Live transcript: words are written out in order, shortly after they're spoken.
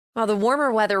Well, the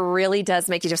warmer weather really does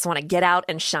make you just want to get out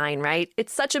and shine, right?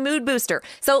 It's such a mood booster.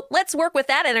 So let's work with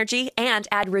that energy and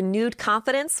add renewed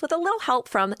confidence with a little help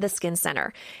from the Skin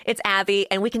Center. It's Abby,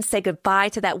 and we can say goodbye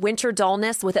to that winter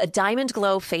dullness with a Diamond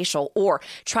Glow facial, or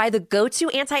try the go-to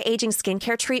anti-aging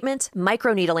skincare treatment,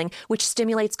 microneedling, which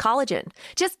stimulates collagen.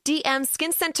 Just DM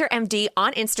Skin Center MD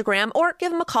on Instagram or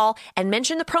give them a call and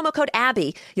mention the promo code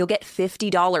Abby. You'll get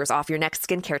 $50 off your next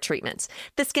skincare treatment.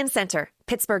 The Skin Center,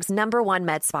 Pittsburgh's #1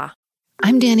 med spa.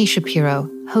 I'm Dani Shapiro,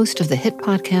 host of the hit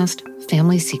podcast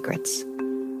Family Secrets.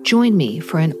 Join me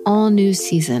for an all-new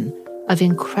season of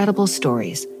incredible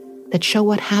stories that show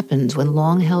what happens when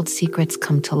long-held secrets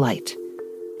come to light,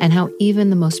 and how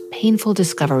even the most painful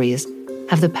discoveries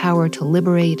have the power to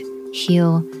liberate,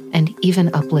 heal, and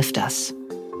even uplift us.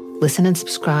 Listen and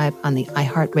subscribe on the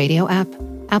iHeartRadio app,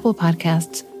 Apple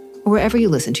Podcasts, or wherever you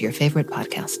listen to your favorite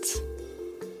podcasts.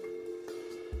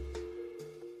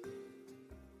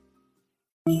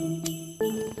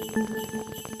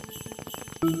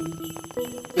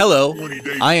 Hello,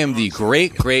 I am the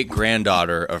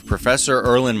great-great-granddaughter of Professor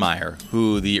Erlenmeyer,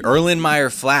 who the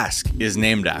Erlenmeyer flask is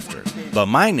named after. But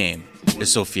my name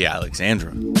is Sophia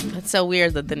Alexandra. It's so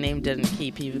weird that the name didn't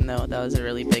keep, even though that was a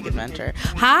really big adventure.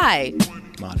 Hi!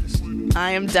 Modest. I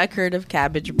am decorative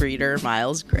cabbage breeder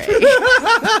Miles Gray.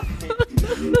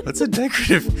 What's a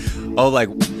decorative? Oh, like,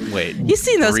 wait. You've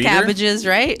seen those breeder? cabbages,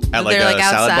 right? At like they're a like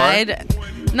salad outside. bar?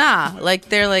 Nah, like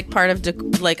they're like part of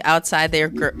like outside.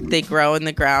 They grow in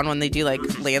the ground when they do like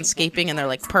landscaping, and they're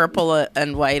like purple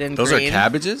and white and Those green. are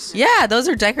cabbages? Yeah, those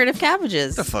are decorative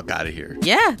cabbages. Get the fuck out of here.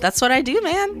 Yeah, that's what I do,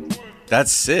 man.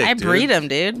 That's sick, I dude. breed them,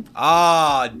 dude.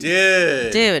 Ah,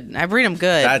 dude. Dude, I breed them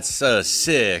good. That's so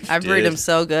sick, I breed dude. them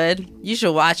so good. You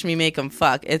should watch me make them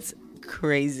fuck. It's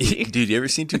crazy. Dude, you ever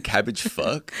seen two cabbage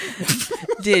fuck?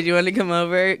 Dude, you want to come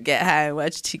over, get high, and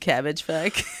watch two cabbage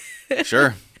fuck?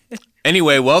 Sure.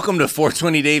 Anyway, welcome to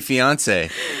 420 Day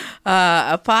Fiance.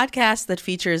 A podcast that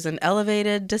features an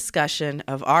elevated discussion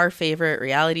of our favorite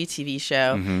reality TV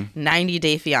show, 90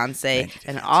 Day Fiance,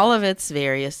 and all of its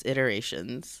various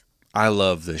iterations. I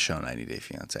love the show 90 Day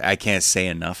Fiance. I can't say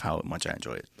enough how much I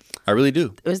enjoy it. I really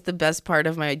do. It was the best part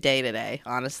of my day today,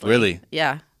 honestly. Really?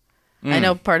 Yeah. I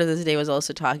know part of this day was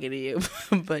also talking to you,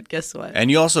 but guess what? And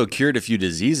you also cured a few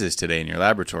diseases today in your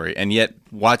laboratory, and yet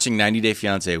watching 90 Day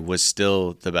Fiance was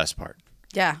still the best part.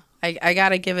 Yeah. I got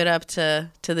to give it up to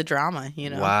the drama,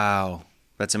 you know? Wow.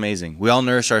 That's amazing. We all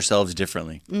nourish ourselves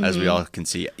differently, as we all can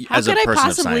see, How as a could I person of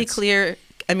possibly science.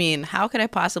 how could I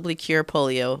possibly cure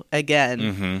polio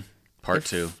again? Part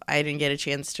 2. I didn't get a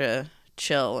chance to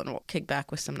chill and kick back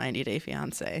with some 90 Day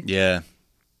Fiance. Yeah.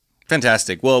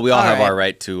 Fantastic. Well, we all have our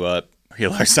right to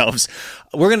heal ourselves.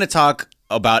 We're going to talk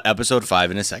about episode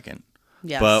 5 in a second.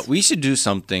 Yes. But we should do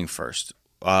something first.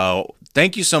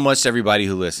 Thank you so much to everybody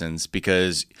who listens,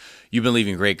 because you've been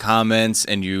leaving great comments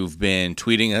and you've been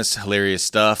tweeting us hilarious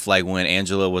stuff, like when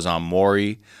Angela was on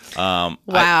Maury. Wow.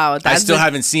 I still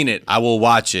haven't seen it. I will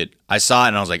watch it. I saw it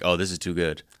and I was like, oh, this is too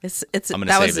good.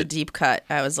 That was a deep cut.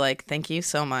 I was like, thank you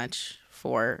so much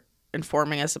for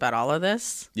informing us about all of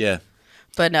this. Yeah.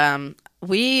 But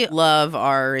we love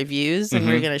our reviews, and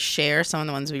we're going to share some of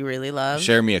the ones we really love.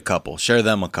 Share me a couple. Share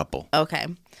them a couple. Okay.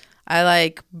 I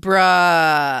like,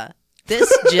 bruh,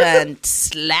 this gent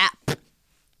slap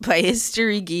by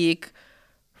History Geek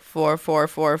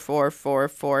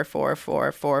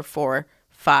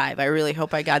 44444444445. I really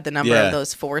hope I got the number of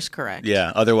those fours correct.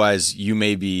 Yeah. Otherwise, you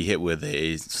may be hit with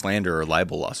a slander or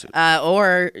libel lawsuit.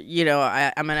 Or, you know,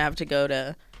 I'm going to have to go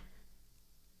to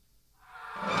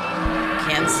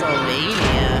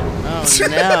Pennsylvania. Oh,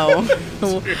 no.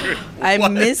 I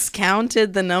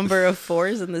miscounted the number of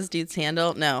fours in this dude's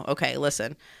handle. No. Okay,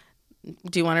 listen.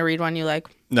 Do you want to read one you like?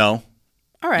 No.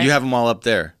 All right. You have them all up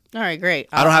there. All right, great.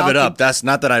 I don't have it up. That's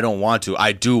not that I don't want to.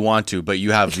 I do want to, but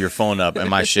you have your phone up, and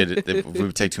my shit, it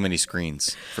would take too many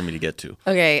screens for me to get to.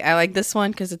 Okay, I like this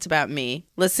one because it's about me.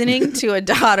 Listening to a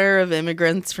daughter of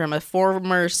immigrants from a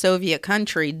former Soviet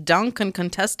country dunk on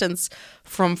contestants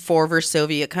from former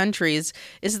Soviet countries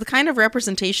is the kind of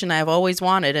representation I have always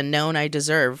wanted and known I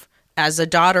deserve. As a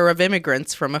daughter of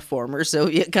immigrants from a former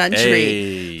Soviet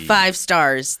country. Hey. 5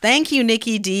 stars. Thank you,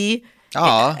 Nikki D.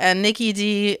 Aw. And Nikki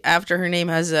D, after her name,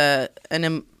 has an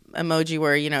emoji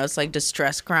where, you know, it's like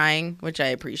distress crying, which I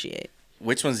appreciate.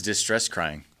 Which one's distress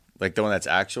crying? Like the one that's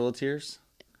actual tears?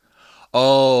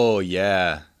 Oh,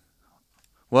 yeah.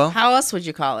 Well, How else would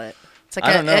you call it? It's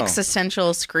like an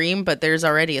existential scream, but there's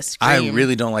already a scream. I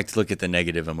really don't like to look at the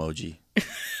negative emoji.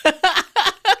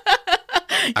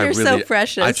 You're so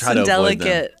precious I try and to avoid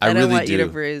delicate. them. I don't really want do. you to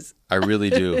bruise. I really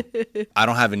do. I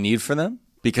don't have a need for them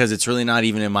because it's really not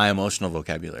even in my emotional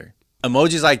vocabulary.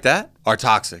 Emojis like that are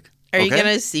toxic. Are you okay?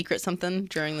 going to secret something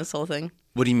during this whole thing?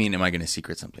 What do you mean, am I going to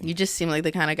secret something? You just seem like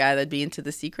the kind of guy that'd be into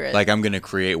the secret. Like I'm going to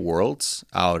create worlds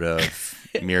out of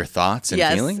mere thoughts and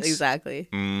yes, feelings? exactly.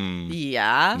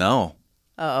 Yeah? No.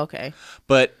 Oh, okay.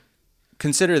 But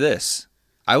consider this.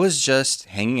 I was just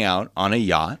hanging out on a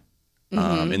yacht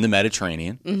in the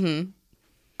Mediterranean. Mm-hmm.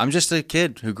 I'm just a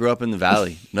kid who grew up in the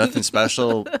valley. Nothing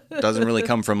special. Doesn't really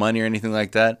come from money or anything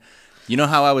like that. You know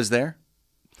how I was there?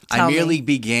 Tell I merely me.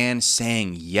 began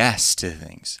saying yes to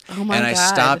things. Oh my and I God.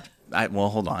 stopped. Well,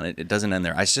 hold on. It doesn't end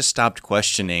there. I just stopped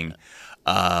questioning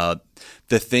the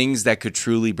things that could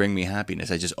truly bring me happiness.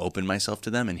 I just opened myself to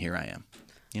them, and here I am.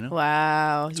 You know?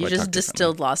 Wow. why You I just talk differently.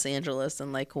 distilled Los Angeles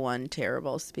in like one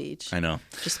terrible speech. I know.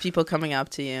 Just people coming up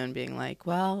to you and being like,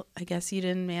 well, I guess you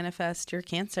didn't manifest your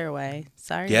cancer away.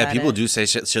 Sorry Yeah, about people it. do say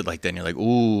shit like that, and you're like,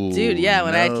 ooh. Dude, yeah,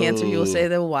 when I had cancer, people no. say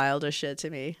the wildest shit to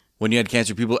me. When you had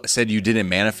cancer, people said you didn't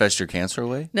manifest your cancer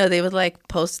away? No, they would like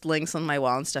post links on my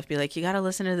wall and stuff, be like, you got to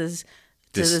listen to this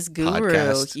This guru.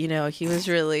 podcast. You know, he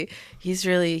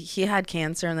had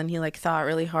cancer and then he like thought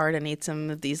really hard and ate some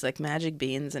of these like magic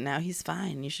beans and now he's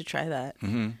fine. You should try that.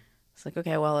 Mm-hmm. It's like,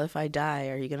 okay, well, if I die,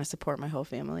 are you going to support my whole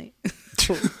family?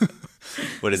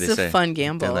 What did they It's say? a fun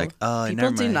gamble. They're like, oh, People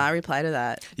never do mind. not reply to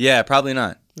that. Yeah, probably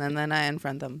not. And then I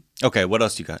unfriend them. Okay, what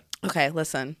else you got? Okay,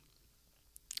 listen.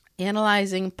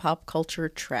 Analyzing pop culture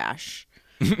trash.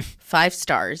 5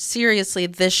 stars. Seriously,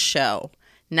 this show.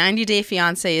 90 Day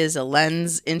Fiancé is a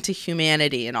lens into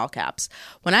humanity in all caps.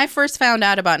 When I first found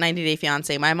out about 90 Day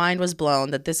Fiancé, my mind was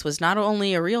blown that this was not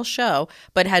only a real show,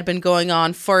 but had been going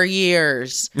on for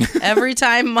years. Every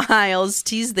time Miles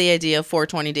teased the idea of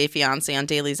 420 Day Fiancé on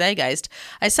Daily Zeitgeist,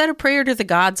 I said a prayer to the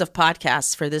gods of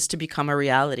podcasts for this to become a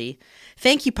reality.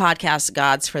 Thank you, podcast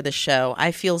gods, for the show.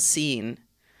 I feel seen.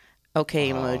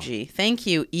 Okay, emoji. Thank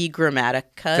you,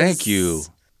 eGrammaticus. Thank you.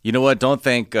 You know what? Don't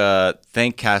thank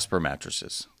Casper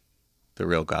Mattresses, the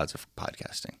real gods of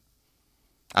podcasting.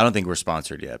 I don't think we're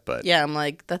sponsored yet, but Yeah, I'm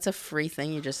like, that's a free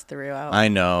thing you just threw out. I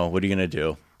know. What are you going to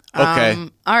do? Okay.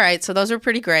 All right, so those were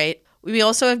pretty great. We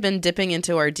also have been dipping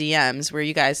into our DMs where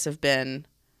you guys have been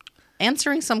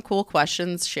answering some cool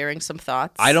questions, sharing some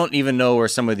thoughts. I don't even know where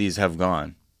some of these have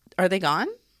gone. Are they gone?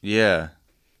 Yeah.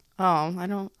 Oh, I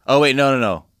don't. Oh, wait.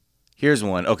 No. Here's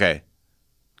one. Okay.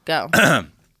 Go.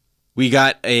 We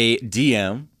got a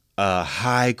DM,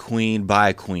 hi queen,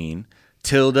 bye queen,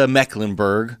 Tilda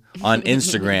Mecklenburg on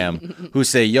Instagram, who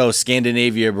say, yo,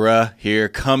 Scandinavia, bruh, here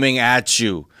coming at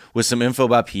you with some info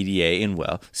about PDA in,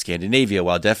 well, Scandinavia.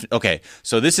 While okay,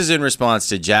 so this is in response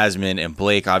to Jasmine and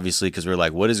Blake, obviously, because we're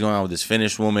like, what is going on with this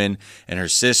Finnish woman and her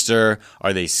sister?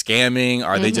 Are they scamming?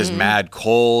 Are they just mad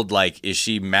cold? Like, is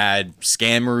she mad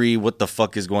scammery? What the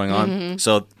fuck is going on?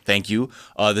 So thank you.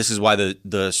 This is why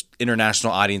the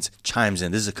international audience chimes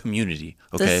in. This is a community,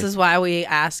 okay? This is why we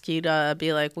ask you to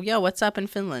be like, well, yo, what's up in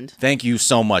Finland? Thank you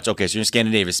so much. Okay, so you're in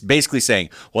Scandinavia. It's basically saying,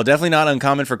 well, definitely not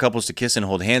uncommon for couples to kiss and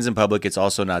hold hands in public. It's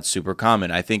also not super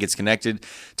common. I think it's connected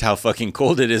to how fucking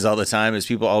cold it is all the time, as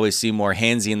people always see more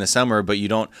handsy in the summer, but you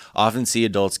don't often see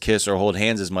adults kiss or hold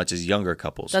hands as much as younger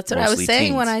couples. That's what I was mostly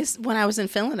saying teens. when I was in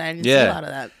Finland. I didn't see a lot of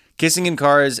that. Kissing in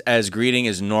cars as greeting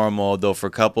is normal, though, for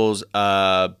couples,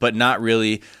 but not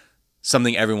really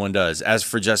something everyone does. As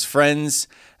for just friends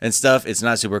and stuff, it's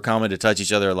not super common to touch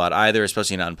each other a lot either,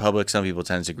 especially not in public. Some people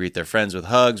tend to greet their friends with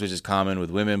hugs, which is common with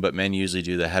women, but men usually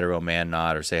do the hetero man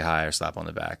nod or say hi or slap on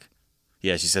the back.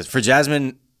 Yeah, she says, for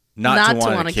Jasmine, not to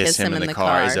want to kiss him in the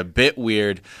car is a bit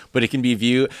weird, but it can be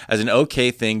viewed as an okay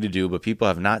thing to do, but people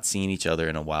have not seen each other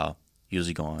in a while.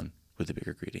 Usually go on with the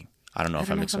bigger greeting. I don't know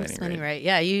if I'm explaining right.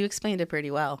 Yeah, you explained it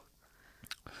pretty well.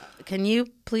 Can you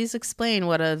please explain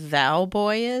what a thou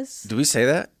boy is? Do we say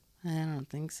that? I don't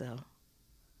think so.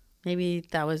 Maybe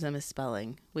that was a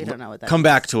misspelling. We don't know what that Come is.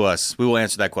 back to us. We will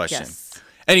answer that question. Yes.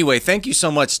 Anyway, thank you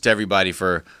so much to everybody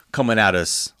for coming at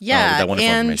us with that wonderful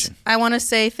and information. I want to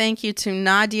say thank you to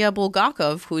Nadia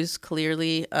Bulgakov, who's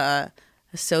clearly a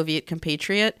Soviet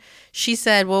compatriot. She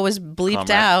said what was bleeped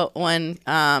Comrade. out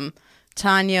when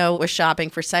Tanya was shopping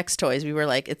for sex toys. We were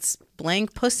like, it's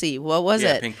blank pussy. What was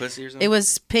it? Pink pussy or something? It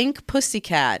was Pink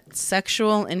Pussycat,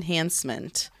 sexual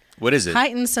enhancement. What is it?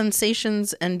 Heightened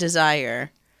sensations and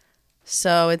desire.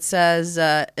 So it says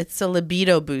it's a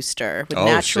libido booster with Oh,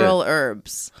 natural shit.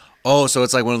 herbs. Oh, so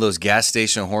it's like one of those gas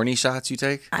station horny shots you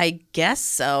take? I guess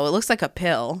so. It looks like a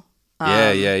pill.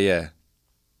 Yeah.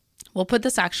 We'll put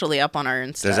this actually up on our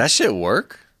Insta. Does that shit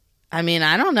work? I mean,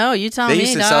 I don't know. You tell They me,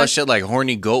 used to dog. sell shit like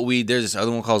horny goat weed. There's this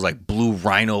other one called like Blue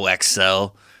Rhino XL. Wait,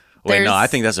 no, There's- I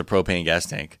think that's a propane gas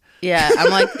tank. Yeah, I'm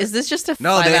like, is this just a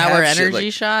No, they 5-hour have shit energy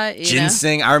like shot? You know?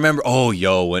 Ginseng. I remember. Oh,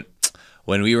 yo,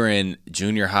 when we were in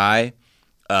junior high,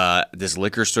 this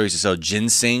liquor store used to sell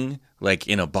ginseng like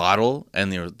in a bottle,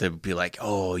 and they'd be like,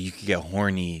 "Oh, you could get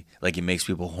horny. Like it makes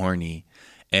people horny."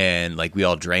 And like we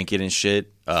all drank it and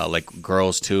shit, like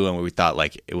girls too, and we thought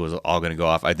like it was all gonna go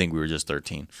off. I think we were just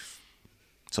 13,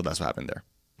 so that's what happened there.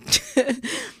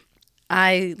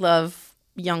 I love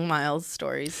young Miles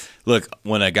stories. Look,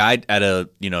 when a guy at a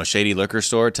shady liquor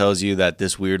store tells you that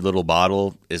this weird little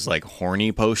bottle is like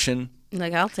horny potion,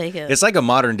 Like, I'll take it. it's like a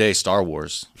modern day Star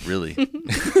Wars, really.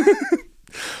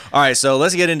 All right, so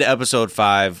let's get into episode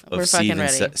 5 of We're fucking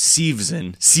ready.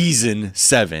 season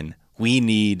 7. We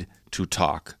need to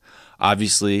talk.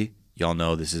 Obviously, y'all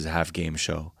know this is a half game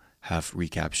show, half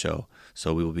recap show.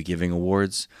 So we will be giving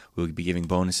awards. We will be giving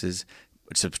bonuses,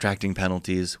 subtracting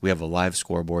penalties. We have a live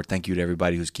scoreboard. Thank you to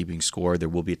everybody who's keeping score. There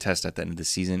will be a test at the end of the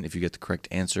season if you get the correct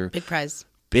answer. Big prize.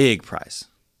 Big prize.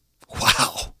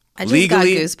 Wow. I just got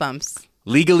goosebumps.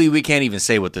 Legally, we can't even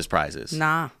say what this prize is.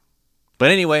 Nah.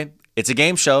 But anyway, it's a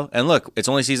game show. And look, it's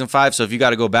only season 5. So if you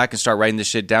got to go back and start writing this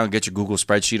shit down, get your Google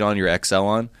spreadsheet on, your Excel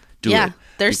on, do it.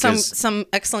 There's Because- some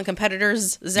excellent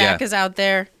competitors. Zach Yeah. is out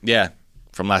there. Yeah.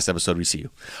 From last episode, we see you.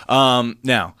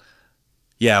 Now,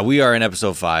 yeah, we are in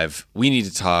episode 5. We need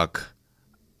to talk.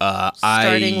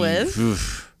 Starting with?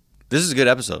 This is a good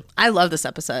episode. I love this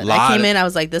episode. Lot I came of- in, I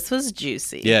was like, this was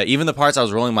juicy. Yeah, even the parts I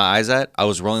was rolling my eyes at, I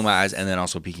was rolling my eyes and then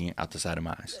also peeking out the side of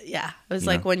my eyes. Yeah. It was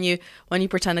like when you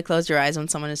pretend to close your eyes when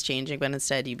someone is changing, but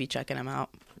instead you be checking them out.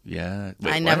 Yeah.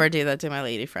 I never do that to my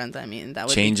lady friends. I mean, that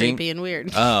would Changing? be creepy and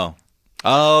weird.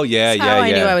 Oh, yeah, That's how I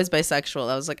knew I yeah. was bisexual.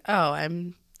 I was like, oh,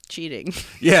 I'm cheating.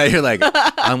 Yeah, you're like,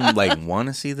 I'm like, want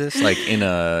to see this? Like in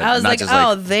a. I was not like, just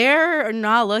oh, they're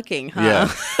not looking, huh?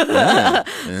 Yeah.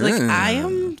 It's like, I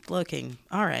am looking.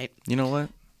 All right. You know what?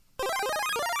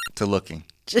 To looking.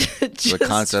 Just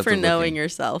concept for of knowing looking.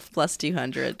 yourself, plus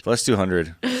 200. Plus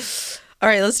 200. All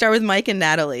right, let's start with Mike and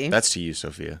Natalie. That's to you,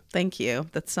 Sophia. Thank you.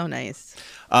 That's so nice.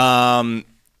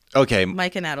 Okay.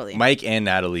 Mike and Natalie. Mike and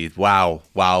Natalie. Wow.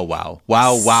 Wow.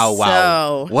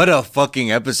 So- What a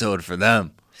fucking episode for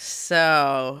them.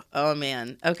 So, oh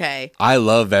man. Okay. I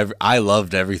loved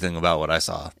everything about what I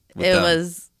saw. with It them.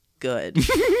 was good.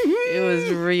 It was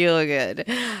real good.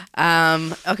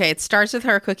 Okay, it starts with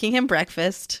her cooking him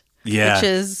breakfast, Yeah. which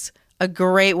is a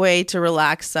great way to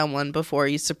relax someone before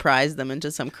you surprise them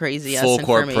into some crazy ass full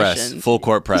court information. press. Full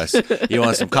court press. You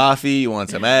want some coffee? You want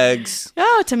some eggs?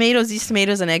 Oh, tomatoes. These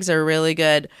tomatoes and eggs are really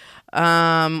good.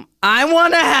 I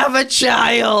want to have a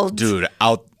child. Dude,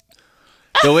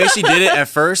 the way she did it at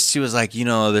first, she was like,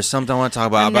 there's something I want to talk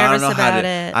about, I'm but I don't nervous know how about to.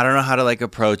 it. I don't know how to like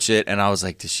approach it. And I was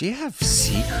like, does she have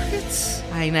secrets?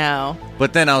 I know.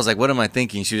 But then I was like, what am I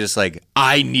thinking? She was just like,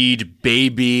 I need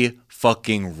baby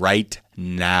fucking right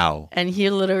now. And he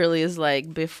literally is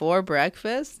like, before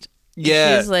breakfast?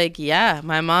 Yeah. She's like, yeah,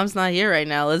 my mom's not here right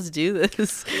now. Let's do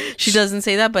this. She doesn't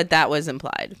say that, but that was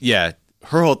implied. Yeah.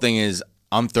 Her whole thing is,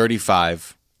 I'm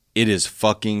 35. It is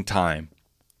fucking time.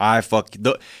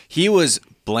 He was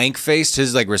blank faced.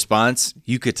 His like response,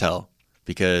 you could tell.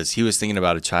 Because he was thinking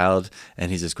about a child,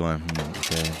 and he's just going,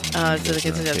 okay. So the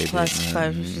kids are baby, plus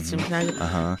uh,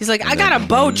 5. He's like, I got a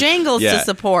Bojangles Yeah. to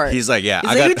support. He's like, yeah, He's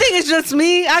like, you think it's just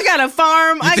me? I got a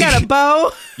farm. I got a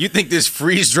bow. You think this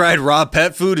freeze-dried raw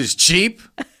pet food is cheap?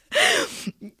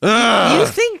 You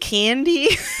think candy?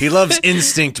 He loves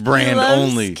Instinct brand He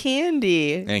loves only.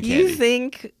 candy. And You candy.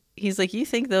 think he's like, you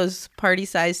think those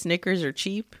party-sized Snickers are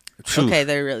cheap? Phew. Okay,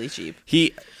 they're really cheap.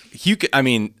 He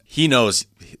knows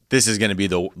this is going to be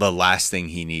the last thing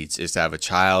he needs is to have a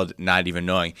child, not even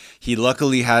knowing. He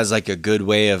luckily has like a good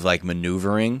way of like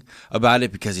maneuvering about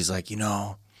it because he's like,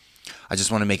 I just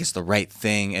want to make it the right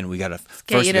thing, and we got to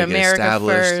Get you to America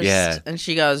first. Yeah. And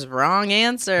she goes, wrong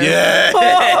answer. Yeah.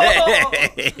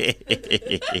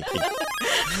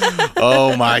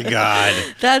 Oh my God.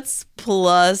 That's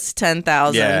plus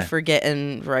 10,000 Yeah. for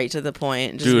getting right to the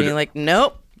point. Just Dude. being like,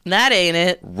 nope, that ain't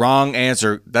it. Wrong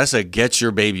answer. That's a get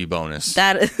your baby bonus.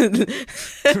 That That's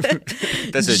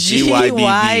a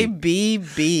GYBB.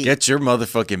 GYBB. Get your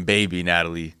motherfucking baby,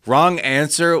 Natalie. Wrong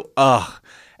answer. Ugh.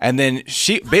 And then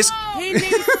she basically. He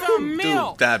needs some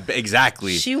milk. That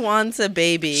exactly. She wants a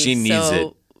baby. She needs so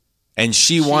it. And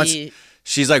she's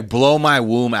like, blow my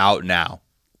womb out now.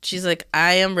 She's like,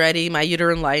 I am ready. My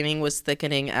uterine lining was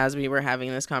thickening as we were having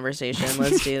this conversation.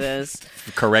 Let's do this.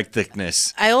 Correct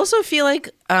thickness. I also feel like,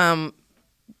 to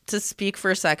speak for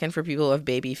a second for people who have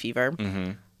baby fever,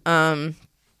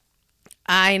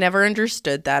 I never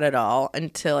understood that at all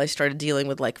until I started dealing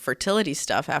with like fertility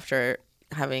stuff after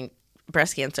having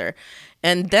breast cancer.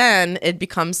 And then it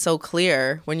becomes so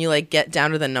clear when you like get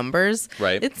down to the numbers.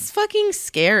 Right. It's fucking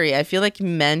scary. I feel like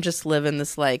men just live in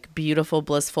this like beautiful,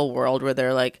 blissful world where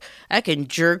they're like, I can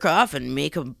jerk off and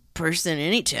make a person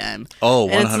anytime. Oh,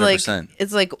 100%. And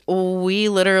it's like we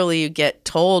literally get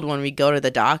told when we go to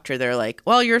the doctor, they're like,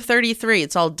 well, you're 33.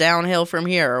 It's all downhill from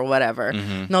here or whatever.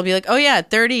 And they'll be like, oh yeah,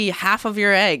 30, half of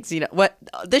your eggs. You know, what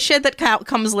the shit that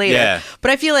comes later. Yeah.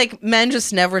 But I feel like men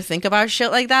just never think about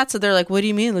shit like that. So they're like, what do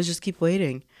you mean? Let's just keep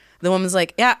waiting. The woman's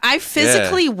like, yeah, I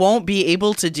physically won't be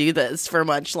able to do this for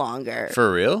much longer.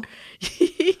 For real?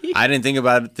 I didn't think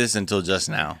about this until just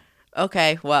now.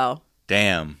 Okay, well.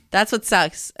 Damn. That's what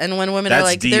sucks. And when women That's are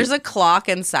like, deep. there's a clock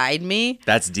inside me,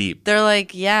 That's deep. they're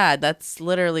like, yeah, that's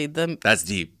literally the. That's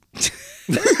deep.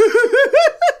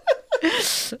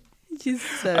 She's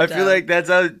so I feel dumb. like that's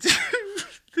how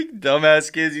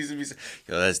dumbass kids used to be saying,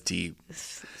 yo, that's deep.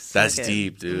 That's Okay.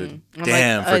 deep, dude. I'm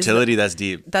Damn, like, oh, is fertility, that's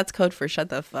deep. That's code for shut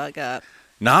the fuck up.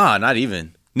 Nah, not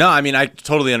even. No, I mean, I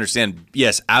totally understand.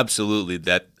 Yes, absolutely.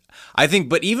 That I think,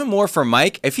 but even more for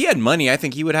Mike, if he had money, I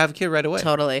think he would have a kid right away.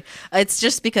 Totally. It's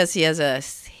just because he has a.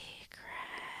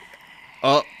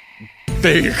 Oh,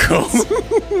 there you go.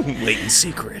 Latent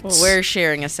secrets. We're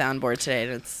sharing a soundboard today,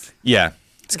 and it's. Yeah,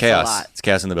 it's a chaos. lot. It's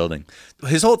chaos in the building.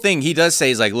 His whole thing, he does say,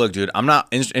 he's like, look, dude, I'm not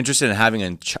interested in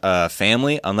having a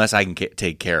family unless I can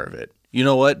take care of it. You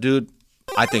know what, dude?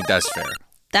 I think that's fair.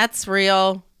 That's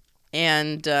real.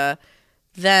 And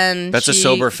then. That's a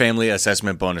sober family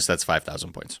assessment bonus. That's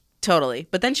 5,000 points. Totally.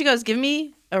 But then she goes, give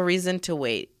me a reason to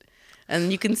wait.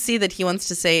 And you can see that he wants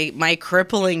to say my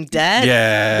crippling debt.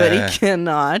 Yeah. But he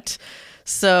cannot.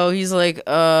 So he's like,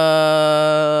 I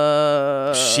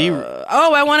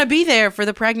want to be there for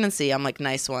the pregnancy. I'm like,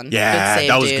 nice one. Yeah, Good save,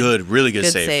 that was dude. good. Really good,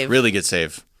 Good save. save. Really good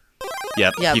save.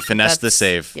 Yep, Yeah, he finessed the that's-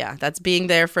 save. Yeah, that's being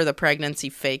there for the pregnancy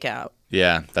fake out.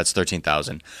 Yeah, that's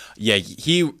 13,000. Yeah,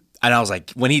 and I was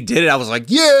like, when he did it, I was like,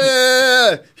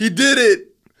 yeah, he did it.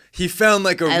 He found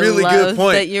like a really I good love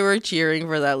point. that you were cheering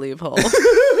for that loophole.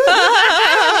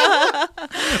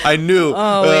 I knew.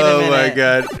 Oh, wait a my minute.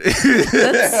 God.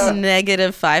 That's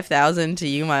negative 5,000 to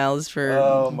you, Miles,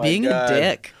 for being God. a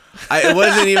dick. It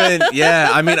wasn't even, yeah,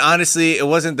 I mean, honestly, it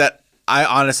wasn't that,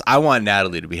 I want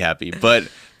Natalie to be happy, but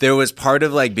there was part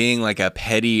of like being like a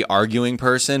petty arguing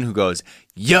person who goes,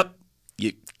 yep,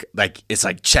 like it's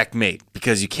like checkmate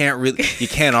because you can't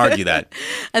argue that.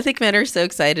 I think men are so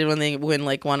excited when they win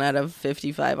like 1 out of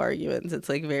 55 arguments. It's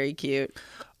like very cute.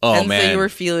 Oh, and man. so you were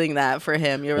feeling that for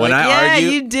him. You were When like, I yeah, argue-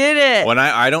 you did it. When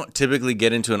I don't typically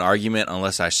get into an argument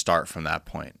unless I start from that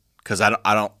point because I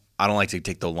don't like to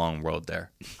take the long road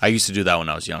there. I used to do that when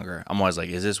I was younger. I'm always like,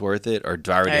 is this worth it, or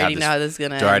do I already, already know how this is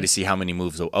gonna Do I already end. see how many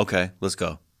moves? Okay, let's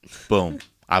go. Boom,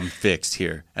 I'm fixed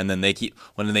here. And then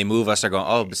when they move, I start going,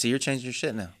 oh, but see, you're changing your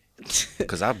shit now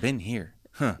because I've been here.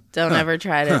 Don't ever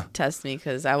try to test me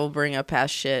because I will bring up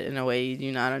past shit in a way you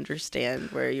do not understand,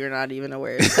 where you're not even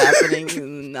aware it's happening,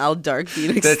 and I'll dark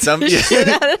Phoenix That's the shit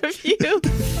out of you.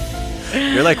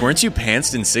 You're like, weren't you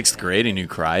pantsed in 6th grade and you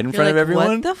cried in front of like,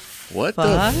 everyone? What the the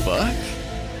fuck? fuck?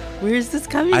 Where's this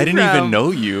coming I from? didn't even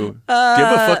know you. Do you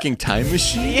have a fucking time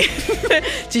machine?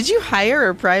 Did you hire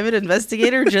a private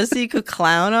investigator just so you could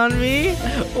clown on me?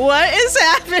 What is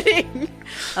happening?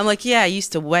 I'm like, yeah, you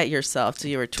used to wet yourself till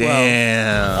you were 12.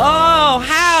 Damn. Oh,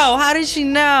 how? How did she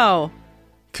know?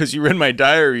 Because you read my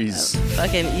diaries.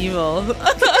 Fucking evil.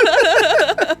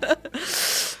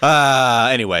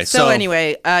 Anyway, So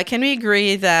anyway, can we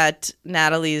agree that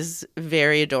Natalie's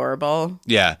very adorable?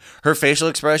 yeah, her facial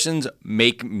expressions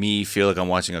make me feel like I'm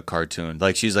watching a cartoon.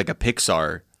 Like she's like a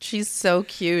Pixar. She's so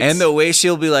cute. And the way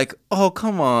she'll be like, oh,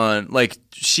 come on. Like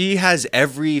she has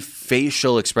every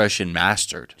facial expression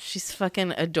mastered. She's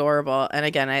fucking adorable. And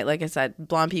again, like I said,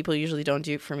 blonde people usually don't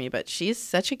do it for me, but she's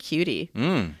such a cutie.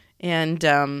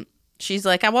 And she's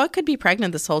like, I could be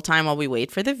pregnant this whole time while we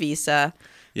wait for the visa.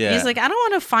 Yeah. He's like, I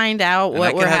don't want to find out I what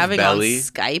can we're have having belly. on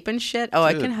Skype and shit. Oh,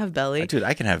 I Dude. can have belly. Dude,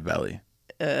 I can have belly.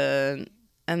 And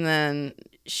then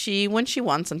when she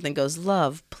wants something, goes,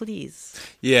 love, please.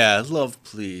 Yeah, love,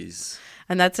 please.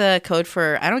 And that's a code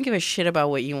for, I don't give a shit about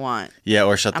what you want. Yeah,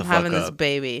 or shut the I'm fuck having up. this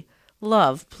baby.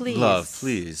 Love, please. Love,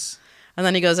 please. And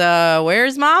then he goes,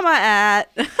 where's mama at?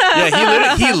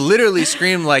 Yeah, he literally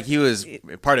screamed like he was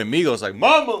part of Migos, like,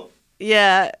 Mama!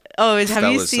 Yeah. Oh, have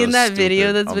That you was seen so that video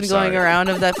stupid. that's I'm been going sorry. around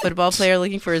of that football player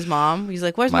looking for his mom? He's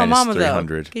like, where's my Minus mama,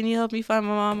 300. though? Can you help me find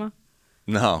my mama?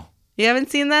 No. You haven't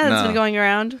seen that? It's No. been going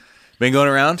around? Been going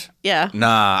around? Yeah.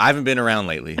 Nah, I haven't been around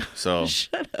lately, so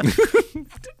Shut up.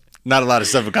 not a lot of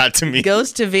stuff got to me.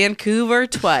 Goes to Vancouver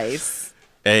twice.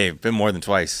 Hey, been more than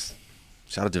twice.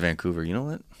 Shout out to Vancouver. You know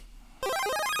what?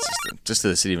 It's just just to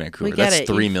the city of Vancouver. We get That's it.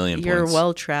 3 million You're points.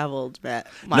 well traveled, Matt.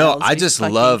 No, Miles. I We just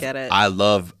fucking love. get it. I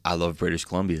love British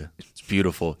Columbia. It's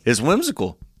beautiful. It's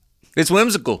whimsical. It's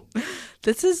whimsical.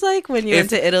 This is like when you If- went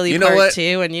to Italy you know part what?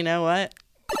 2, and you know what?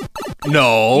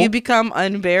 No, You become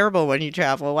unbearable when you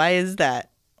travel. Why is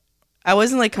that? I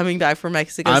wasn't like coming back from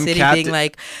Mexico I'm City Captain- being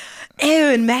like,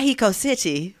 oh, in Mexico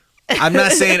City. I'm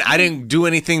not saying I didn't do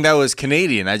anything that was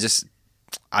Canadian. I just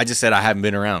said I haven't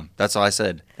been around. That's all I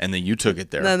said, and then you took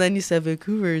it there. And then you said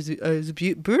Vancouver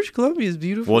British Columbia is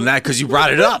beautiful. Well, not because you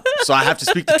brought it up, so I have to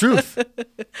speak the truth.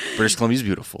 British Columbia is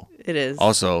beautiful. It is.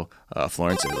 Also,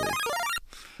 Florence, Italy.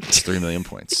 It's 3 million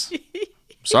points.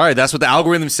 Sorry, that's what the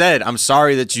algorithm said. I'm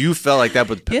sorry that you felt like that,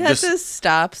 but You have just, to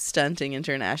stop stunting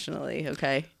internationally,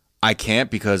 okay? I can't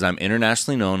because I'm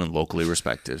internationally known and locally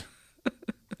respected.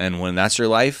 And when that's your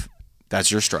life,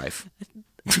 that's your strife.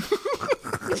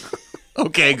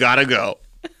 Okay, gotta go.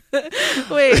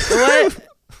 Wait, what?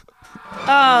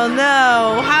 Oh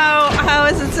no! How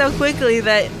is it so quickly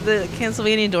that the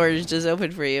Pennsylvania doors just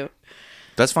opened for you?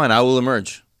 That's fine. I will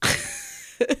emerge.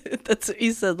 That's what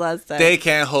you said last time. They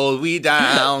can't hold we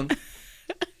down.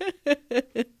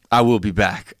 I will be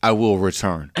back. I will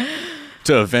return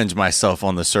to avenge myself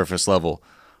on the surface level.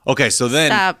 Okay, so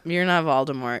then, Stop! You're not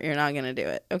Voldemort. You're not gonna do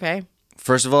it. Okay.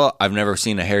 first of all, I've never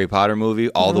seen a Harry Potter movie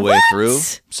all the way What? through.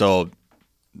 So,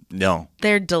 no.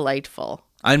 They're delightful.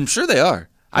 I I'm sure they are.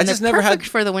 I just never had.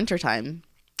 for the wintertime.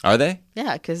 Are they?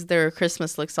 Yeah, because their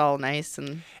Christmas looks all nice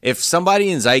and If somebody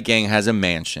in Zeitgang has a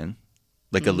mansion,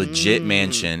 like a legit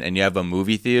mansion, and you have a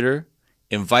movie theater,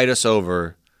 invite us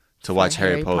over to watch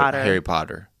Harry Potter. Harry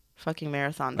Potter, fucking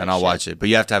marathon. and I'll watch it. But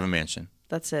you have to have a mansion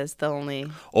That's it. It's the only.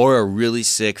 or a really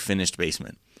sick finished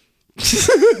basement.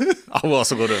 I will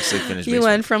also go to a sick finished You basement.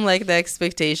 went from like the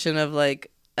expectation of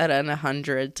like at an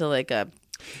 100 to like a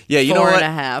Yeah, you know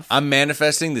 4.5. what? I'm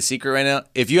manifesting the secret right now.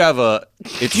 If you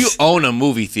own a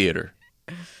movie theater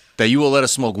that you will let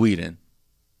us smoke weed in,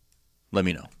 let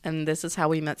me know. and this is how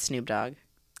we met Snoop Dogg.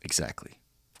 Exactly.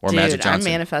 Or Dude, Magic I'm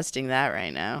Johnson. manifesting that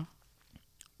right now.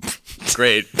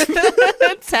 Great.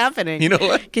 It's happening. You know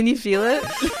what? Can you feel it?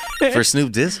 For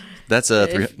Snoop Diz, that's a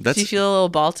three. If That's you feel a little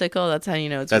ball tickle, that's how you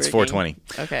know it's that's working.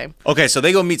 420. Okay. Okay, so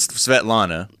they go meet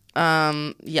Svetlana,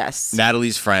 Yes.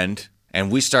 Natalie's friend,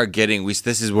 and we start getting.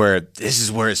 This is where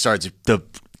it starts. The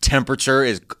temperature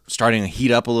is starting to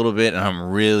heat up a little bit, and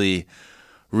I'm really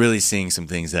seeing some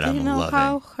things that Do I'm you know loving.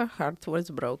 how her heart was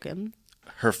broken?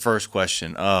 Her first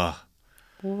question.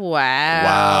 Wow.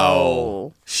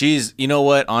 Wow. She's, you know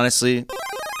what, honestly,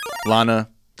 Lana,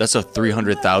 that's a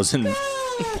 300,000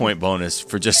 point bonus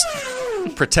for just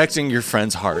protecting your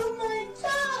friend's heart.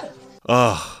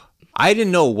 I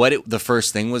didn't know what the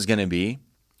first thing was going to be,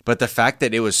 but the fact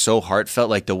that it was so heartfelt,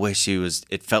 like the way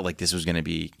it felt like this was going to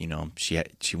be, you know, she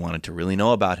wanted to really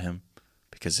know about him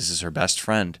because this is her best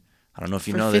friend. I don't know if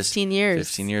you For know 15 this. years.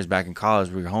 15 years back in college,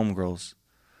 we were homegirls.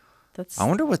 That's I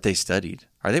wonder what they studied.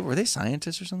 Were they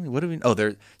scientists or something? What do we? Oh,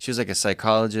 she was like a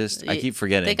psychologist. I keep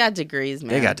forgetting. They got degrees,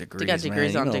 man. They got degrees. They got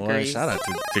degrees man. on You know what? degrees. Shout out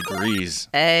to degrees.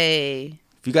 Hey.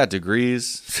 If you got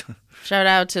degrees, Shout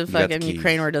out to got the fucking keys.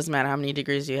 Ukraine, where it doesn't matter how many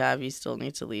degrees you have, you still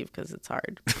need to leave because it's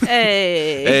hard.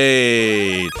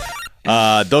 Hey. hey,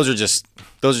 those are just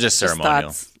Just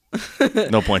ceremonial. thoughts.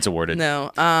 No points awarded.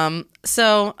 No.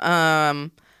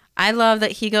 I love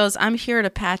that he goes, I'm here to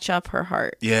patch up her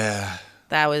heart. Yeah,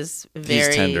 That was very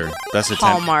he's tender. That's a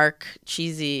Hallmark,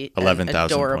 cheesy,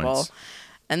 11,000 adorable. points.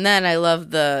 And then I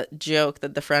love the joke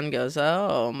that the friend goes,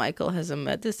 oh, Michael has a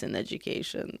medicine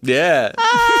education. Yeah,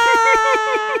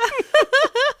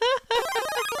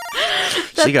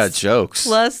 she got jokes.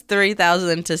 Plus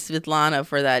 3,000 to Svetlana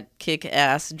for that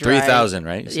kick-ass dry. 3,000,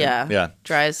 right? You said? Yeah. yeah.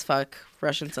 Dry as fuck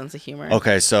Russian sense of humor.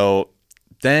 Okay, so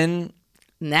then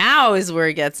Now is where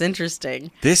it gets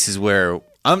interesting. this is where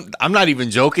I'm not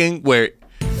even joking. Where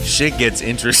shit gets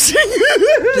interesting.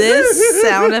 This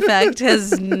sound effect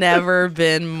has never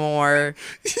been more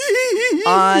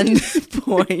on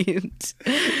point.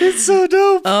 It's so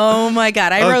dope. Oh my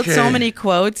God. I wrote so Okay. many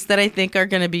quotes that I think are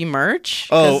going to be merch.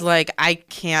 Oh. Because, I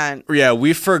can't. Yeah,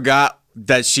 we forgot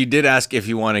that she did ask if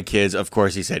he wanted kids. Of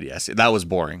course, he said yes. That was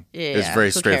boring. It's Yeah, very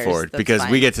who cares? straightforward That's because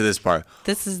fine. we get to this part.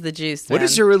 This is the juice. What man.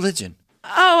 is your religion?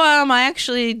 Oh, I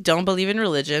actually don't believe in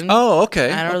religion. Oh, okay.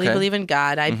 I don't really okay. believe in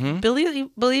God. I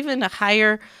believe in a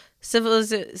higher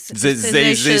civilization.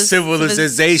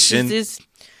 Civilization.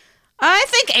 I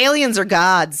think aliens are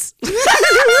gods.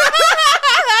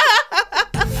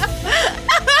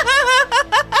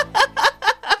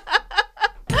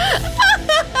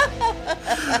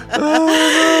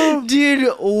 Dude,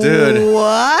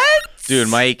 what? Dude,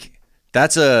 Mike,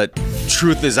 that's a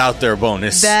truth is out there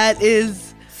bonus. That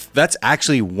is That's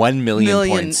actually 1 million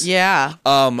points. Yeah.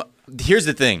 Here's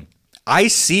the thing. I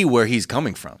see where he's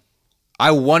coming from.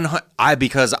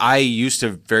 Because I used to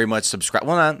very much subscribe.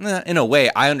 Well, in a way,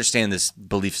 I understand this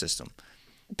belief system.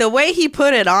 The way he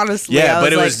put it, honestly, Yeah, I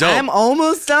but was it was dope. I'm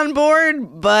almost on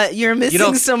board, but you're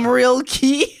missing some real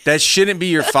key. That shouldn't be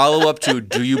your follow-up to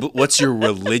what's your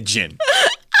religion?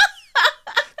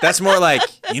 That's more like,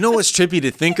 you know what's trippy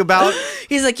to think about?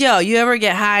 He's like, yo, you ever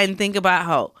get high and think about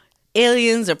how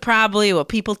aliens are probably what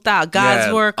people thought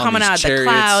gods were, on coming these out of the chariots,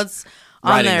 clouds,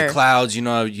 riding the clouds, using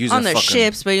on their fucking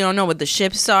ships, but you don't know what the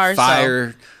ships are.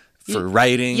 fire for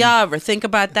writing. Y'all ever think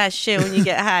about that shit when you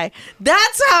get high?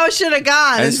 That's how it should have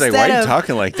gone. And it's like, why are you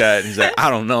talking like that? And he's like,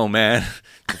 I don't know, man.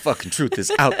 The fucking truth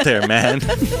is out there, man.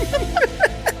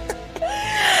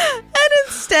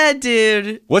 Instead,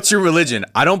 dude. What's your religion?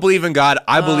 I don't believe in God.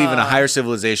 I believe in a higher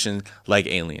civilization like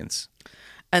aliens.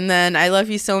 And then I Love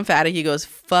You So Emphatic. He goes,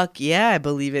 fuck yeah, I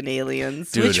believe in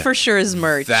aliens. Dude, which for sure is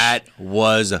merch. That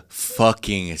was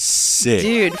fucking sick.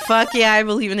 Dude, fuck yeah, I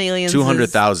believe in aliens.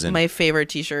 200,000. My favorite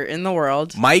t-shirt in the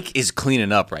world. Mike is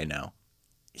cleaning up right now.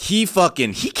 He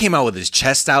came out with his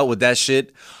chest out with that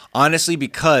shit. Honestly,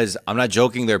 because I'm not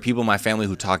joking, there are people in my family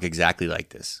who talk exactly like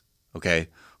this. Okay?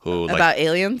 About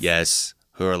aliens? Yes.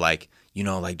 Who are like, do you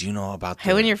know about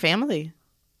Who in your family?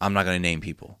 I'm not going to name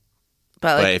people.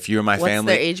 But if you're in my family. What's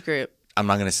their age group? I'm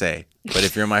not going to say. But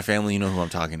if you're in my family, you know who I'm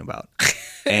talking about.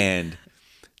 And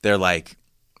they're like,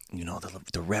 the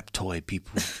reptoid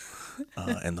people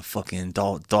and the fucking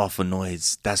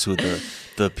dolphinoids. That's who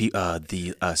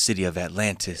the city of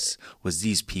Atlantis was.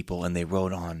 These people, and they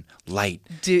rode on light.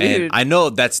 Dude, and I know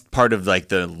that's part of like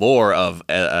the lore of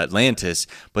Atlantis.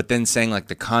 But then saying like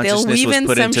the consciousness was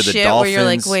put into the dolphins. Where you're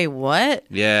like, wait, what?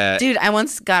 Yeah, dude. I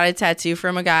once got a tattoo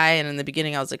from a guy, and in the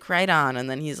beginning I was like, right on, and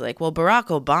then he's like, well, Barack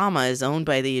Obama is owned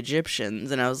by the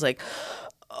Egyptians, and I was like,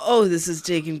 oh, this is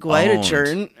taking quite a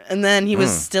turn. And then he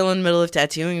was still in the middle of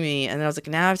tattooing me. And I was like,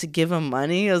 now I have to give him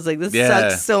money? I was like, this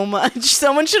sucks so much.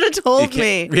 Someone should have told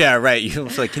me. Yeah, right. You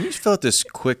was like, can you fill out this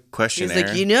quick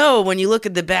questionnaire? He's like, when you look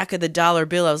at the back of the dollar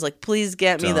bill, I was like, please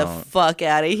get me the fuck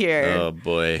out of here. Oh,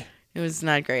 boy. It was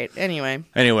not great. Anyway.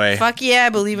 Fuck yeah, I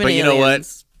believe in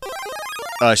aliens. But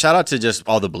you know what? Shout out to just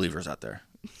all the believers out there.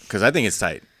 Because I think it's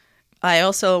tight.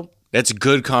 That's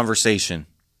good conversation.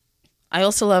 I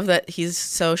also love that he's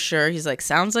so sure. He's like,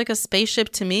 sounds like a spaceship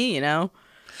to me,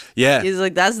 Yeah. He's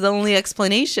like, that's the only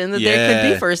explanation that there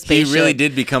could be for a spaceship. He really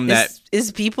did become that.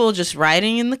 Is people just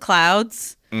riding in the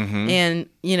clouds and,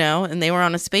 and they were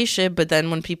on a spaceship. But then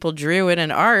when people drew it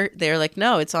in art, they were like,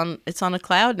 no, it's on a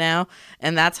cloud now.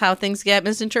 And that's how things get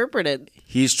misinterpreted.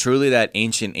 He's truly that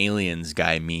ancient aliens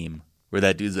guy meme. Where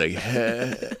that dude's like,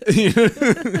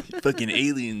 fucking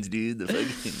aliens, dude. The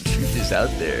fucking truth is out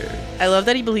there. I love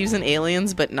that he believes in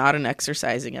aliens, but not in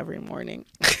exercising every morning.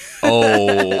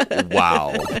 Oh,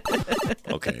 wow.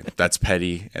 Okay, that's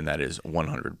petty, and that is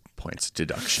 100 points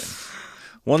deduction.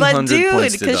 100 but dude,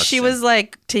 points because she was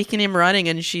like taking him running,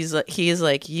 and he is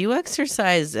like, you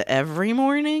exercise every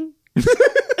morning? Oh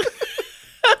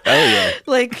yeah.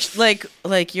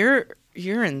 Like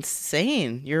you're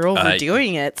insane. You're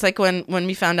overdoing it. It's like when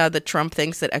we found out that Trump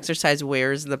thinks that exercise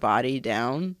wears the body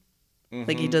down.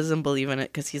 Like he doesn't believe in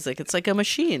it because he's like, it's like a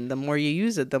machine. The more you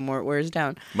use it, the more it wears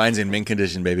down. Mine's in mint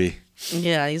condition, baby.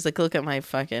 Yeah, he's like, look at my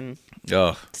fucking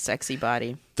sexy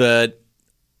body. The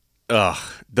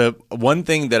one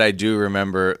thing that I do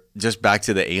remember, just back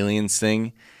to the aliens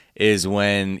thing, is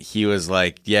when he was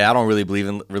like, yeah, I don't really believe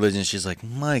in religion. She's like,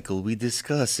 Michael, we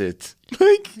discuss it.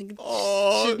 Like,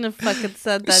 shouldn't have fucking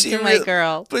said that to my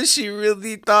girl. But she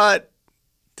really thought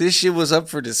this shit was up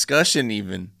for discussion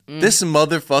even. This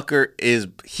motherfucker is,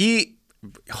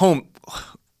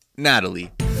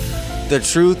 Natalie, the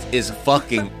truth is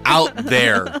fucking out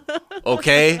there,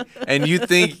 okay? And you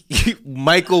think,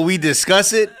 Michael, we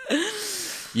discuss it?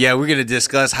 Yeah, we're going to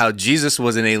discuss how Jesus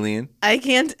was an alien. I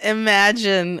can't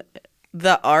imagine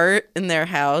the art in their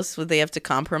house where they have to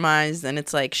compromise. And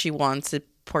it's like she wants a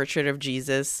portrait of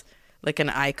Jesus, like an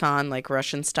icon, like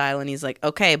Russian style. And he's like,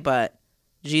 okay, but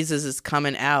Jesus is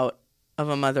coming out of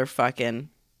a motherfucking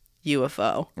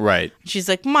UFO. Right. She's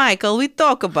like, Michael, we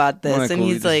talk about this. And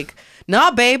he's like, no,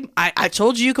 babe, I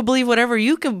told you could believe whatever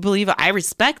you could believe. I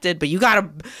respect it, but you got to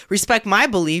respect my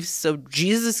beliefs. So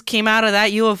Jesus came out of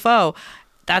that UFO.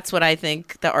 That's what I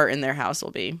think the art in their house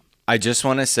will be. I just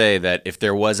want to say that if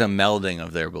there was a melding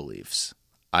of their beliefs,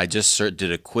 I just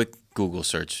did a quick Google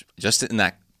search just in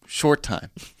that short time.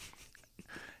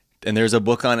 And there's a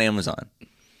book on Amazon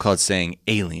called Saying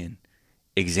Alien,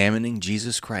 Examining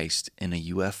Jesus Christ in a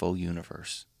UFO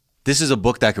Universe. This is a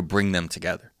book that could bring them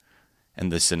together.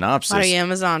 And the synopsis. Why do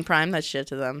Amazon Prime that shit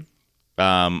to them?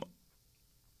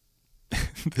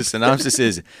 The synopsis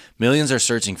is, millions are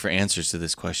searching for answers to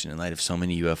this question in light of so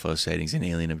many UFO sightings and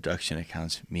alien abduction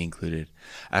accounts, me included.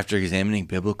 After examining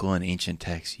biblical and ancient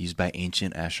texts used by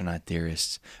ancient astronaut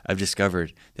theorists, I've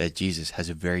discovered that Jesus has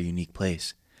a very unique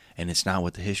place, and it's not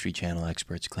what the History Channel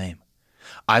experts claim.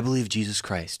 I believe Jesus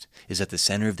Christ is at the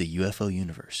center of the UFO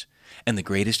universe and the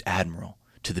greatest admiral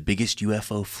to the biggest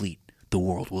UFO fleet the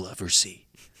world will ever see.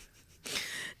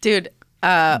 Dude.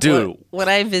 When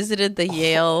I visited the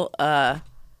Yale Admiral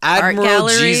Art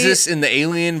Gallery, Jesus in the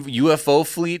alien UFO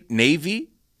fleet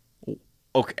Navy?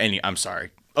 Okay, I'm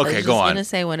sorry. Okay, go on. I was going to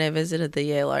say, when I visited the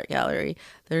Yale Art Gallery,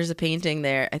 there's a painting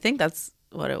there. I think that's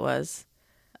what it was.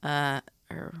 Or,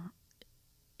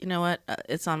 you know what?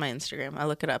 It's on my Instagram. I'll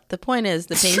look it up. The point is,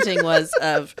 the painting was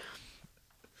of,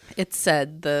 it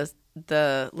said, the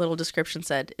little description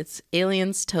said, it's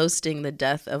aliens toasting the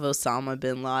death of Osama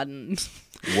bin Laden.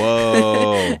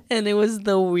 Whoa. And it was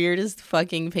the weirdest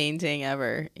fucking painting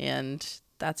ever. And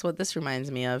that's what this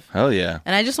reminds me of. Hell yeah.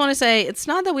 And I just want to say, it's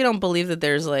not that we don't believe that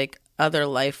there's like other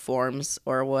life forms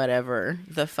or whatever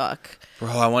the fuck. Bro,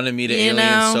 I want to meet an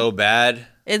alien so bad.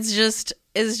 It's just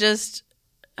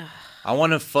I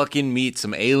want to fucking meet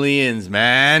some aliens,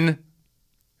 man.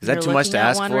 Is that too much to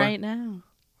ask one for? Right now.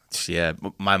 Yeah,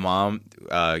 my mom,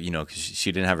 because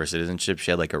she didn't have her citizenship,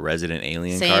 she had like a resident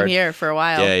alien card. Same here for a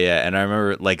while. Yeah, and I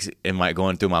remember like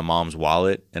going through my mom's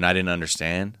wallet, and I didn't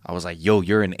understand. I was like, "Yo,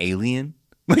 you're an alien?"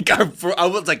 Like I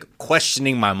was like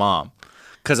questioning my mom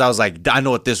because I was like, "I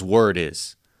know what this word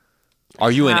is.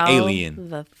 Are you an alien?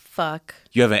 The fuck?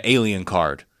 You have an alien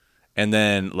card?" And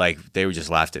then like they just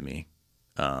laughed at me,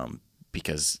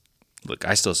 because look,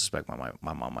 I still suspect my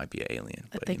mom might be an alien,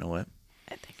 but you know what?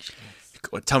 I think she is.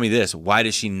 Tell me this. Why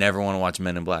does she never want to watch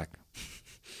Men in Black?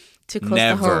 Too close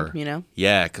to home, you know?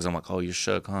 Yeah, because I'm like, oh, you're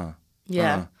shook, huh?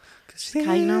 Yeah.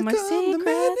 How you know my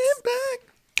secrets?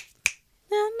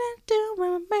 Do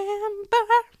remember.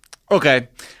 Okay.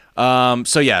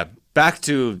 So, yeah, back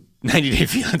to 90 Day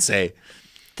Fiancé.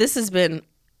 This has been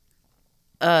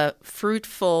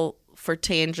fruitful for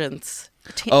tangents.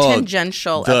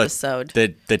 Tangential episode.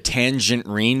 The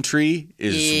tangerine tree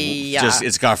is just,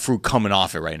 it's got fruit coming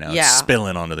off it right now. Yeah. It's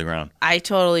spilling onto the ground. I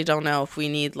totally don't know if we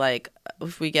need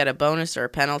if we get a bonus or a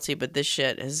penalty, but this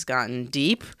shit has gotten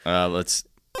deep. The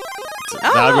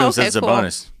algorithm says it's a cool.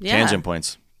 bonus. Yeah. Tangent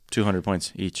points. 200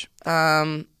 points each.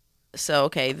 So,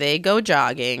 okay, they go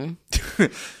jogging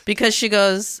because she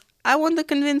goes, I want to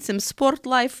convince him sport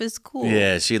life is cool.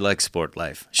 Yeah, she likes sport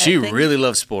life. She really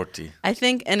loves sporty. I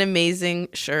think an amazing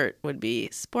shirt would be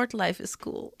sport life is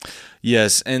cool.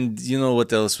 Yes, and you know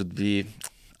what else would be?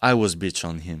 I was bitch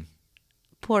on him.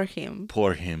 Poor him.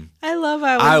 Poor him. I love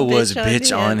I was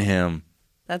bitch on him.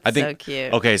 That's so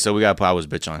cute. Okay, so we got to put I was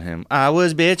bitch on him. I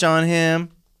was bitch on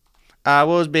him. I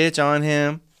was bitch on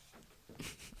him.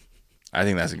 I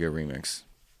think that's a good remix.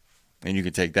 And you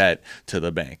could take that to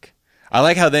the bank. I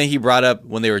like how then he brought up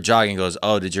when they were jogging, goes,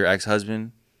 oh, did your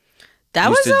ex-husband? That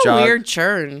was a weird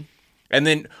turn. And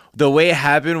then the way it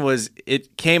happened was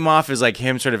it came off as like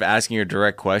him sort of asking her a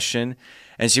direct question.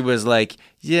 And she was like,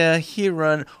 yeah, he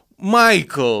run.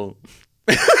 Michael.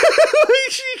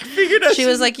 She figured out. She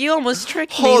was like, you almost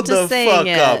tricked me into saying it. Hold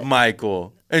the fuck up,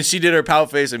 Michael. And she did her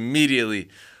pout face immediately.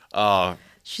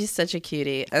 She's such a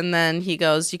cutie. And then he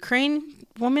goes,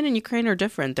 women in Ukraine are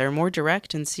different. They're more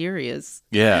direct and serious.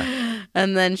 Yeah.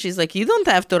 And then she's like, you don't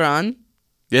have to run.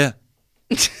 Yeah.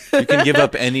 You can give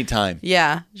up any time.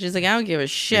 Yeah. She's like, I don't give a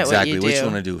shit exactly. what you do. What you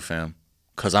want to do, fam?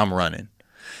 Because I'm running.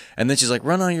 And then she's like,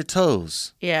 run on your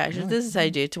toes. Yeah. She's like, this is how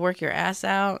you do it, to work your ass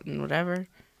out and whatever.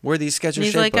 Wear these Skechers shape-ups.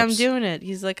 He's like, I'm doing it.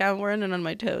 He's like, I'm running on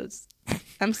my toes.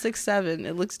 I'm 6'7".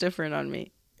 It looks different on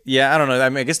me. Yeah, I don't know. I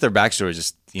mean, I guess their backstory is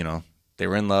just, they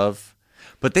were in love.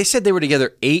 But they said they were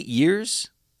together 8 years.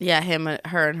 Yeah,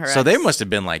 her and her So ex. they must have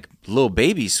been like little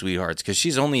baby sweethearts because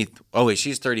she's only,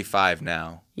 she's 35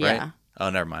 now, right? Yeah.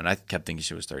 Oh, never mind. I kept thinking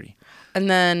she was 30. And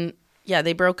then, yeah,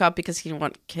 they broke up because he didn't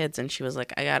want kids and she was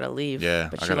like, I gotta leave. Yeah.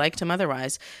 But she liked him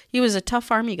otherwise. He was a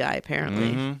tough army guy,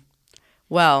 apparently. Mm-hmm.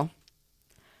 Well,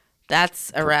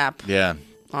 that's a wrap Yeah.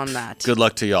 on that. Good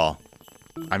luck to y'all.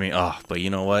 I mean, but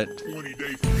you know what?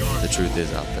 The truth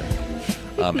is out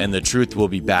there. And the truth will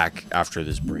be back after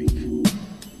this break.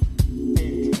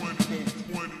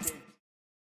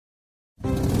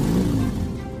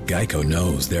 Geico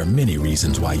knows there are many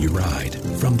reasons why you ride.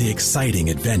 From the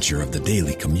exciting adventure of the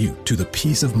daily commute to the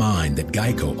peace of mind that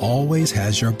Geico always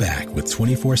has your back with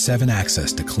 24/7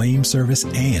 access to claim service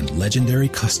and legendary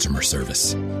customer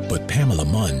service. But Pamela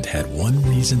Mund had one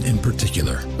reason in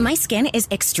particular. My skin is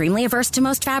extremely averse to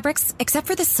most fabrics, except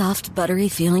for the soft, buttery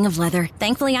feeling of leather.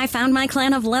 Thankfully, I found my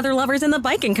clan of leather lovers in the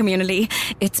biking community.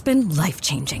 It's been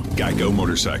life-changing. Geico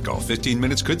Motorcycle. 15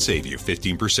 minutes could save you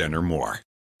 15% or more.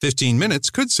 15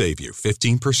 minutes could save you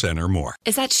 15% or more.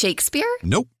 Is that Shakespeare?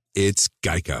 Nope, it's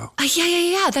Geico.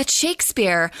 Yeah, that's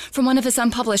Shakespeare from one of his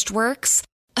unpublished works.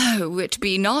 Oh, it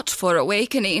be not for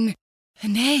awakening.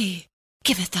 Nay,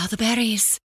 giveth thou the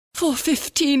berries. For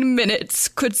 15 minutes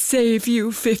could save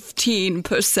you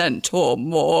 15% or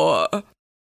more.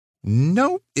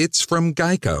 Nope, it's from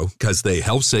Geico, because they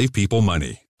help save people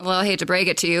money. Well, I hate to break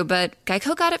it to you, but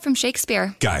Geico got it from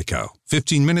Shakespeare. Geico.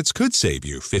 15 minutes could save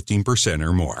you 15%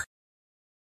 or more.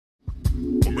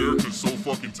 America's so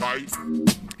fucking tight.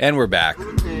 And we're back.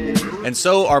 And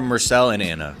so are Marcel and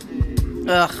Anna.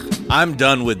 Ugh. I'm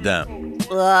done with them. Ugh.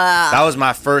 That was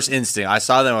my first instinct. I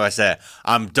saw them and I said,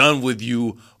 I'm done with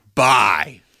you.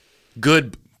 Bye.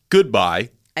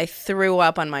 Goodbye. I threw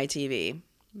up on my TV.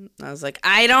 I was like,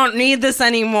 I don't need this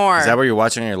anymore. Is that what you're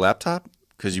watching on your laptop?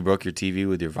 Because you broke your TV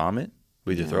with your vomit?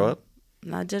 With your throw up?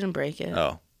 No, I didn't break it.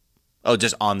 Oh,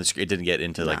 just on the screen. It didn't get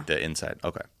into like the inside.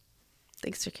 Okay.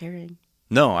 Thanks for caring.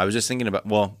 No, I was just thinking about,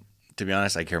 well, to be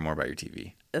honest, I care more about your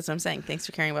TV. That's what I'm saying. Thanks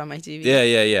for caring about my TV.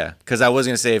 Yeah. Because I was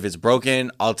going to say, if it's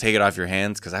broken, I'll take it off your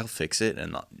hands because I'll fix it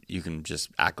and you can just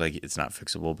act like it's not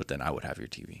fixable, but then I would have your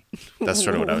TV. That's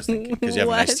sort of what I was thinking because you have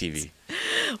a nice TV.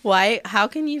 Why? How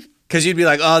can you? Because you'd be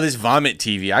like, oh, this vomit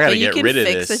TV. I got to get rid of this.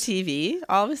 You can fix a TV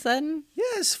all of a sudden?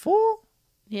 Yes, fool.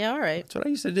 Yeah, all right. That's what I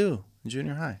used to do in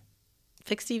junior high.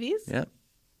 Fix TVs? Yep.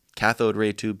 Cathode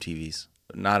ray tube TVs.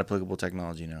 Not applicable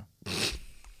technology now.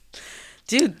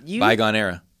 Dude, you... Bygone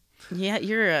era. Yeah,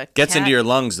 you're a Gets into your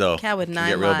lungs, though. Cat with 9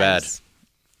 get real lives.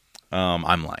 bad.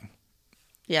 I'm lying.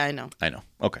 Yeah, I know.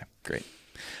 Okay, great.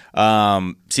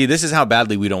 See, this is how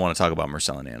badly we don't want to talk about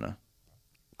Marcel and Anna.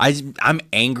 I'm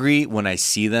angry when I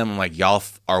see them. I'm like, y'all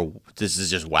are. This is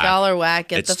just whack. Y'all are whack.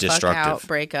 Get it's the fuck out.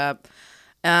 Break up.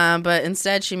 But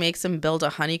instead, she makes him build a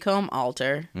honeycomb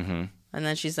altar. Mm-hmm. And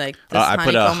then she's like, this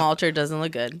honeycomb altar doesn't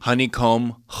look good.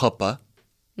 Honeycomb chuppah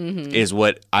is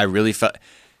what I really felt.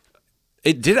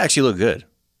 It did actually look good.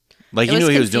 Like, he knew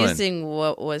what he was doing. It was confusing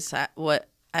what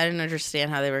I didn't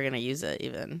understand how they were going to use it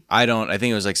even. I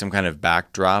think it was like some kind of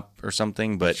backdrop or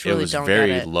something, but it was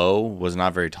very low, was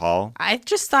not very tall. I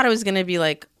just thought it was going to be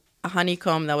like a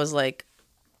honeycomb that was like...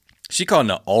 She called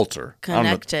it an altar.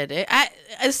 Connected.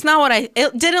 It's not what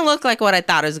it didn't look like what I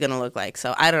thought it was going to look like,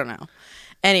 so I don't know.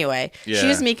 Anyway, She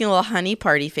was making little honey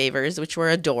party favors, which were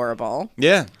adorable.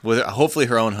 Yeah, with hopefully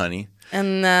her own honey.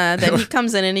 And then he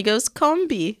comes in and he goes,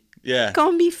 combi. Yeah.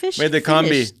 Combi fish. Made the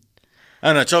combi.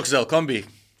 Anna, Choxel, combi.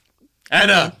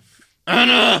 Anna!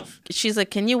 Anna! She's like,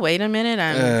 can you wait a minute?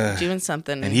 I'm doing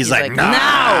something. And he's like,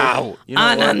 no! You know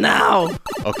Anna, no!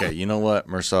 Okay, you know what,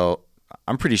 Marcel?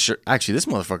 I'm pretty sure. Actually, this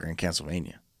motherfucker in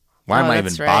Pennsylvania. Why am I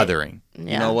even bothering?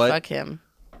 Yeah, you know what? Fuck him.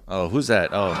 Oh, who's that?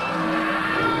 Oh.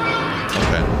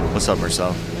 Okay. What's up,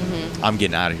 Marcel? Mm-hmm. I'm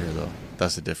getting out of here, though.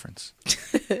 That's the difference.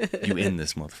 You in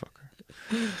this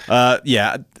motherfucker.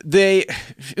 Yeah, they.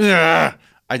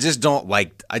 I just don't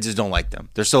like them.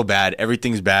 They're so bad.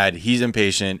 Everything's bad. He's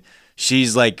impatient.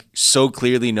 She's like so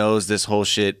clearly knows this whole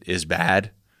shit is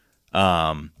bad.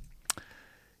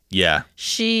 Yeah.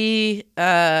 She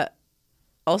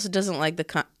also doesn't like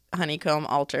the honeycomb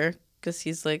altar because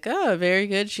he's like, oh, very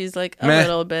good. She's like a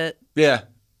little bit. Yeah.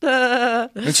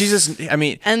 And she's just, I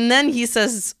mean. And then he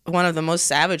says one of the most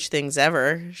savage things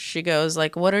ever. She goes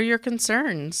like, what are your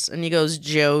concerns? And he goes,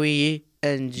 Joey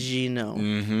and Gino.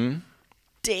 Mm-hmm.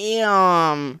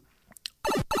 Damn.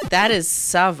 That is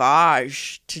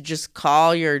savage to just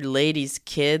call your lady's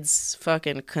kids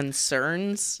fucking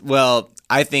concerns. Well,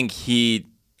 I don't see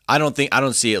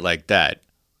it like that.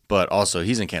 But also,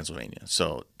 he's in Pennsylvania.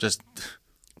 So just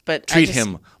treat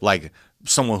him like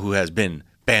someone who has been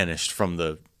banished from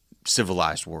the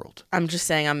civilized world. I'm just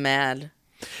saying I'm mad.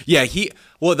 Yeah,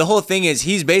 the whole thing is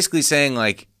he's basically saying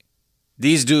like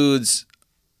these dudes,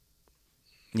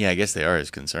 yeah, I guess they are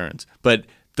his concerns. But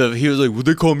he was like, well,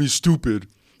 they call me stupid.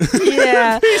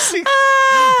 Yeah.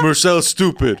 Marcel's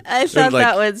stupid. I thought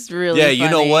that was really funny.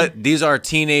 You know what? These are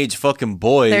teenage fucking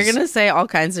boys. They're going to say all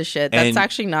kinds of shit. That's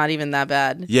actually not even that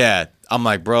bad. Yeah. I'm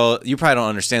like, bro, you probably don't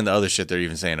understand the other shit they're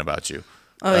even saying about you.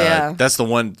 Oh, yeah. That's the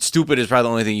one. Stupid is probably the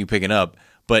only thing you picking up.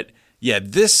 But yeah,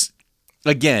 this,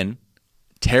 again,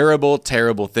 terrible,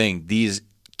 terrible thing. These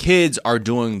kids are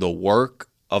doing the work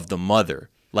of the mother.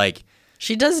 Like,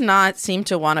 she does not seem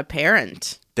to want a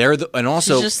parent. and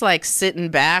also she's just like sitting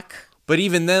back. But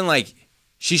even then, like,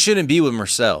 she shouldn't be with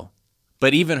Marcel.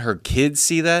 But even her kids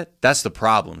see that. That's the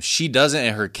problem. She doesn't,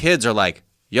 and her kids are like,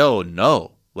 yo,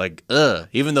 no. Like,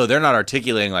 even though they're not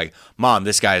articulating like, Mom,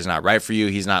 this guy is not right for you.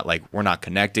 He's not like, we're not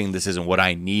connecting. This isn't what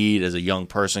I need as a young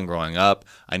person growing up.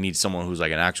 I need someone who's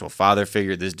like an actual father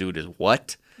figure. This dude is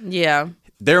what? Yeah.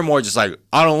 They're more just like,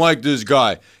 I don't like this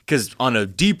guy. Because on a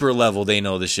deeper level, they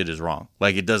know this shit is wrong.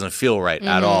 Like, it doesn't feel right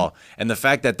at all. And the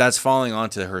fact that that's falling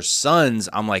onto her sons,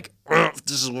 I'm like,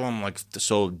 this is what I'm like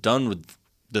so done with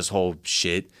this whole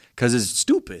shit. Because it's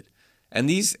stupid. And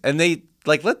they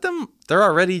like, let them, they're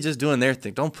already just doing their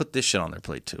thing. Don't put this shit on their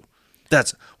plate too.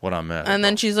 That's what I'm at. And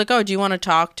then she's like, oh, do you want to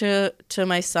talk to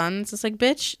my sons? It's like,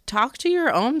 bitch, talk to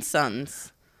your own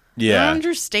sons. Yeah. I don't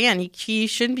understand. He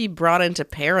shouldn't be brought in to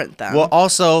parent them. Well,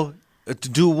 also, to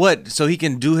do what? So he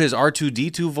can do his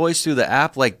R2-D2 voice through the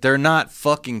app? Like, they're not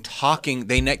fucking talking.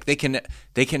 They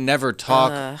can never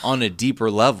talk on a deeper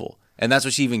level. And that's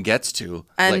what she even gets to.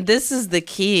 And like, this is the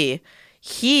key.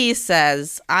 He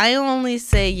says, I only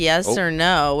say yes or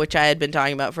no, which I had been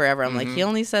talking about forever. I'm like, he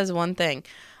only says one thing.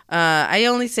 I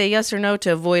only say yes or no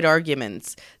to avoid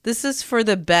arguments. This is for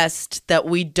the best that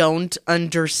we don't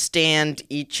understand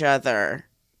each other.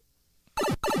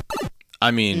 I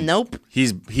mean, nope.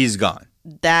 He's gone.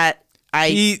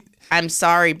 I'm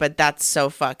sorry, but that's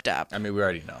so fucked up. I mean, we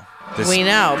already know. We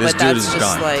know, but that's just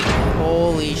gone. Like,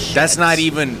 holy shit. That's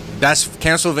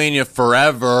Castlevania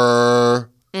forever.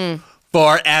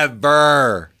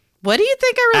 Forever. What do you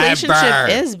think a relationship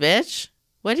is, bitch?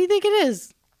 What do you think it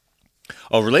is?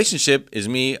 A relationship is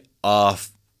me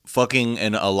fucking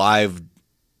an alive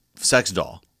sex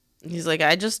doll. He's like,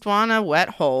 I just want a wet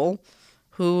hole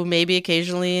who maybe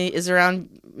occasionally is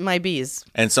around my bees.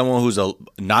 And someone who's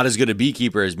not as good a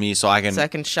beekeeper as me, so I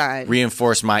can shine.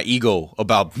 Reinforce my ego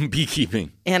about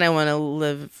beekeeping. And I want to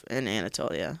live in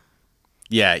Anatolia.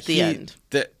 Yeah. The end.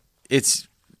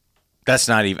 That's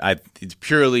not even, it's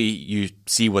purely you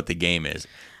see what the game is.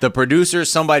 The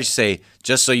producers, somebody should say,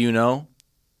 just so you know.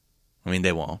 I mean,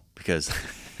 they won't because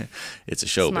it's a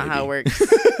show, That's baby. not how it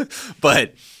works.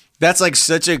 But that's like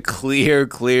such a clear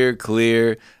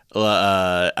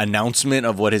announcement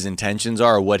of what his intentions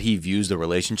are or what he views the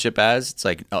relationship as. It's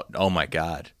like, oh my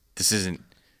God, this is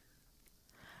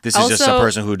just a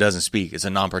person who doesn't speak. It's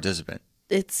a non-participant.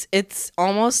 It's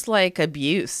almost like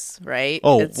abuse, right?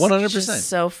 Oh, it's 100%. just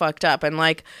so fucked up. And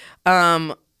like,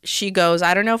 she goes,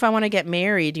 I don't know if I want to get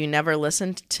married. You never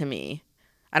listened to me.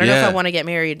 I don't know if I want to get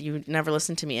married. You never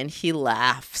listened to me. And he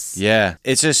laughs. Yeah.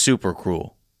 It's just super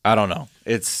cruel. I don't know.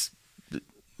 It's,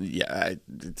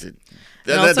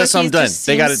 that's I'm done.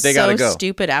 They gotta go.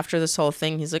 Stupid after this whole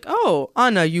thing. He's like, oh,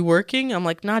 Anna, you working? I'm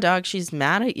like, nah, dog, she's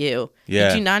mad at you. Yeah.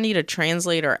 You do not need a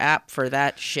translator app for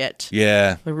that shit.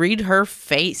 Yeah. Read her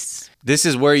face. This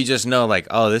is where you just know, like,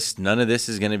 oh, none of this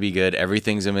is gonna be good.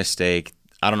 Everything's a mistake.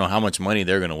 I don't know how much money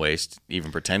they're gonna waste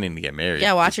even pretending to get married.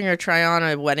 Yeah, watching her try on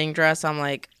a wedding dress, I'm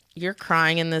like, you're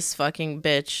crying in this fucking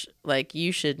bitch. Like,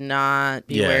 you should not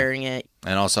be wearing it.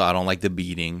 And also, I don't like the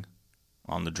beading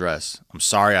on the dress. I'm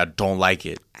sorry, I don't like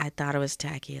it. I thought it was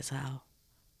tacky as hell.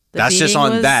 That's just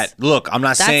on that. Look, I'm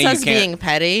not saying you can't. That's us being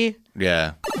petty.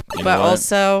 Yeah. But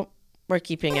also, we're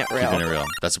keeping it real. Keeping it real.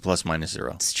 That's a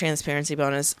 +/-0. It's transparency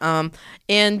bonus.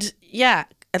 And yeah,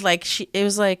 like it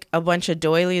was like a bunch of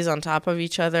doilies on top of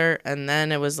each other, and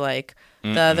then it was like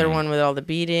the other one with all the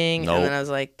beading, and then I was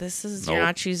like, you're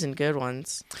not choosing good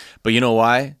ones. But you know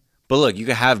why? But look, you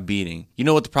can have beading. You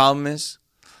know what the problem is?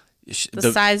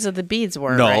 The size of the beads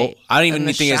weren't right. I don't even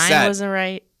think it's that. The shine wasn't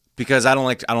right. Because I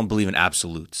don't believe in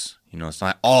absolutes. You know, it's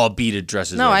not all beaded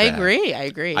dresses. No, I bad.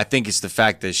 agree. I think it's the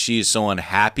fact that she is so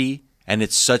unhappy, and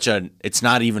it's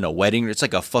not even a wedding. It's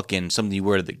like a fucking something you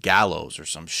wear to the gallows or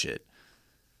some shit.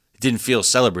 It didn't feel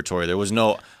celebratory.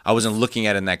 I wasn't looking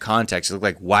at it in that context. It looked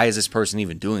like, why is this person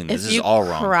even doing this? This is all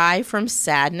wrong. If you cry from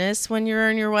sadness when you're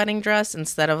in your wedding dress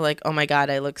instead of like, oh my God,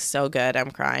 I look so good,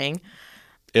 I'm crying.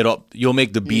 You'll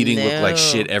make the beading look like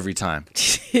shit every time.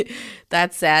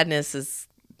 That sadness is...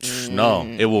 No,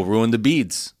 it will ruin the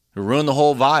beads. It'll ruin the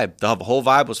whole vibe. The whole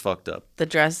vibe was fucked up. The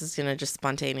dress is going to just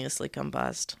spontaneously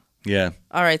combust. Yeah.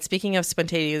 All right, speaking of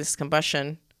spontaneous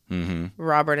combustion,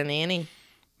 Robert and Annie.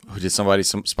 Did somebody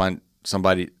spontaneously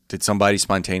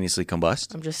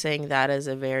combust? I'm just saying that is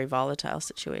a very volatile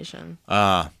situation.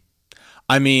 I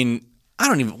mean, I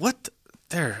don't even... What...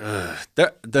 They're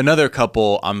another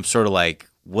couple, I'm sort of like,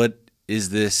 what is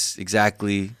this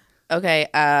exactly? Okay,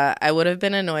 I would have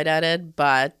been annoyed at it,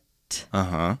 but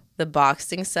the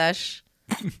boxing sesh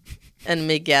and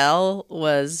Miguel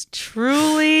was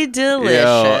truly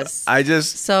delicious.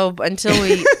 So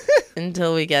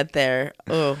until we get there.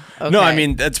 Oh, okay. No, I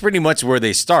mean, that's pretty much where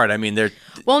they start. I mean, they're...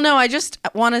 Well, no, I just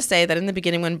want to say that in the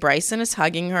beginning when Bryson is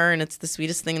hugging her and it's the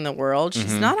sweetest thing in the world,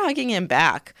 she's not hugging him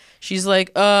back. She's like,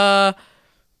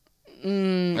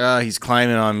 he's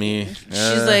climbing on me.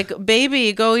 She's like,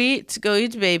 baby, go eat,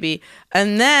 baby.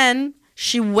 And then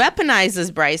she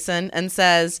weaponizes Bryson and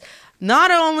says,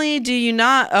 not only do you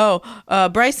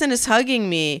not, Bryson is hugging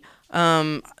me.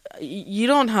 You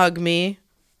don't hug me.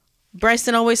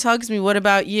 Bryson always hugs me. What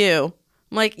about you?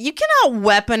 I'm like, you cannot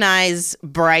weaponize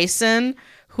Bryson,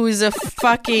 who's a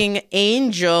fucking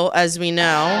angel, as we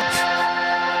know.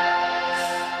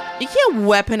 You can't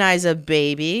weaponize a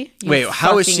baby. Wait,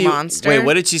 how is she? Monster. Wait,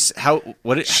 what did she?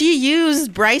 She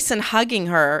used Bryson hugging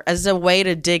her as a way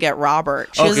to dig at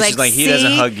Robert. She was she's like, he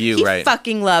doesn't hug you, he right? He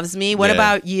fucking loves me. What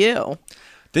about you?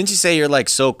 Didn't she say you're like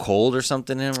so cold or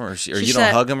something to him, or you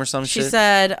don't hug him or some shit? She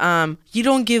said, you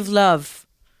don't give love.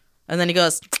 And then he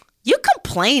goes, you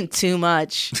complain too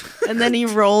much. And then he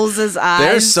rolls his eyes.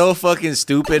 They're so fucking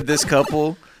stupid, this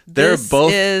couple. They're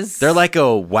like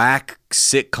a whack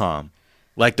sitcom.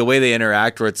 Like the way they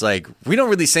interact where it's like, we don't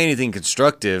really say anything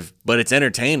constructive, but it's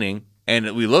entertaining.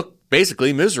 And we look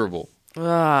basically miserable.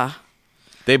 Ugh.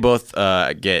 They both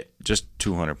get just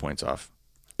 200 points off.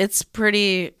 It's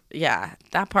pretty, yeah.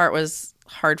 That part was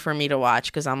hard for me to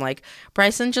watch because I'm like,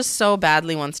 Bryson just so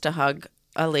badly wants to hug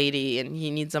a lady and he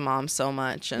needs a mom so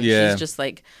much. And she's just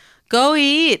like, go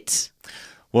eat.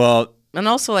 Well, and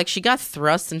also like she got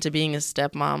thrust into being a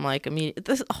stepmom. Like, I mean,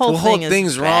 the whole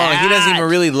thing's wrong. He doesn't even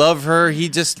really love her. He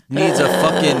just needs a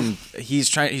fucking, he's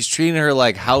treating her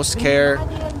like house care,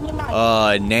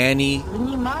 nanny.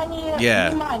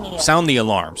 Yeah. Sound the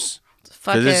alarms.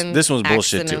 Fucking this one's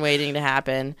bullshit accident too. Waiting to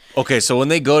happen. Okay, so when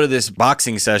they go to this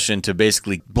boxing session to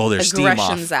basically blow their steam off.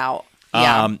 Aggression's out.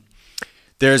 Yeah.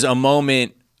 There's a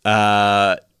moment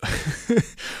where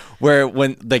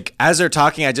when like as they're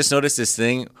talking, I just noticed this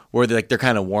thing where they're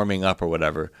kind of warming up or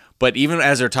whatever. But even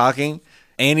as they're talking,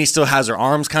 Annie still has her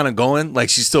arms kind of going,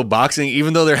 like she's still boxing,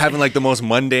 even though they're having like the most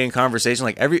mundane conversation.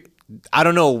 Like I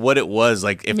don't know what it was.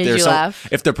 Like if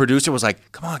if the producer was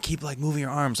like, "Come on, keep like moving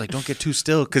your arms, like don't get too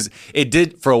still," because it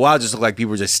did for a while just look like people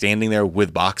were just standing there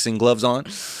with boxing gloves on.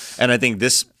 And I think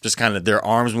this just kind of their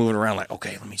arms moving around, like,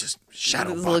 okay, let me just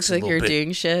shadow box. It looks like you're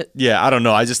doing shit. Yeah, I don't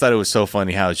know. I just thought it was so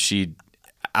funny how she,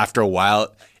 after a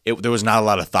while, there was not a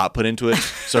lot of thought put into it,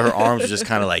 so her arms were just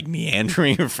kind of like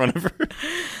meandering in front of her.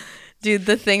 Dude,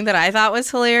 the thing that I thought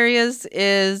was hilarious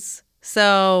is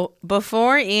so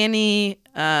before Annie,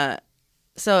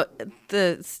 so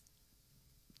the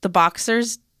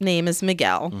boxer's name is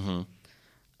Miguel,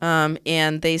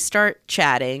 and they start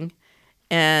chatting,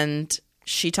 and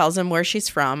she tells him where she's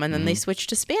from, and then they switch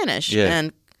to Spanish,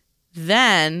 and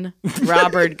then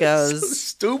Robert goes, so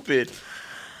stupid.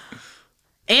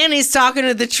 Annie's talking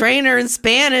to the trainer in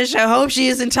Spanish. I hope she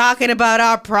isn't talking about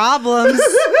our problems.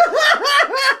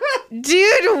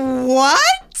 Dude, what?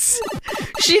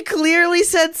 She clearly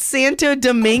said Santo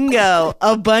Domingo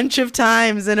a bunch of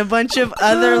times in a bunch of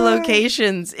other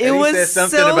locations. It was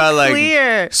something so about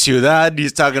clear. Like ciudad.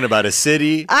 He's talking about a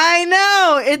city. I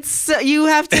know. You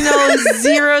have to know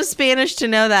zero Spanish to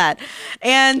know that.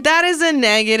 And that is a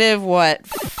negative, what,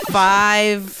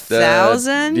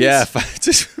 5,000? Yeah.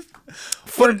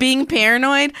 For being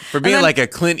paranoid? For being like a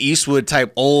Clint Eastwood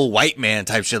type old white man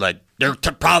type shit, like, they're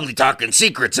probably talking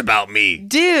secrets about me.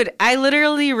 Dude, I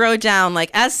literally wrote down, like,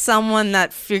 as someone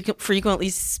that frequently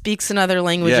speaks another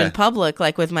language in public,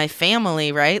 like with my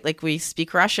family, right? Like, we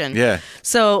speak Russian. Yeah.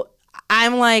 So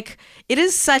I'm like, it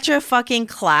is such a fucking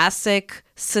classic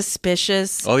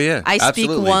suspicious. Oh, yeah. I speak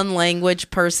absolutely. one language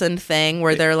person thing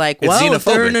where they're like, well, if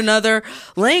they're in another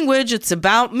language, it's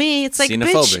about me. It's like,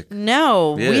 bitch,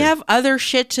 no. We have other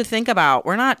shit to think about.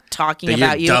 We're not talking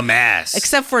about you. Dumbass.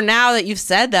 Except for now that you've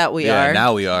said that we are. Yeah,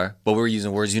 now we are. But we're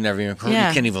using words you never even heard. You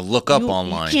can't even look up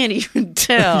online. You can't even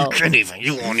tell.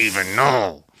 You won't even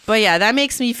know. But yeah, that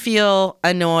makes me feel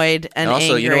annoyed and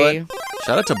also, angry. You know what?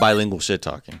 Shout out to bilingual shit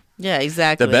talking. Yeah,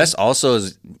 exactly. The best also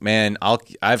is, man,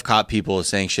 I've caught people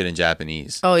saying shit in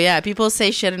Japanese. Oh, yeah. People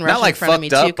say shit in Russian Not like in front of me,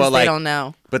 too, because they don't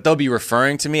know. But they'll be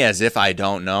referring to me as if I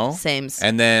don't know. Sames.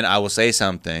 And then I will say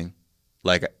something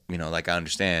like, like I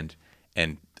understand,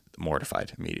 and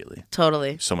mortified immediately.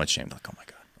 Totally. So much shame. Like, oh, my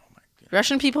God.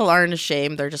 Russian people aren't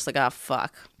ashamed. They're just like, oh,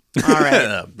 fuck. All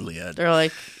right. They're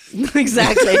like,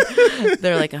 exactly.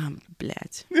 They're like,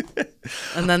 bled.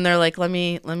 And then they're like, let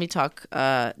me talk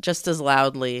just as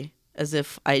loudly as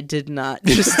if I did not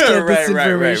just get this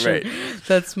information. Right.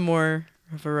 That's more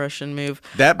of a Russian move.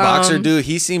 That boxer dude,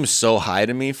 he seems so high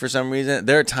to me for some reason.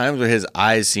 There are times where his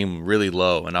eyes seem really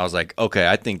low, and I was like, okay,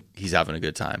 I think he's having a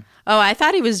good time. Oh, I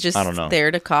thought he was just I don't know.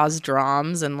 there to cause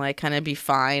dramas and like kind of be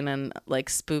fine and like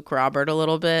spook Robert a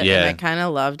little bit. Yeah. And I kind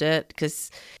of loved it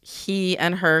because he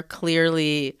and her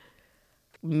clearly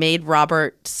made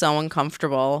Robert so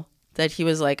uncomfortable that he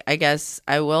was like, I guess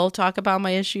I will talk about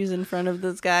my issues in front of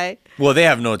this guy. Well, they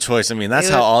have no choice. I mean, that's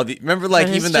how all the... Remember, like,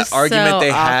 But it's even that just argument so they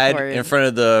had awkward. in front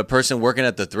of the person working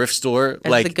at the thrift store?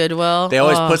 At like the Goodwill? They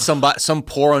always Oh. put some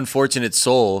poor, unfortunate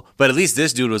soul, but at least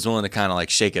this dude was willing to kind of, like,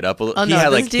 shake it up a little. Oh, he no, had,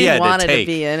 this like, he dude had wanted to take.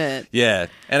 be in it. Yeah.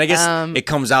 And I guess it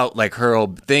comes out, like, her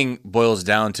whole thing boils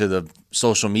down to the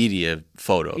social media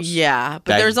photos. Yeah, but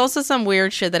That- there's also some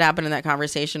weird shit that happened in that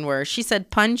conversation where she said,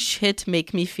 punch, hit,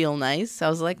 make me feel nice. I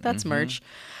was like, that's merch.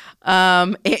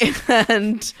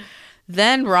 And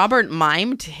then Robert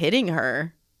mimed hitting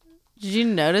her. Did you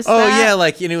notice Oh, that? yeah,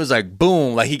 like, and it was like,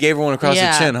 boom, like, he gave her one across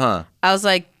Yeah. the chin, huh? I was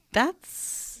like,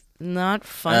 that's not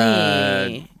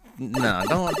funny.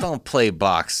 No, don't play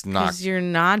box knock. Because you're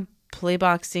not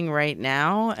playboxing right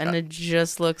now, and it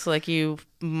just looks like you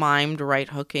mimed right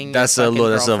hooking That's your a fucking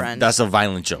little, girlfriend. that's a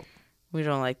violent joke. We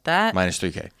don't like that. Minus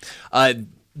 3K.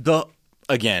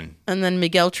 Again. And then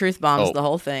Miguel truth bombs Oh. the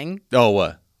whole thing. Oh,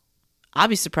 what? I'll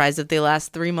be surprised if they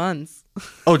last 3 months.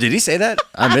 Oh, did he say that?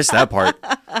 I missed that part.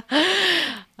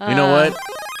 You know what,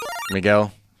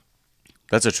 Miguel?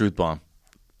 That's a truth bomb.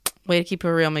 Way to keep it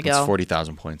real, Miguel. That's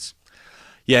 40,000 points.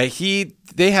 Yeah,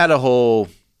 they had a whole...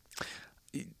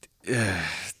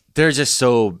 They're just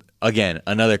so, again,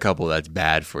 another couple that's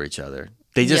bad for each other.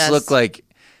 They just Yes. look like...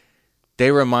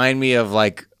 They remind me of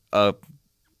like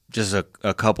just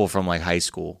a couple from like high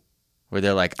school where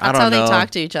they're like, I That's don't how know. they talk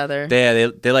to each other.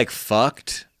 They like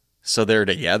fucked, so they're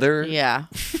together. Yeah.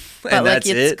 But And like that's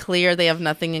it's it. clear they have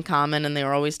nothing in common and they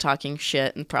were always talking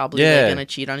shit and probably Yeah. like, gonna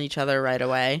cheat on each other right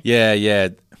away. Yeah.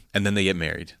 And then they get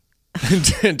married.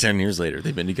 10 years later,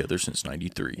 they've been together since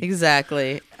 93.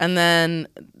 Exactly. And then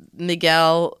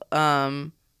Miguel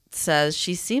says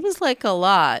she seems like a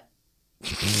lot.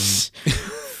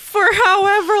 For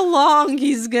however long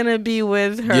he's gonna be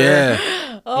with her.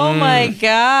 Yeah. Oh my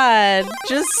God.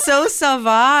 Just so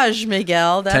savage,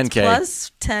 Miguel. That's 10K.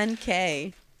 plus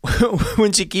 10K.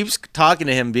 When she keeps talking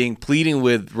to him, pleading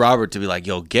with Robert to be like,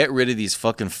 yo, get rid of these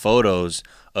fucking photos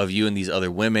of you and these other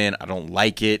women. I don't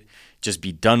like it. Just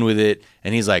be done with it.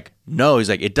 And he's like, no. He's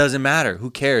like, it doesn't matter. Who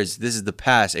cares? This is the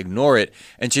past. Ignore it.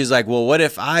 And she's like, well, what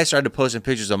if I started posting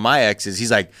pictures of my exes?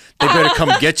 He's like, they better come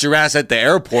get your ass at the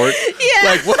airport. Yeah.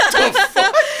 Like, what the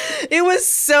fuck? It was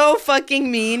so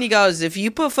fucking mean. He goes, if you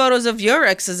put photos of your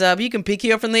exes up, you can pick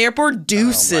you up from the airport.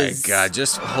 Deuces. Oh, my God.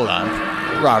 Just hold on.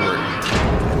 Robert.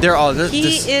 They're all...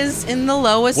 He is in the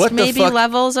lowest What the maybe fuck?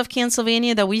 levels of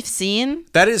Pennsylvania that we've seen.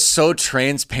 That is so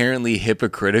transparently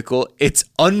hypocritical. It's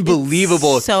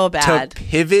unbelievable. It's so bad. To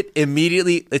pivot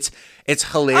immediately. It's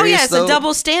hilarious. Oh yeah, it's though. a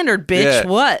double standard, bitch. Yeah.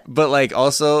 What? But like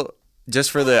also just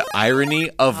for the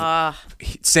irony of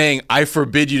saying I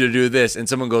forbid you to do this, and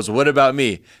someone goes, "What about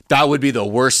me?" That would be the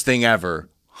worst thing ever,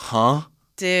 huh?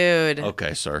 Dude.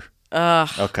 Okay, sir. Ugh.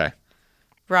 Okay.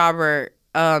 Robert.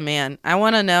 Oh man, I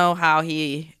want to know how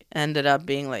he ended up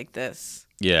being like this.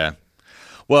 Yeah.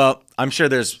 Well, I'm sure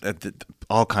there's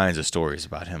all kinds of stories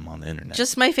about him on the internet.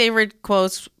 Just my favorite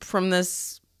quotes from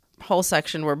this whole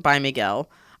section were by Miguel.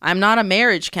 I'm not a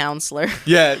marriage counselor.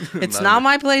 yeah. It's not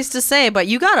my place to say, but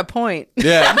you got a point.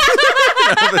 Yeah.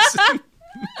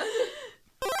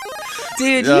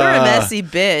 Dude, you're a messy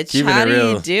bitch. keeping How it do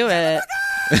real. you do it?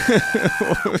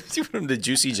 From the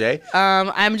Juicy J.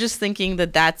 I'm just thinking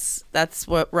that's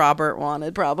what Robert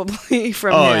wanted probably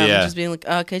from Oh, him. yeah. Just being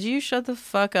like, could you shut the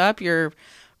fuck up? You're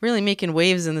really making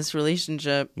waves in this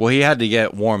relationship. Well, he had to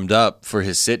get warmed up for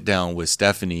his sit down with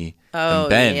Stephanie Oh, and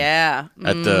Ben yeah.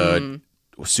 at the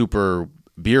super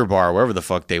beer bar, wherever the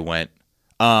fuck they went.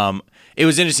 It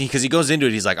was interesting because he goes into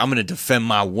it. He's like, I'm going to defend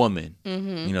my woman.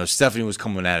 Mm-hmm. You know, Stephanie was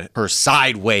coming at her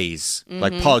sideways,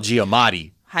 like Paul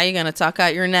Giamatti. How you gonna tuck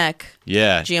out your neck?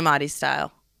 Yeah. Giamatti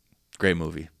style. Great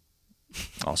movie.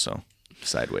 Also,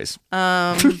 sideways.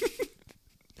 Um,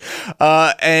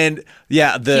 And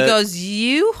yeah, he goes,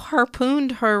 you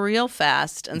harpooned her real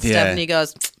fast. And Yeah. Stephanie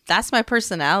goes, that's my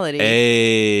personality.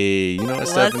 Hey, you know what,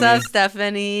 Stephanie? What's up,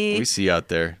 Stephanie? We see you out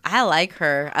there. I like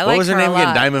her. I What like was her her name a lot.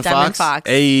 again? Diamond Fox? Fox.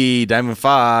 Hey, Diamond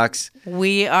Fox.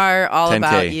 We are all 10K.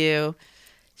 about you.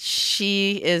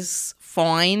 She is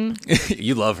fine.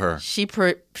 You love her.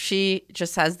 She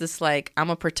just has this like, I'm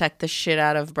gonna protect the shit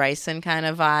out of Bryson kind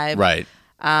of vibe. Right.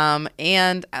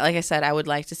 And like I said, I would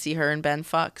like to see her and Ben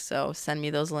fuck. So send me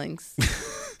those links.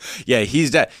 Yeah,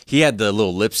 he had the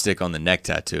little lipstick on the neck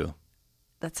tattoo.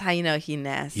 That's how you know he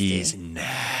nasty. He's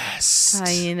nast. How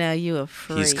you know you a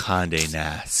freak. He's Condé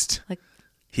Nast. Like,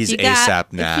 He's if you got-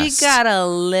 ASAP Nast. If you got a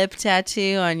lip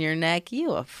tattoo on your neck,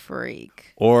 you a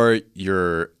freak. Or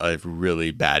you're a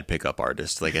really bad pickup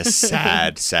artist, like a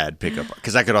sad, sad pickup.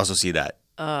 Because I could also see that.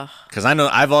 Because I know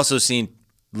I've also seen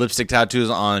lipstick tattoos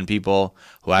on people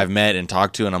who I've met and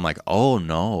talked to, and I'm like, oh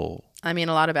no. I mean,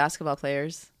 a lot of basketball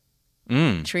players.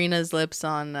 Trina's lips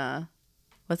on,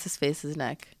 what's his face's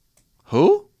neck?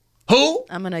 Who?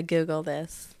 I'm going to Google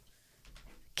this.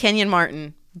 Kenyon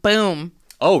Martin. Boom.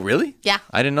 Oh, really? Yeah.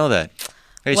 I didn't know that.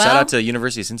 Hey, Well- shout out to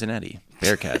University of Cincinnati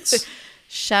Bearcats.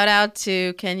 Shout out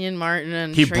to Kenyon Martin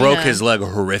and He Trina. broke his leg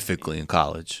horrifically in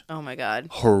college. Oh, my God.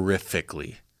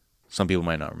 Horrifically. Some people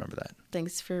might not remember that.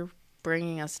 Thanks for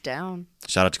bringing us down.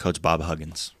 Shout out to Coach Bob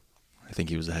Huggins. I think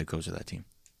he was the head coach of that team.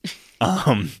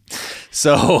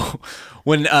 So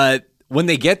when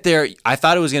they get there, I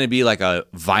thought it was going to be like a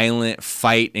violent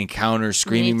fight, encounter,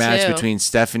 screaming match too. between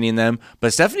Stephanie and them.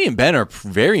 But Stephanie and Ben are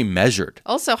very measured.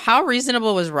 Also, how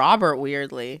reasonable was Robert,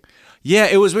 weirdly? Yeah,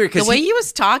 it was weird The because way he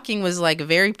was talking was like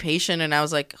very patient, and I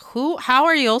was like, how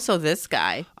are you also this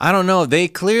guy? I don't know. They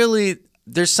clearly,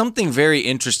 there's something very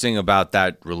interesting about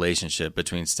that relationship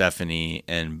between Stephanie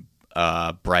and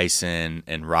Bryson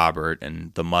and Robert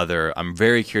and the mother. I'm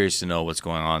very curious to know what's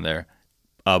going on there.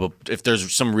 But if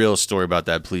there's some real story about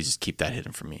that, please just keep that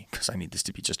hidden from me because I need this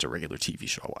to be just a regular TV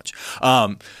show I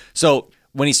watch. So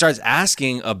when he starts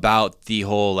asking about the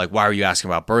whole, like, why are you asking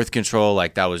about birth control?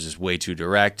 Like, that was just way too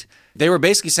direct. They were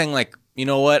basically saying, like, you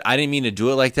know what? I didn't mean to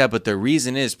do it like that. But the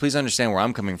reason is, please understand where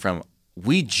I'm coming from.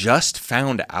 We just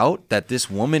found out that this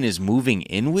woman is moving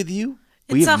in with you.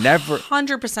 It's We've never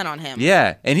 100% on him.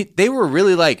 Yeah. And they were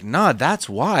really like, nah, that's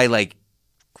why. Like,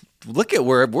 look at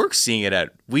where we're seeing it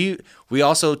at. We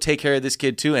also take care of this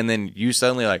kid too. And then you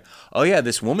suddenly like, oh yeah,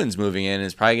 this woman's moving in and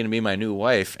is probably going to be my new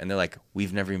wife. And they're like,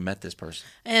 we've never even met this person.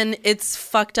 And it's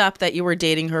fucked up that you were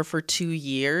dating her for 2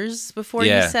 years before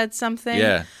you Yeah. said something.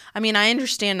 Yeah. I mean, I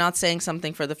understand not saying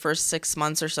something for the first 6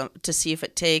 months or so to see if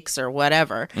it takes or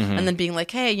whatever. Mm-hmm. And then being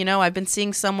like, hey, you know, I've been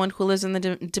seeing someone who lives in the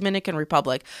Dominican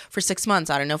Republic for 6 months.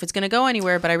 I don't know if it's going to go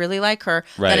anywhere, but I really like her.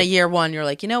 Right. Then a year one, you're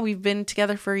like, you know, we've been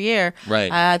together for a year.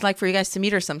 Right. I'd like for you guys to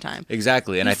meet her sometime.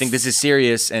 Exactly. And I think this is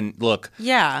serious. And look,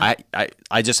 Yeah.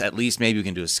 I just, at least maybe we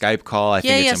can do a Skype call. I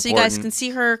think it's So important. you guys can see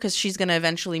her because she's going to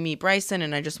eventually meet Bryson,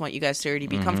 and I just want you guys to already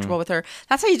Mm-hmm. be comfortable with her.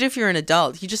 That's how you do if you're an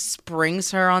adult. He just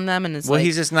springs her on them, and it's Well, like,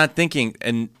 he's just not thinking.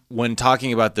 And when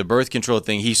talking about the birth control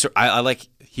thing, he was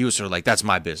sort of like, that's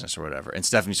my business or whatever. And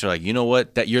Stephanie's sort of like, you know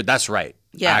what? That's right.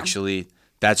 Yeah. Actually,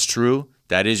 that's true.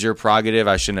 That is your prerogative.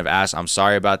 I shouldn't have asked. I'm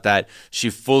sorry about that. She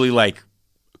fully like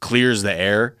clears the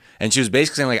air. And she was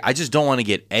basically saying, like, I just don't want to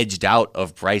get edged out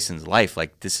of Bryson's life.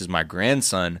 Like, this is my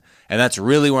grandson. And that's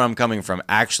really where I'm coming from.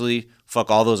 Actually,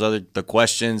 fuck all those the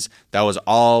questions. That was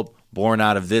all born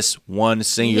out of this one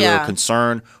singular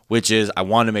concern, which is I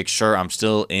want to make sure I'm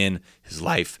still in his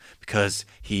life because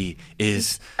he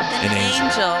is an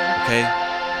angel.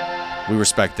 Okay? We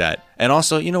respect that. And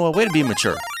also, you know what? Way to be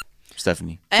mature,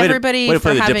 Stephanie. everybody way to for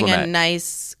play the having diplomat. a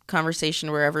nice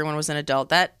conversation where everyone was an adult.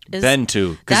 That is Ben,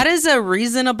 too. 'Cause- That is a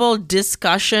reasonable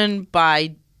discussion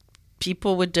by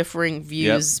people with differing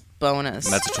views. Bonus.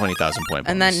 That's a 20,000 point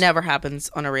bonus. and that never happens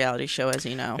on a reality show, as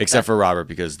you know. Except for Robert,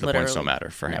 because the Literally points don't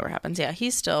matter for him. Never happens. Yeah,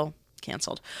 he's still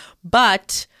canceled.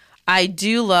 But I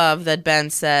do love that Ben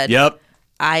said, Yep.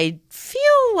 I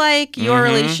feel like your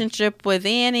relationship with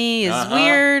Annie is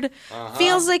weird.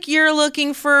 Feels like you're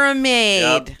looking for a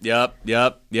maid. Yep.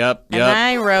 And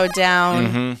I wrote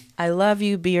down, I love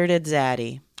you, bearded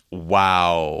zaddy.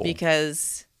 Wow.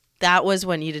 Because that was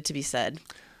what needed to be said.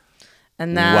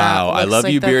 And that Wow. I looks love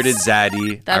like you, that's- bearded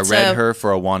zaddy. I that's read a- her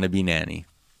for a wannabe nanny.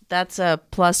 That's a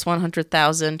plus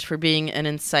 100,000 for being an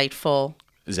insightful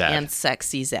Zad. and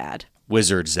sexy Zad.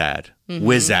 Wizard Zad.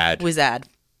 Wizard. Wizad.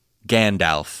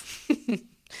 Gandalf.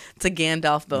 It's a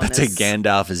Gandalf bonus. That's a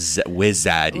Gandalf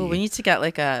Wizarddy. Ooh, we need to get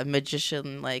like a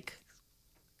magician, like.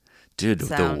 Dude,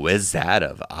 sound. the Wizard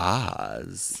of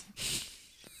Oz.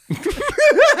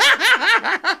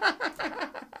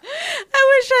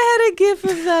 I wish I had a gif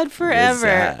of that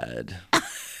forever. Wizard.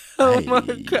 Oh my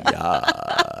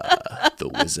God. The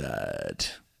wizard.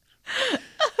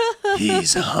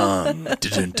 He's hung.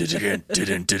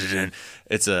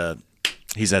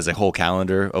 He has a whole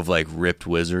calendar of like ripped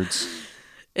wizards.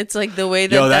 It's like the way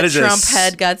that, Yo, that that is a Trump s-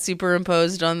 head got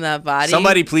superimposed on that body.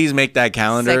 Somebody please make that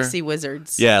calendar. Sexy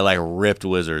wizards. Yeah, like ripped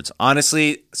wizards.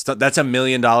 Honestly, that's $1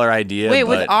 million idea. Wait, but,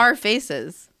 with our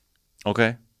faces.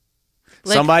 okay.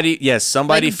 Like- somebody Like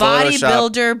Photoshop.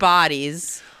 bodybuilder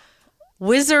bodies,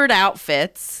 wizard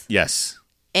outfits, Yes.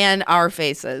 and our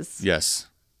faces. Yes.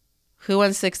 Who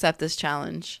wants to accept this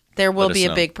challenge? There will Let us be a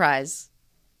know. big prize.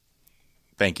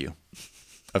 Thank you.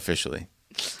 Officially.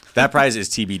 That prize is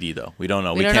TBD, though. We don't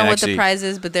know. We don't know what the prize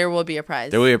is, but there will be a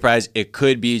prize. There will be a prize. It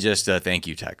could be just a thank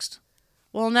you text.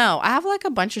 Well, no. I have like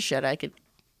a bunch of shit I could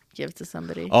give to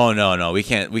somebody. Oh no, we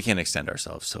can't extend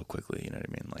ourselves so quickly. You know what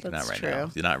I mean? Like That's not right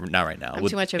true. now. Not right now. I'm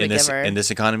too much of a this, giver. in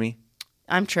this economy.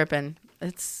 I'm tripping.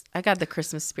 I got the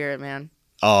Christmas spirit, man.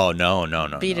 Oh no.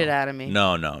 Beat it out of me.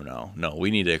 No. We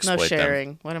need to exploit No sharing.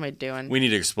 them. What am I doing? We need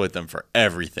to exploit them for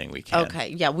everything we can. Okay.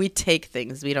 Yeah, we take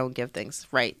things. We don't give things.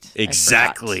 Right. I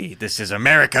Exactly. This is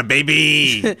America,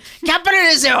 baby. forgot.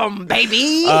 Capitalism,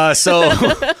 baby. So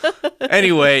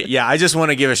anyway, yeah, I just want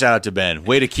to give a shout out to Ben.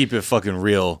 Way to keep it fucking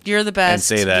real. You're the best.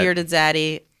 say that. Bearded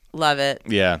Zaddy. Love it.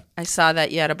 Yeah. I saw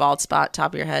that you had a bald spot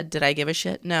top of your head. Did I give a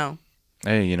shit? No.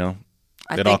 Hey, you know,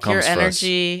 I it all think your comes for us.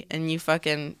 energy and you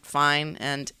fucking fine.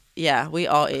 And yeah, we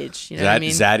all age. You know what I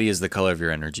mean? Zaddy is the color of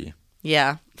your energy.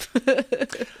 Yeah.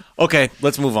 Okay,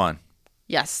 let's move on.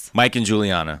 Yes. Mike and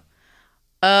Juliana.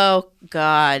 Oh,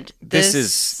 God. This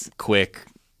is quick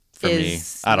for me.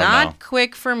 is I don't not know.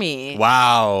 quick for me.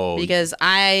 Wow. Because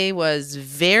I was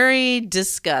very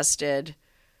disgusted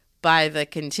by the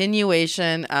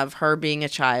continuation of her being a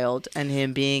child and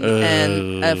him being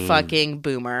a fucking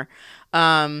boomer.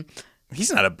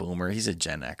 He's not a boomer. He's a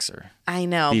Gen Xer. I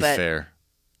know, Be but fair.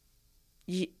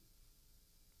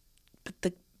 but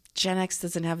the Gen X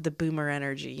doesn't have the boomer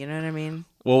energy. You know what I mean?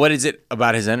 Well, what is it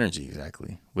about his energy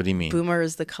exactly? What do you mean? Boomer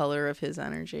is the color of his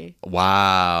energy.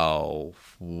 Wow.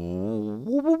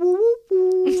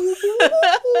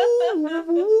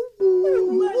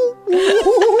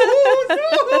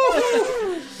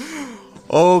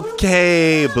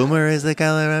 Okay, boomer is the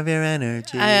color of your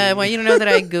energy. I want you to know that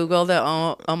I Googled the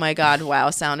oh my God, wow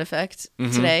sound effect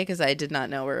today because I did not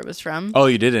know where it was from. Oh,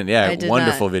 you didn't? Yeah, I did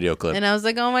wonderful not. video clip. And I was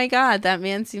like, oh my God, that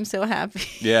man seems so happy.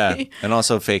 Yeah, and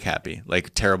also fake happy,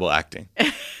 like terrible acting,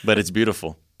 but it's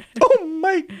beautiful. Oh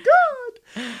my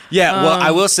God! Yeah, well,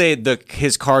 I will say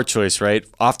his car choice, right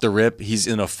off the rip, he's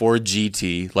in a Ford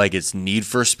GT, like it's Need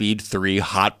for Speed 3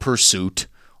 Hot Pursuit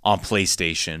on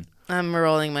PlayStation. I'm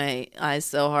rolling my eyes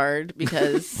so hard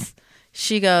because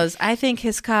she goes, I think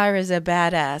his car is a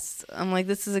badass. I'm like,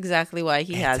 this is exactly why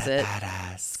he has it.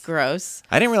 Badass. It's gross.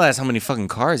 I didn't realize how many fucking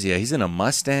cars he had. He's in a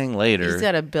Mustang later. He's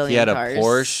got a billion He had cars. a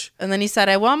Porsche. And then he said,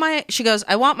 she goes,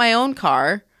 I want my own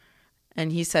car.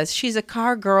 And he says, she's a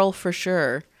car girl for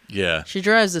sure. Yeah. She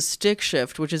drives a stick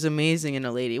shift, which is amazing in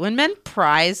a lady. When men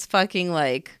prize fucking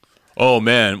like, Oh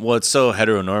man, well it's so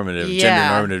heteronormative. Yeah.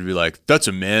 Gender normative to be like, that's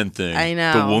a man thing. I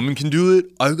know. The woman can do it.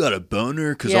 I got a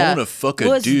boner because I want to fuck a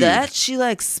What's dude. that? She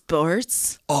likes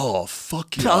sports. Oh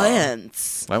fuck yeah.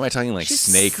 Plants. Why am I talking like She's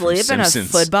Snake from sleeping in a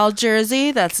Simpsons? football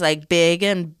jersey that's like big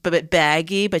and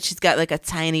baggy, but she's got like a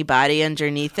tiny body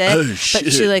underneath it. Oh, But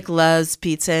shit. she like loves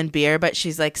pizza and beer, but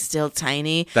she's like still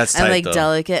tiny. That's and tight, like though.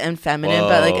 delicate and feminine,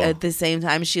 but like Whoa. at the same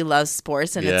time she loves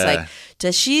sports. And it's Yeah. like,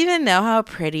 does she even know how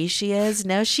pretty she is?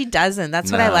 No, she doesn't.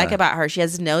 That's what I Nah. like about her. She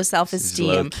has no self-esteem.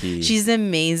 low-key. She's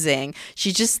amazing.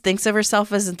 She just thinks of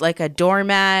herself as like a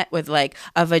doormat with like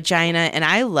a vagina, and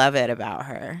I love it about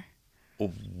her.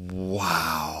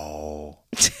 Wow.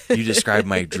 You described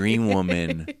my dream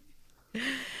woman.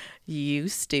 You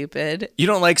stupid. You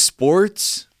don't like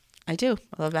sports? I do.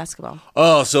 I love basketball.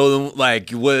 Oh, so then, like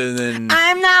what then?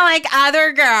 I'm not like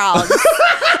other girls.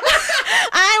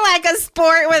 I like a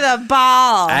sport with a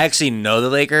ball. I actually know the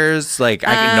Lakers. Like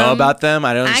I can know about them.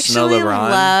 I don't just know actually LeBron.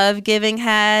 love giving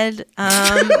head.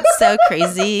 So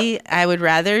crazy. I would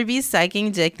rather be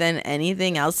sucking dick than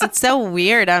anything else. It's so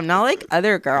weird. I'm not like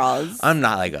other girls. I'm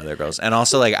not like other girls, and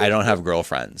also like I don't have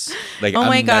girlfriends. Like Oh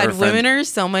my I'm God, never women are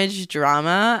so much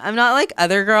drama. I'm not like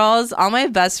other girls. All my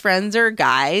best friends are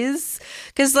guys.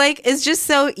 Because, like, it's just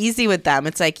so easy with them.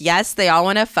 It's like, yes, they all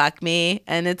want to fuck me,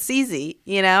 and it's easy.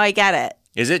 You know, I get it.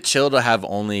 Is it chill to have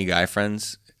only guy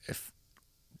friends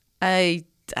I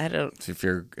don't. if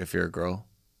you're a girl?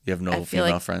 You have no I feel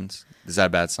female like- friends? Is that a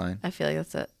bad sign? I feel like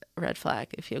that's a red flag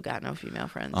if you've got no female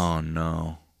friends. Oh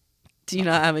no. Do you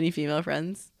not have any female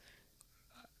friends?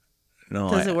 No.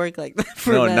 Does it work like that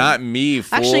for No, men? not me,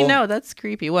 fool. Actually, no, that's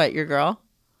creepy. What, your girl?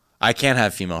 I can't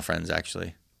have female friends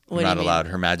actually. What I'm do not you mean? allowed.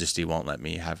 Her Majesty won't let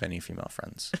me have any female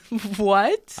friends.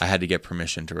 What? I had to get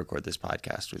permission to record this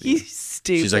podcast with you. You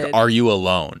stupid. She's like, "Are you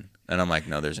alone?" And I'm like,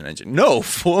 "No, there's an engine." No,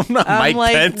 fool, I'm not I'm Mike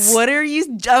like, Pence. what are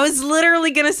you? I was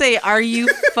literally going to say, are you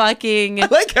fucking I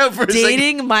like how for a second-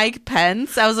 dating Mike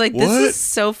Pence? I was like, this What? is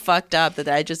so fucked up that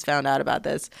I just found out about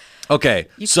this. Okay,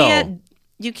 You so can't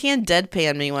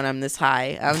deadpan me when I'm this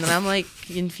high. And then I'm like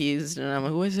confused and I'm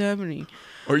like, what's happening?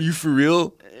 are you for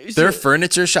real? Their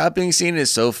furniture shopping scene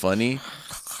is so funny.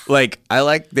 Like, I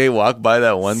like they walk by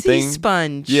that one thing. Sea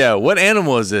sponge. Yeah, what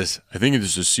animal is this? I think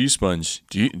it's a sea sponge.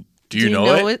 Do you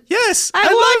know it? Yes. I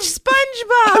love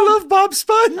SpongeBob. I love Bob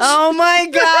Sponge. Oh my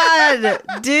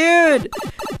god. Dude.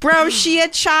 Bro, she a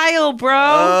child,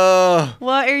 bro.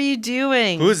 What are you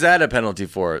doing? Who's that a penalty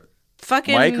for?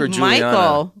 Fucking Mike or Juliana?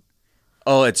 Michael.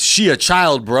 Oh, it's she a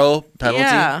child, bro. Penalty?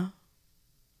 Yeah.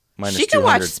 Minus She can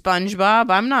watch 200. SpongeBob.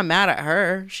 I'm not mad at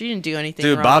her. She didn't do anything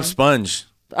Dude, wrong. Bob Sponge.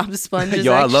 Bob Sponge is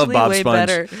Yo, I actually love Bob way Sponge.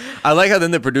 better. I like how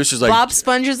then the producer's like, Bob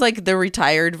Sponge is like the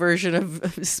retired version of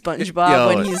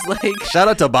SpongeBob when he's like... shout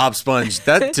out to Bob Sponge.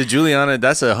 That to Juliana,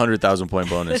 that's a 100,000 point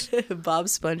bonus. Bob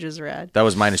Sponge is rad. That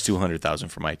was minus 200,000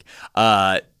 for Mike.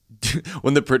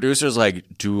 When the producer's like,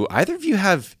 do either of you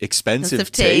have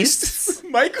expensive tastes?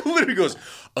 Michael literally goes,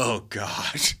 oh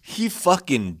God. He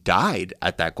fucking died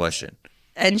at that question.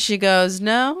 And she goes,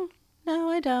 no,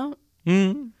 I don't.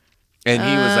 And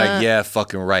he was like, yeah,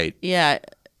 fucking right. Yeah.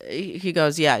 He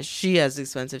goes, yeah, she has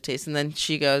expensive taste. And then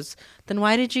she goes, then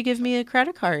why did you give me a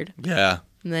credit card? Yeah.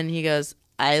 And then he goes,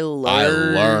 I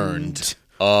learned.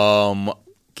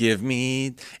 Give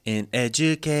me an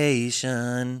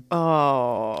education.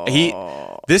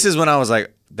 Oh. This is when I was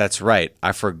like, that's right.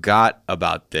 I forgot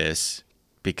about this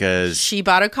because She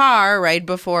bought a car right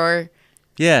before.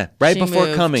 yeah, right She before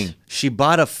moved. coming, she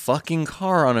bought a fucking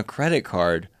car on a credit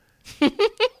card.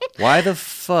 Why the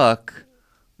fuck?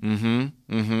 Yo,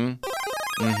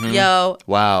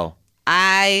 Wow.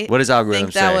 What does algorithm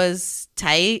think that say? was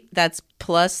tight. That's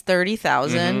plus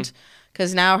 30,000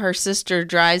 because now her sister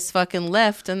drives fucking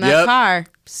Lyft in that Yep. car.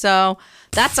 So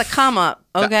that's a come up,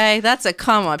 okay? That's a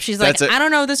come up. She's like, That's I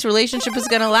don't know if this relationship is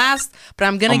gonna last, but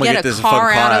I'm gonna I'm gonna get get a this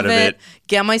car fucking out of it.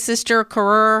 Get my sister a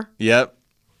career. Yep.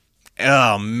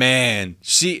 Oh man.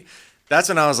 That's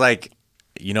when I was like,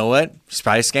 you know what? She's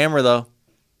probably a scammer though.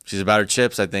 She's about her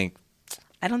chips, I think.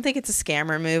 I don't think it's a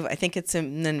scammer move. I think it's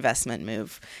an investment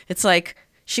move. It's like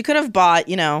she could have bought,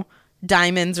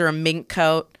 diamonds or a mink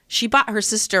coat. She bought her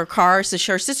sister a car so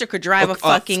her sister could drive a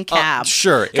fucking cab.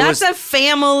 Sure. That's a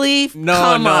family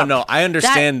come up. No. I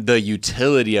understand the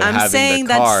utility of I'm having saying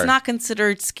the car. that's not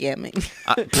considered scamming.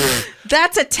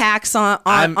 That's a tax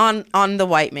on the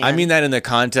white man. I mean that in the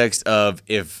context of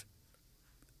if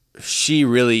she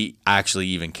really actually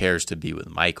even cares to be with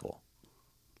Michael.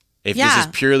 If this is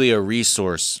purely a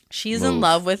resource, she's move. in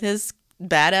love with his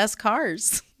badass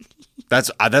cars.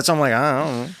 That's I'm like, I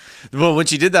don't know. But when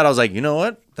she did that, I was like, you know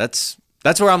what? That's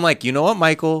where I'm like, you know what,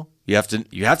 Michael? You have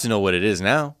to know what it is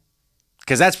now,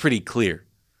 because that's pretty clear.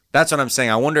 That's what I'm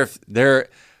saying. I wonder if they're.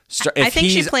 I think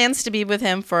she plans to be with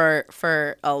him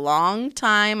for a long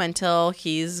time until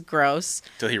he's gross.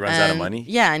 Till he runs out of money?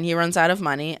 Yeah, and he runs out of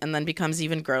money and then becomes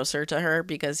even grosser to her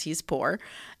because he's poor.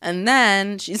 And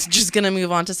then she's just going to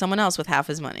move on to someone else with half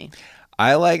his money.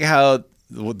 I like how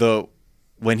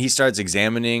when he starts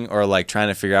examining or like trying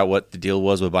to figure out what the deal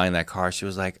was with buying that car, she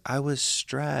was like, I was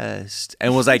stressed.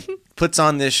 And was like, puts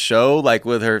on this show like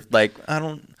with her, like, I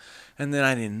don't, and then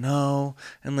I didn't know.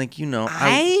 And like,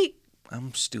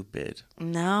 I'm stupid.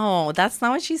 No, that's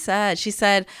not what she said. She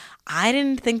said, I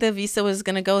didn't think the visa was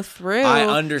going to go through. I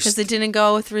understand. Because it didn't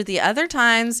go through the other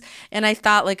times. And I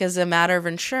thought, like, as a matter of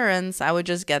insurance, I would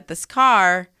just get this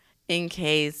car in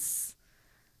case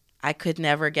I could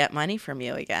never get money from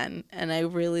you again. And I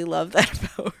really love that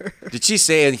about her. Did she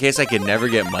say in case I could never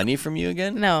get money from you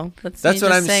again? No, that's what just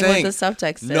I'm saying. saying. What the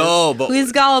subtext is. No, but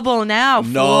who's gullible now?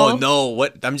 Fool? No.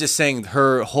 What I'm just saying,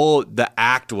 the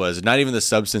act was not even the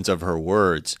substance of her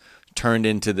words turned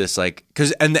into this like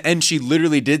and she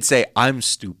literally did say, I'm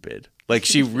stupid. Like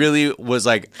she really was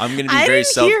like, I'm gonna be very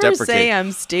self-deprecating. I didn't hear her say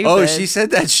I'm stupid. Oh, she said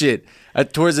that shit.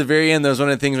 Towards the very end, that was one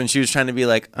of the things when she was trying to be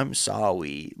like, I'm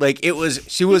sorry. Like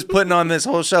she was putting on this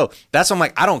whole show. That's why I'm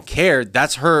like, I don't care.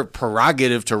 That's her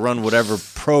prerogative to run whatever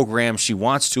program she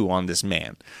wants to on this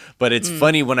man. But it's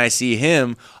funny when I see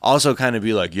him also kind of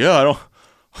be like, yeah,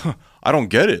 I don't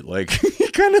get it. Like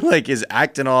he kind of like is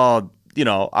acting all,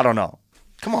 I don't know.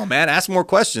 Come on, man, ask more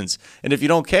questions. And if you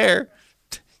don't care,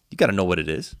 you got to know what it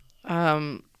is.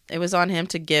 It was on him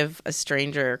to give a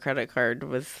stranger a credit card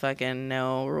with fucking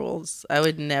no rules. I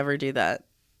would never do that.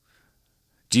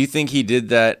 Do you think he did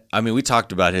that? I mean, we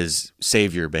talked about his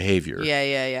savior behavior.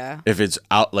 Yeah. If it's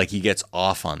out, like he gets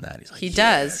off on that. He's like, he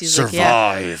does. He's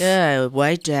survive. Like, yeah,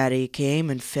 white daddy came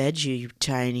and fed you, you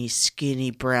tiny,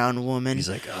 skinny brown woman. He's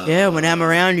like, yeah, when I'm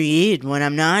around, you eat. When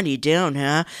I'm not, you don't,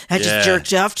 huh? I just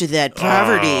jerked off to that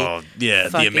poverty. Oh, yeah,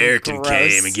 fucking the American gross.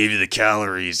 came and gave you the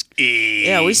calories.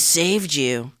 Yeah, we saved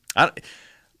you.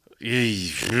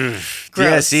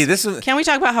 Yeah, see, this is Can we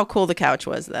talk about how cool the couch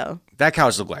was, though? that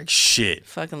couch looked like shit.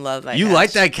 Fucking love that You couch.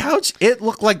 like that couch? It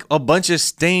looked like a bunch of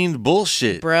stained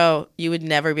bullshit. Bro, you would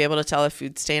never be able to tell a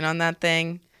food stain on that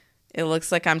thing. It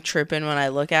looks like I'm tripping when I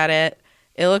look at it.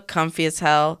 It looked comfy as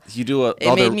hell. You do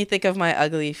It made me think of my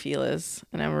ugly Feelers,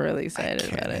 and I'm really excited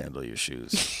can't about it. handle your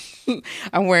shoes.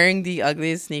 I'm wearing the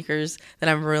ugliest sneakers that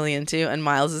I'm really into, and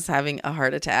Miles is having a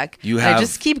heart attack. You And I have-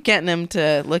 just keep getting him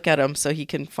to look at them so he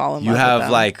can fall in You love with have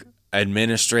them. like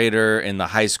administrator in the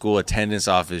high school attendance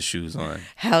office shoes on.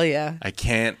 Hell yeah. I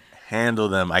can't handle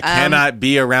them. I cannot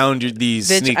be around these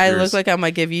Bitch, sneakers. I look like I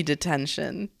might give you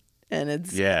detention, and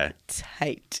it's Yeah,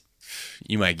 tight.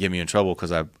 you might get me in trouble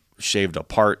because I shaved a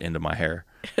part into my hair.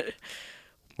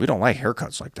 We don't like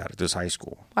haircuts like that at this high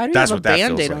school. Why do you That's have a what that feels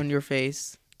Band-Aid like. on your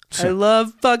face? I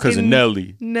love fucking... Because of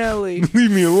Nelly. Nelly.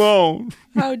 Leave me alone.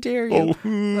 How dare you?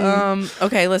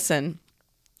 Okay, listen.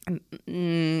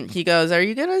 He goes, are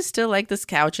you going to still like this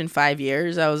couch in 5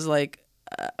 years? I was like,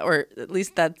 or at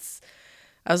least that's...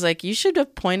 I was like, you should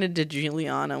have pointed to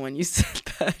Juliana when you said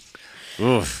that.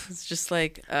 Oof. It's just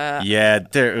like... Yeah,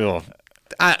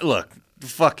 look,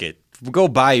 fuck it. Go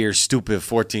buy your stupid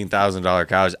 $14,000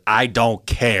 couch. I don't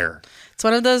care. It's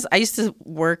one of those. I used to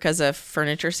work as a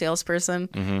furniture salesperson,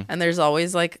 and there's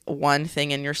always like one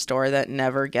thing in your store that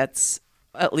never gets,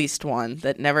 at least one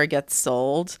that never gets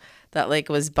sold, that like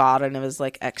was bought and it was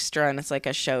like extra and it's like a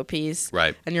showpiece.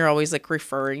 Right. And you're always like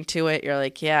referring to it. You're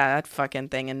like, yeah, that fucking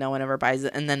thing, and no one ever buys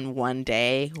it. And then one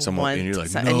day, And you're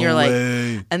like, and you're like,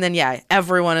 and then yeah,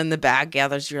 everyone in the bag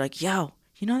gathers. You're like, yo,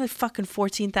 you know that fucking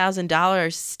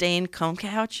 $14,000 stained comb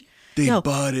couch? They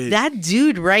bought it. That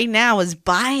dude right now is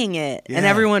buying it. And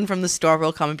everyone from the store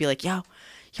will come and be like, yo,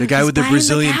 The guy he's with the buying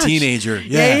Brazilian couch. teenager.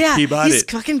 Yeah, Yeah, he bought he's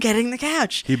it. fucking getting the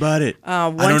couch. He bought it. I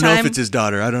one don't know if time- it's his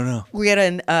daughter. I don't know. We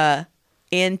had an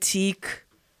antique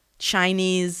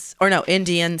Chinese, or no,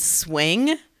 Indian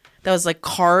swing that was like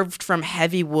carved from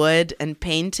heavy wood and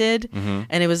painted. Mm-hmm.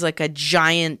 And it was like a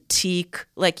giant teak.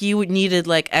 Like you needed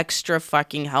like extra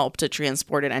fucking help to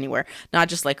transport it anywhere, not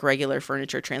just like regular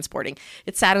furniture transporting.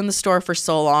 It sat in the store for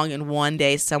so long, and one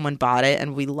day someone bought it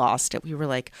and we lost it. We were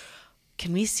like,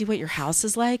 can we see what your house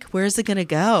is like? Where's it going to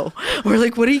go? We're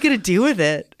like, what are you going to do with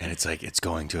it? And it's like, it's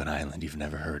going to an island you've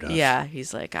never heard of. Yeah,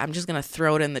 he's like, I'm just going to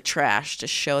throw it in the trash to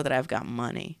show that I've got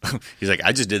money. He's like,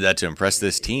 I just did that to impress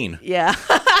this teen. Yeah.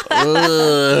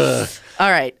 Ugh. All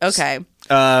right. Okay.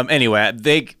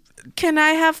 Anyway, Can I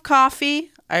have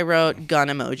coffee? I wrote gun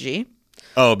emoji.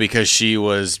 because she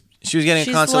was getting She's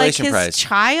a consolation like his prize.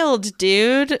 child,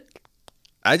 dude.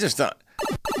 I just thought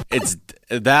it's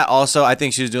that also. I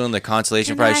think she was doing the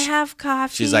consolation Can prize. I have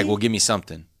coffee? She's like, well, give me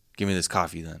something. Give me this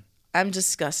coffee then. I'm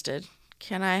disgusted.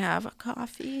 Can I have a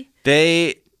coffee?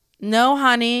 They, No,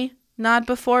 honey. Not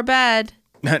before bed.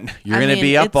 you're I gonna mean,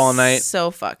 be up all it's night.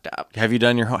 So fucked up. Have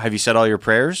you said all your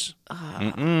prayers?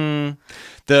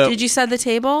 Did you set the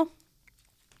table?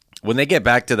 When they get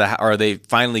back to or they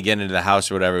finally get into the house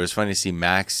or whatever, it was funny to see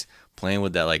Max playing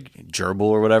with that like gerbil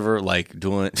or whatever, like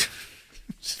doing it.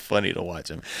 It's funny to watch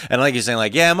him. And like you're saying,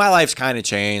 like, yeah, my life's kind of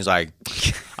changed. Like,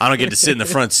 I don't get to sit in the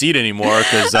front seat anymore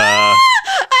because, I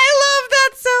love that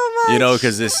so much.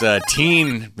 because this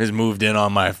teen has moved in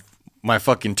on my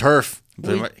fucking turf.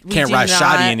 We Can't do ride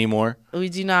shoddy not- anymore. We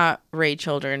do not rate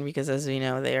children because, as we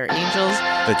know, they are angels.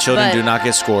 The children But- do not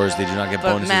get scores. They do not get But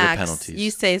bonuses Max, or penalties. you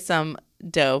say some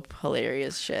dope,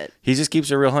 hilarious shit. He just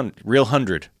keeps a real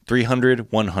 100,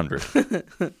 300, 100.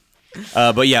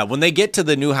 But yeah, when they get to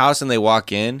the new house and they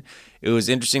walk in, it was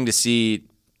interesting to see,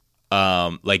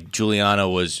 like Juliana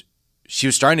she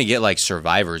was starting to get like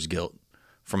survivor's guilt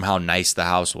from how nice the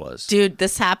house was. Dude,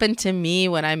 this happened to me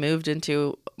when I moved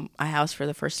into a house for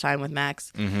the first time with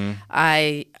Max. Mm-hmm.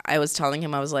 I was telling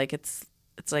him, I was like, it's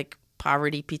like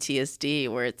poverty PTSD,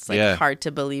 where it's like Yeah. hard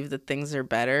to believe that things are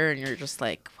better, and you're just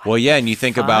like, what Well, yeah, the and you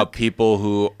think fuck? about people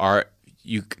who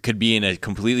you could be in a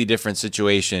completely different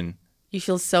situation. You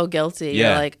feel so guilty. Yeah.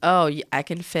 You're like, oh, I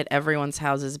can fit everyone's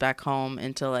houses back home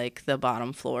into like the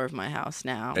bottom floor of my house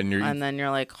now. And then you're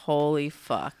like, holy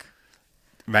fuck.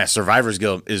 My survivor's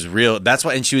guilt is real. That's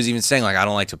why, and she was even saying like, I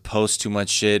don't like to post too much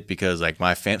shit because like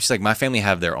she's like, my family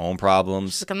have their own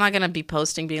problems. Like, I'm not going to be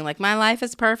posting being like, my life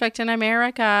is perfect in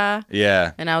America.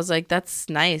 Yeah. And I was like, that's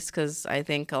nice, because I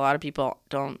think a lot of people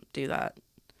don't do that.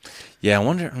 Yeah, I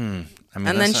wonder. I mean,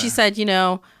 And then she said,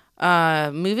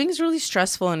 moving is really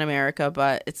stressful in America,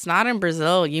 but it's not in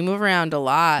Brazil. You move around a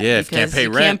lot. Yeah, if you because can't pay you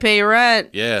rent. can't pay rent.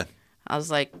 Yeah. I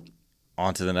was like,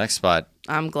 On to the next spot.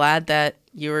 I'm glad that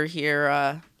you were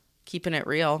here keeping it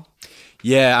real.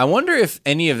 Yeah, I wonder if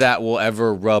any of that will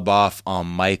ever rub off on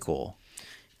Michael.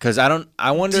 Because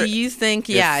I wonder. Do you think,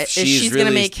 if she's really,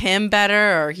 going to make him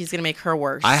better or he's going to make her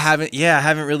worse? I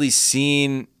haven't really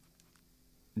seen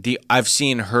I've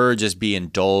seen her just be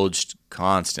indulged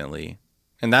constantly.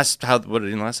 And that's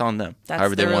that's on them. That's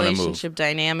however the they want to move. relationship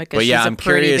dynamic. But she's I'm a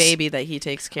pretty curious, baby that he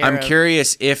takes care of. I'm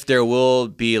curious if there will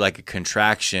be like a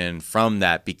contraction from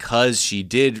that, because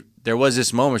there was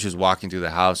this moment she was walking through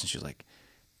the house and she was like,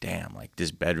 damn, like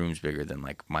this bedroom's bigger than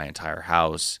like my entire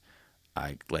house.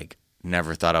 I like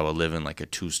never thought I would live in like a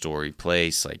 2-story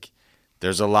place. Like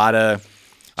there's a lot of...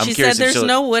 She said there's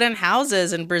no wooden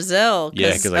houses in Brazil.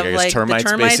 Yeah, because like, termites, the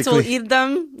termites basically will eat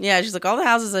them. Yeah, she's like, all the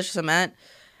houses are cement.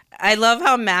 I love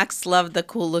how Max loved the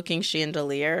cool-looking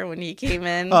chandelier when he came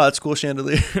in. Oh, that's cool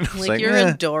chandelier. Like, you're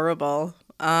adorable.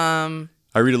 I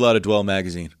read a lot of Dwell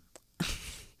magazine.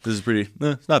 This is pretty...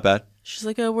 it's not bad. She's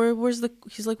like, where's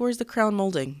the crown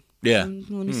molding? Yeah. Let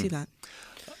me see that.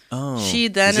 Oh. She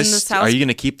then in this house... Are you going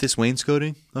to keep this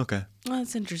wainscoting? Okay. Well,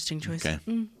 that's an interesting choice. Okay.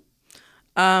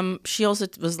 She also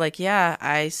was like, yeah,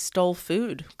 I stole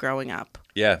food growing up.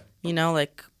 Yeah. You know,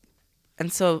 like...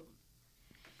 And so...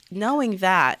 Knowing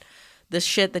that, the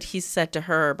shit that he said to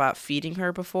her about feeding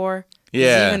her before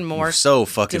is even more so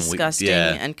fucking disgusting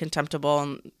and contemptible.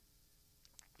 And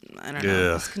I don't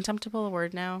know. Ugh. Is contemptible a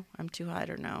word now? I'm too high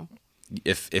to know.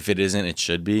 If it isn't, it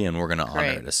should be, and we're going to honor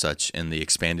it as such in the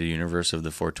expanded universe of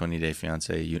the 420 Day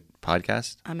Fiancé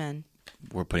podcast. Amen.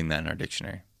 We're putting that in our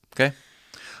dictionary. Okay.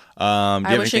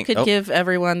 I wish I could give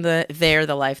everyone the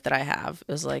life that I have.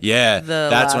 It was like,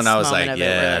 that's when I was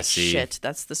like, shit,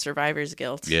 that's the survivor's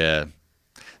guilt. Yeah,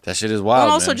 that shit is wild.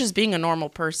 And also man. just being a normal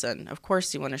person. Of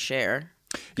course, you want to share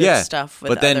good stuff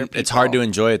with other people. But then it's hard to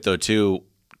enjoy it though too,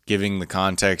 giving the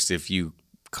context if you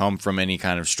come from any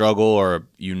kind of struggle or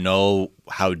you know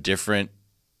how different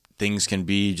things can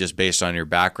be just based on your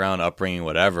background, upbringing,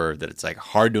 whatever. That it's like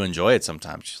hard to enjoy it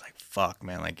sometimes. She's like, fuck,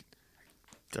 man, like.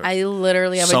 I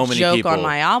literally have so a joke people. on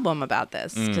my album about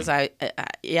this because I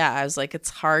was like, it's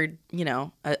hard, you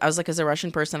know. I was like, as a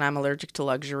Russian person, I'm allergic to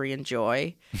luxury and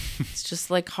joy. It's just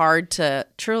like hard to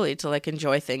truly to like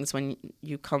enjoy things when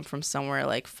you come from somewhere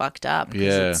like fucked up.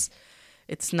 Yeah,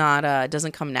 it's not it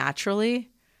doesn't come naturally,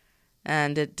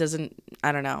 and it doesn't.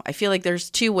 I don't know. I feel like there's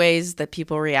two ways that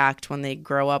people react when they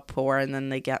grow up poor and then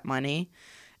they get money.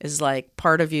 Is like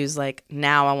part of you is like,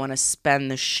 now I want to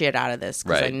spend the shit out of this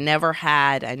because I never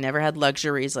had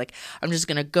luxuries. Like I'm just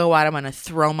gonna go out, I'm gonna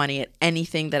throw money at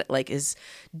anything that like is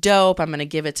dope. I'm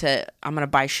gonna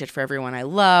buy shit for everyone I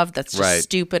love. That's just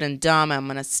stupid and dumb. I'm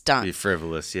gonna stunt. Be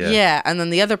frivolous, yeah. Yeah, and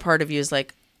then the other part of you is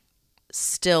like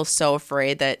still so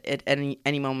afraid that it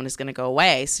any moment is gonna go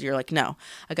away. So you're like, no,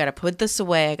 I gotta put this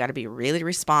away. I gotta be really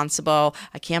responsible.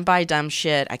 I can't buy dumb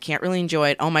shit. I can't really enjoy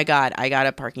it. Oh my god, I got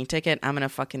a parking ticket. I'm gonna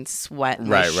fucking sweat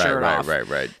my shirt off.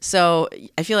 Right. So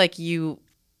I feel like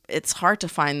it's hard to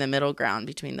find the middle ground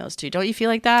between those two. Don't you feel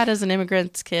like that as an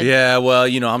immigrant's kid? Yeah, well,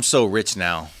 you know, I'm so rich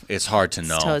now. It's hard to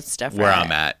know where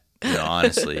I'm at. You know,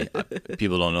 honestly,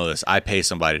 people don't know this. I pay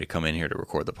somebody to come in here to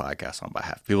record the podcast on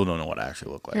behalf. People don't know what I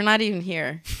actually look like. You're not even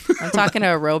here. I'm talking to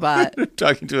a robot. I'm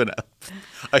talking to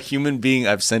a human being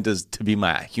I've sent as to be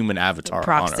my human avatar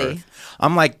Proxy. on Earth.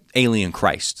 I'm like Alien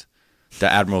Christ, the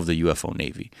Admiral of the UFO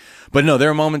Navy. But no,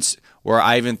 there are moments where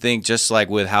I even think, just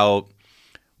like with how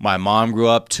my mom grew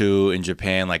up too in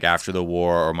Japan, like after the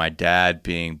war, or my dad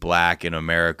being black in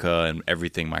America and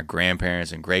everything my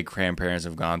grandparents and great-grandparents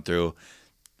have gone through.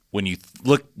 When you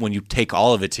take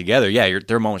all of it together,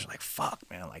 there are moments like, fuck,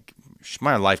 man, like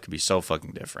my life could be so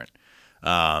fucking different.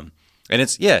 And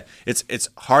it's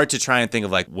hard to try and think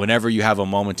of like whenever you have a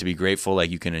moment to be grateful,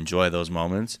 like you can enjoy those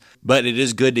moments. But it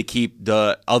is good to keep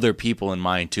the other people in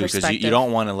mind too, because you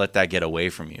don't want to let that get away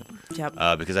from you. Yep.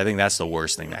 Because I think that's the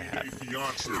worst thing that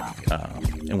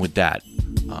happened. And with that,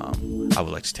 I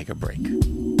would like to take a break.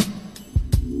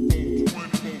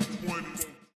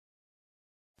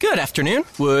 Good afternoon.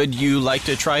 Would you like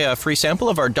to try a free sample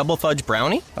of our double fudge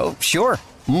brownie? Oh, sure.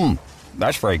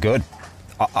 That's very good.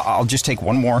 I'll just take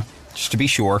one more, just to be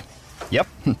sure. Yep,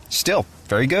 still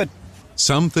very good.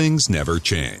 Some things never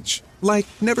change, like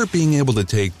never being able to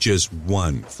take just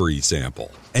one free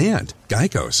sample. And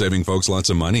Geico saving folks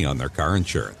lots of money on their car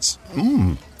insurance.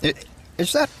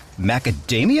 Is that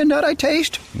macadamia nut I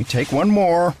taste? Let me take one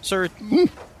more. Sir?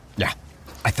 Yeah,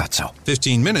 I thought so.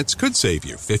 15 minutes could save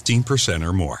you 15%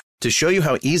 or more. To show you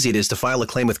how easy it is to file a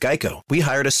claim with Geico, we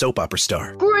hired a soap opera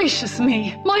star. Gracious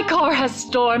me, my car has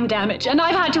storm damage and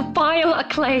I've had to file a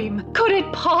claim. Could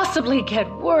it possibly get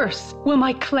worse? Will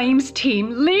my claims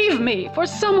team leave me for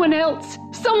someone else?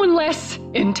 Someone less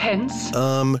intense?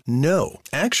 No.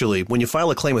 Actually, when you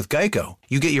file a claim with Geico,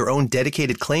 you get your own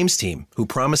dedicated claims team who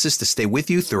promises to stay with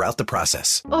you throughout the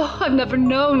process. Oh, I've never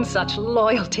known such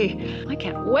loyalty. I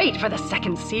can't wait for the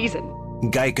second season.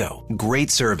 Geico.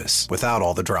 Great service without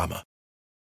all the drama.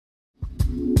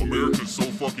 America's so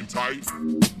fucking tight.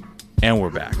 And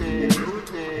we're back.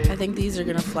 I think these are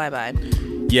going to fly by.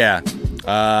 Yeah.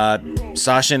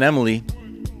 Sasha and Emily,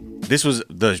 this was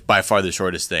by far the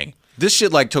shortest thing. This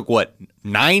shit took,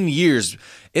 9 years?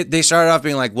 They started off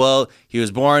being like, well, he was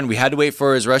born. We had to wait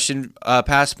for his Russian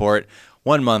passport.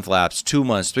 1 month lapse, 2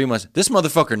 months, 3 months. This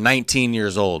motherfucker 19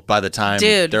 years old by the time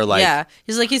they're like... Yeah.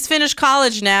 He's finished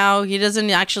college now. He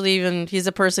doesn't actually even... He's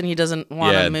a person he doesn't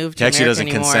want to move to America anymore. He actually doesn't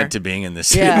consent to being in this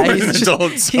city. Yeah,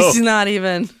 he's not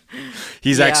even...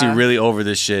 He's actually really over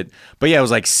this shit. But yeah, it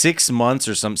was 6 months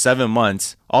or 7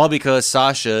 months, all because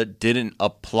Sasha didn't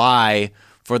apply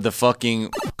for the fucking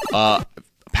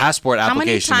passport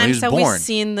application when he was born. How many times have we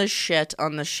seen this shit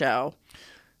on the show?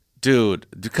 Dude,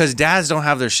 because dads don't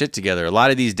have their shit together. A lot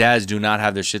of these dads do not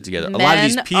have their shit together. A lot of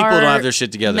these people don't have their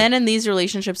shit together. Men in these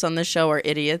relationships on this show are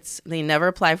idiots. They never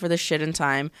apply for the shit in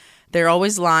time. They're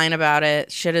always lying about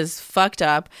it. Shit is fucked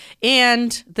up.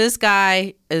 And this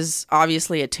guy is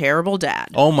obviously a terrible dad.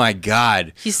 Oh my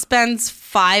God. He spends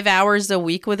 5 hours a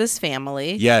week with his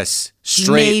family. Yes.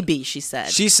 Straight. Maybe, she said.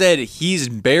 She said he's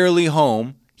barely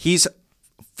home. He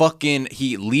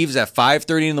leaves at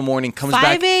 5:30 in the morning, comes back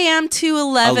 5 a.m. to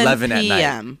 11 at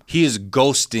p.m. night. He is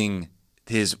ghosting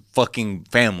his fucking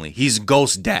family. He's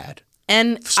ghost dad.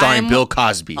 And starring Bill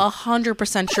Cosby.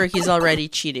 100% sure he's already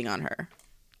cheating on her.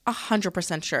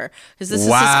 100% sure. Because this is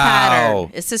his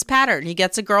pattern. It's his pattern. He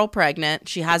gets a girl pregnant.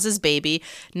 She has his baby.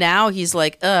 Now he's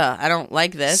like, I don't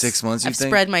like this. 6 months, I've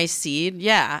spread my seed.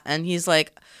 Yeah. And he's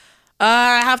like,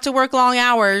 I have to work long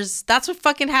hours. That's what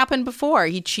fucking happened before.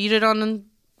 He cheated on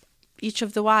each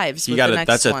of the wives.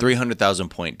 That's a 300,000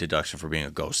 point deduction for being a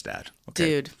ghost dad. Okay?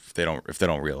 Dude. If they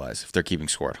don't realize, if they're keeping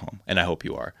score at home. And I hope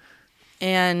you are.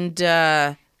 And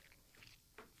actually,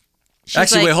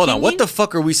 wait, hold on. What the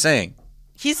fuck are we saying?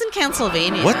 He's in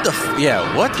Pennsylvania. What the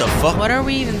fuck? What are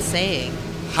we even saying?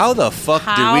 How the fuck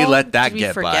did we let that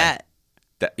get forget?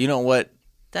 By? You know what?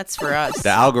 That's for us. The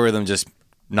algorithm just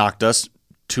knocked us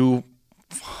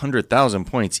 200,000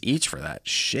 points each for that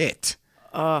shit.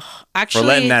 Actually, for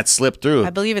letting that slip through. I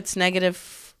believe it's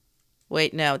negative.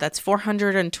 Wait, no, that's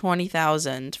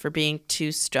 420,000 for being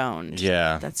too stoned.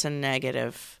 Yeah, that's a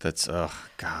negative. That's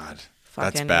God,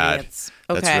 fucking that's bad. Idiots.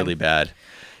 Okay. That's really bad.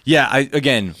 Yeah,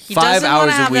 he 5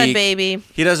 hours a week. That baby.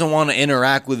 He doesn't want to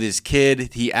interact with his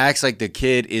kid. He acts like the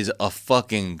kid is a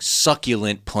fucking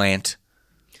succulent plant.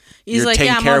 He's You're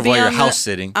taking care of while you're house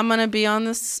sitting. I'm gonna be on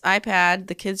this iPad.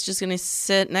 The kid's just gonna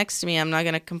sit next to me. I'm not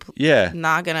gonna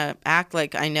not gonna act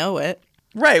like I know it.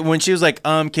 Right. When she was like,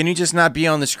 can you just not be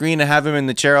on the screen and have him in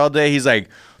the chair all day? He's like,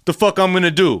 the fuck I'm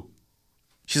gonna do?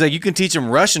 She's like, you can teach him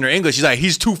Russian or English. She's like,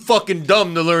 he's too fucking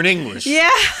dumb to learn English. Yeah.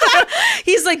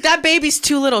 He's like, that baby's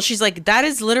too little. She's like, that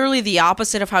is literally the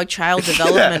opposite of how child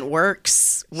development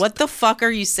works. What the fuck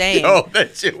are you saying? Oh,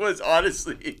 that shit was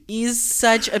honestly. He's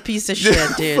such a piece of shit,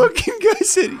 dude. The fucking guy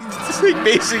said, it's like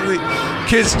basically,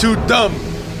 kid's too dumb.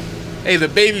 Hey, the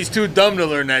baby's too dumb to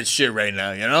learn that shit right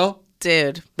now, you know?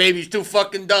 Dude. Baby's too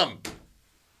fucking dumb.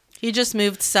 He just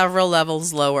moved several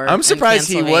levels lower. I'm surprised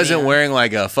he wasn't wearing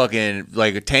like a fucking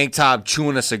like a tank top,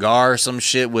 chewing a cigar or some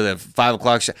shit with a 5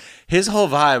 o'clock shit. His whole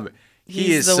vibe,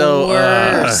 He's the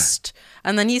worst.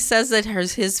 And then he says that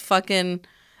his fucking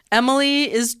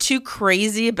Emily is too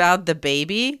crazy about the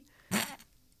baby.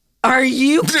 Are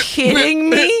you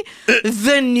kidding me?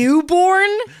 The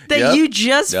newborn that you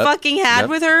just fucking had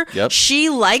with her, she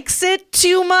likes it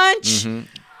too much.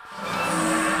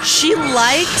 Mm-hmm. She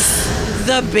likes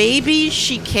the baby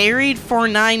she carried for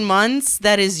 9 months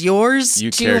that is yours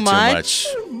too much.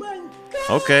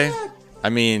 Okay. I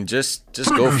mean, just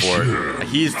go for it.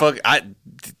 He's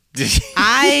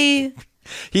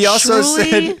He also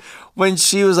said when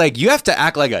she was like, you have to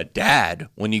act like a dad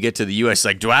when you get to the U.S.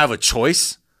 Like, do I have a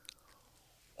choice?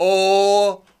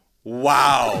 Oh,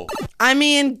 wow. I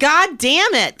mean, god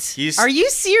damn it. Are you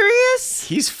serious?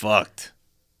 He's fucked.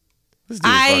 This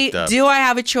dude fucked up. Do I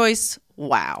have a choice?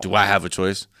 Wow. Do I have a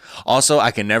choice? Also, I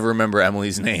can never remember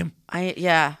Emily's name.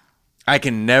 I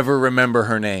can never remember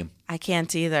her name. I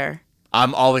can't either.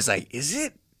 I'm always like, is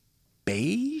it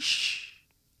Beige?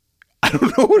 I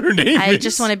don't know what her name is. I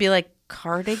just want to be like,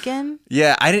 Cardigan?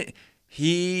 Yeah, I didn't.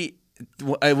 It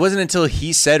wasn't until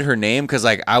he said her name, because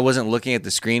like I wasn't looking at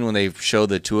the screen when they showed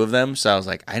the two of them, so I was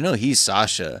like, I know he's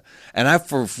Sasha, and I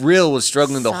for real was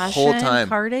struggling the whole time.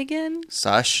 Cardigan?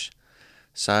 Sasha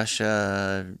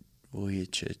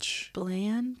Vujicic.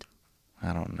 Bland?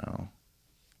 I don't know.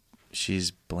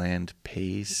 She's bland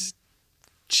paste.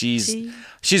 She's.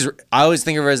 I always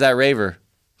think of her as that raver.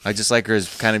 I just like her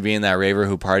as kind of being that raver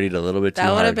who partied a little bit too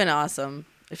hard. That would have been awesome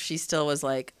if she still was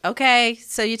like, okay,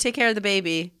 so you take care of the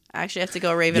baby. I actually have to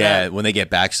go rave it up. Yeah, when they get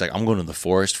back, she's like, I'm going to the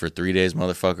forest for 3 days,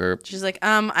 motherfucker. She's like,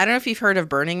 I don't know if you've heard of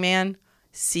Burning Man.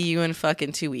 See you in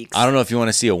fucking 2 weeks. I don't know if you want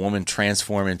to see a woman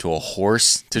transform into a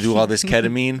horse to do all this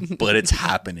ketamine, but it's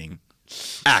happening.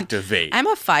 Activate. I'm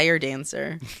a fire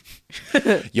dancer.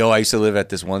 Yo, I used to live at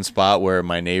this one spot where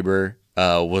my neighbor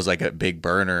was like a big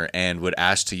burner and would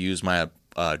ask to use my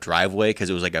driveway because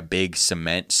it was like a big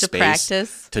cement space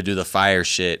practice to do the fire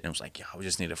shit. And it was like, yeah, we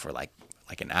just need it for like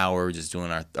an hour, just doing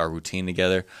our routine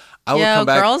together. I would come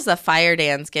back. Girls, the fire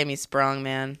dance get me sprung,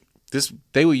 man.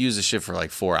 They would use this shit for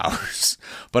like 4 hours.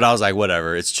 But I was like,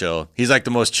 whatever, it's chill. He's like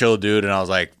the most chill dude. And I was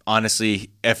like, honestly,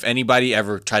 if anybody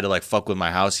ever tried to like fuck with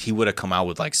my house, he would have come out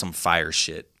with like some fire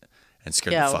shit and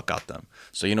scared the fuck out them.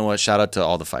 So you know what? Shout out to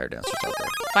all the fire dancers out there.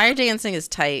 Fire dancing is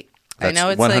tight. That's I know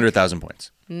it's 100,000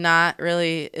 points. Not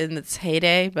really in its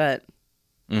heyday, but.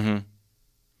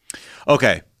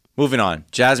 Okay, moving on.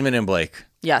 Jasmine and Blake.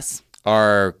 Yes.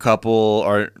 Our couple,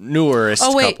 our newerest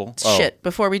couple. Shit.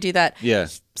 Before we do that. Yeah.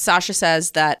 Sasha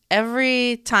says that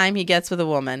every time he gets with a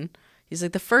woman, he's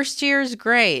like, the first year is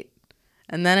great.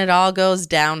 And then it all goes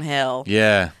downhill.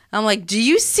 Yeah. I'm like, do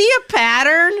you see a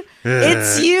pattern?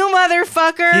 It's you,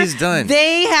 motherfucker. He's done.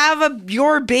 They have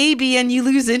your baby and you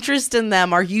lose interest in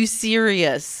them. Are you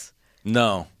serious?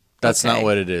 No, that's not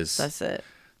what it is. That's it.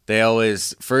 They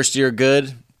always, first year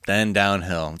good, then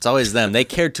downhill. It's always them. They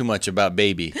care too much about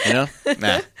baby, you know?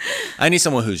 Nah. I need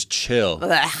someone who's chill.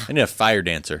 I need a fire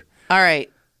dancer. All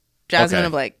right. Jasmine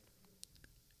and Blake.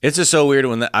 It's just so weird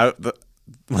when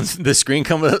the screen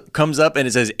comes up and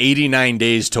it says 89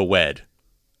 days to wed.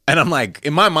 And I'm like,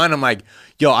 in my mind, I'm like,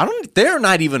 yo, they're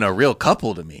not even a real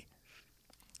couple to me.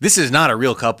 This is not a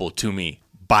real couple to me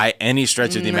by any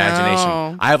stretch of the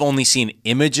imagination. I have only seen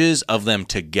images of them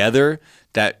together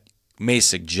that may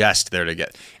suggest they're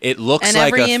together. It looks and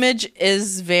like every image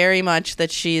is very much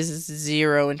that she's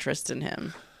zero interest in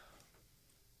him.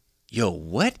 Yo,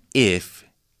 what if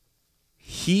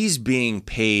he's being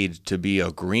paid to be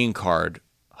a green card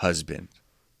husband?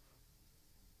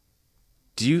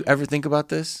 Do you ever think about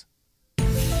this?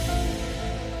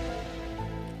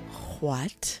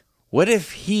 What? What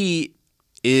if he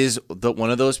is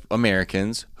one of those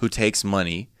Americans who takes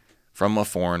money from a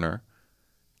foreigner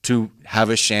to have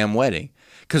a sham wedding?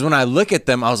 Because when I look at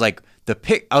them, I was like,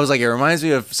 it reminds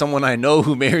me of someone I know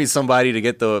who married somebody to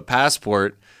get the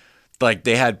passport. Like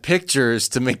they had pictures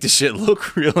to make the shit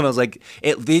look real, and I was like,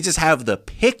 they just have the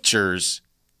pictures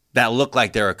that look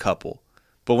like they're a couple.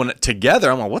 But when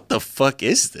together, I'm like, what the fuck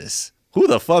is this? Who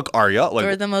the fuck are y'all? Like,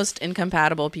 they're the most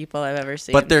incompatible people I've ever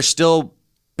seen. But they're still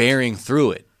bearing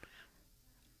through it.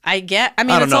 I mean,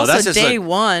 it's also that's day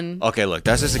one. Okay, look,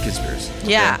 that's just a conspiracy.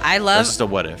 Yeah, okay? I love. That's just a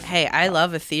what if. Hey, I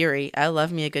love a theory. I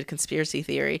love me a good conspiracy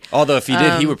theory. Although if he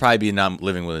did, he would probably be not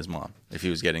living with his mom if he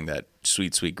was getting that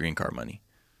sweet, sweet green card money.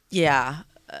 Yeah.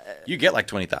 You get like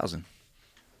 20,000.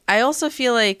 I also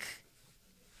feel like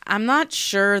I'm not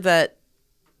sure that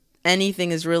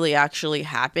anything is really actually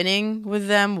happening with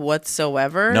them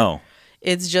whatsoever. No.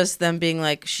 It's just them being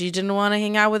like, she didn't want to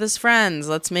hang out with his friends.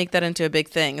 Let's make that into a big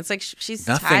thing. It's like, she's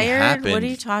Nothing tired. happened. What are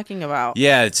you talking about?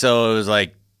 Yeah, so it was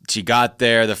like, she got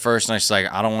there the first night. She's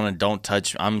like, don't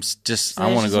touch. I want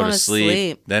to go to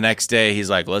sleep. The next day, he's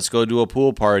like, let's go do a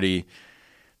pool party.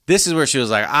 This is where she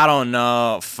was like, I don't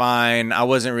know, fine. I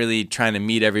wasn't really trying to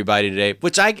meet everybody today,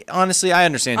 which I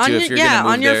understand too. If you're gonna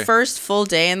move on your there, first full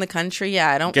day in the country,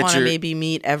 I don't want to maybe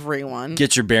meet everyone.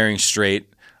 Get your bearings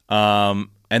straight, and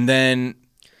then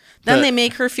they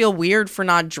make her feel weird for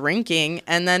not drinking,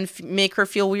 and then make her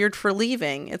feel weird for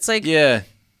leaving. It's like, yeah,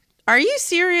 are you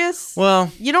serious?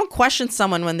 Well, you don't question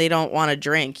someone when they don't want to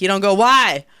drink. You don't go,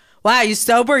 why? Why, are you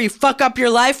sober? You fuck up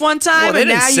your life one time and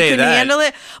now you couldn't handle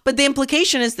it? But the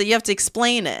implication is that you have to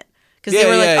explain it. Because they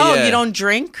were like, you don't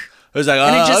drink? It was like,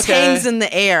 and it just hangs in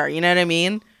the air. You know what I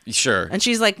mean? Sure. And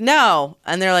she's like, no.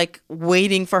 And they're like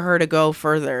waiting for her to go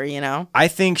further, you know? I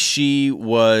think she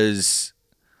was...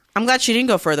 I'm glad she didn't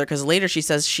go further because later she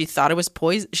says she thought it was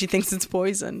poison. She thinks it's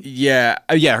poison. Yeah.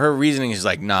 Her reasoning is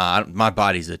like, nah, my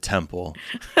body's a temple.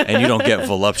 And you don't get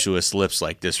voluptuous lips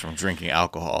like this from drinking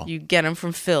alcohol. You get them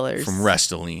from fillers. From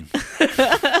Restylane.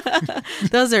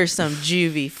 Those are some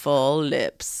juvie full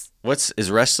lips. Is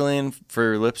Restylane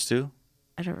for lips too?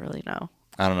 I don't really know.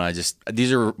 I don't know.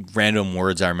 These are random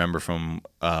words I remember from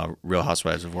Real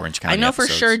Housewives of Orange County. I know episodes.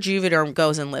 for sure Juvederm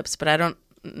goes in lips, but I don't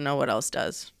know what else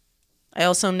does. I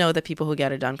also know that people who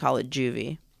get it done call it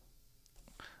Juvie.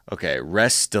 Okay,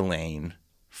 Restylane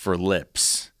for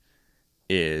lips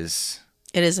is.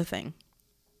 It is a thing.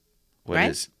 What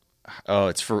right? is? Oh,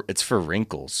 it's for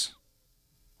wrinkles.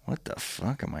 What the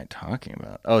fuck am I talking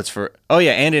about? Oh, it's for. Oh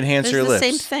yeah, and enhance your lips.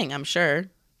 It's the same thing, I'm sure.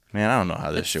 Man, I don't know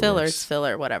how this shit filler, works. It's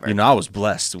filler, whatever. You know, I was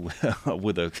blessed with a some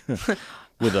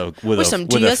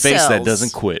face that DSLs.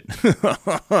 doesn't quit.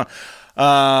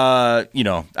 You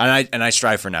know, and I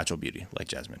strive for natural beauty, like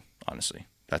Jasmine. Honestly,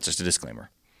 that's just a disclaimer.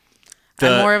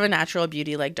 I'm more of a natural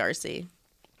beauty, like Darcy.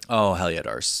 Oh hell yeah,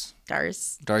 Darce.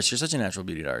 Darce, you're such a natural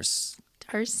beauty, Darce.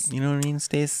 Darce. You know what I mean,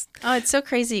 Stace? Oh, it's so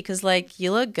crazy because like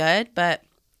you look good, but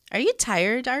are you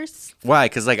tired, Darce? Why?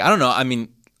 Because like I don't know. I mean,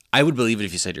 I would believe it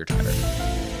if you said you're tired.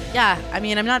 Yeah, I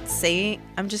mean, I'm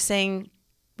just saying,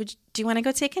 do you want to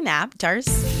go take a nap, Darce?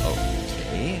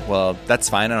 Okay. Well, that's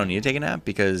fine. I don't need to take a nap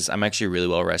because I'm actually really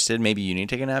well rested. Maybe you need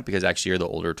to take a nap because actually you're the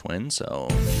older twin, so.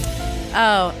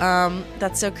 Oh,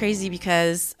 that's so crazy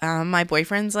because my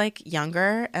boyfriend's like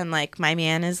younger and like my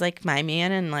man is like my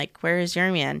man and like where is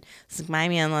your man? It's like my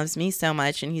man loves me so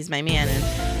much and he's my man and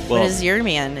what is your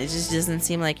man? It just doesn't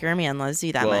seem like your man loves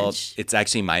you that much. It's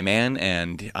actually my man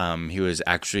and he was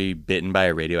actually bitten by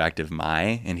a radioactive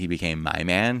Mai and he became my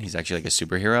man. He's actually like a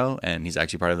superhero and he's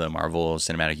actually part of the Marvel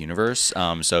Cinematic Universe.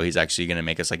 So he's actually going to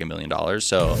make us like $1 million.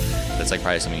 So that's like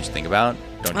probably something you should think about.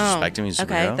 Don't disrespect him. He's a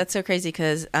superhero. Okay, that's so crazy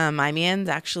because my man's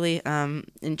actually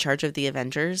in charge of the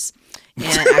Avengers. And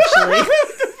actually, what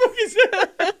the fuck is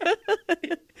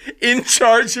that? In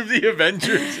charge of the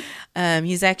Avengers.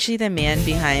 He's actually the man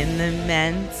behind the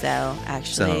men. So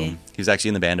actually, he's actually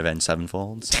in the band Avenged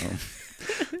Sevenfold. So.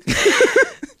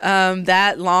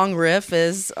 That long riff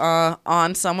is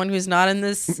on someone who's not in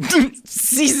this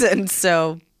season.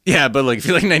 So yeah, but like if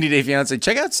you like 90 Day Fiance,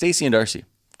 check out Stacey and Darcy.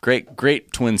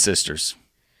 Great twin sisters.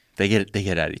 They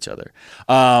get at each other.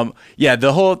 Yeah,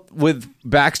 the whole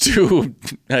back to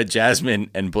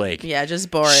Jasmine and Blake. Yeah, just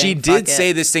boring. She did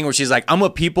say this thing where she's like, "I'm a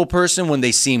people person when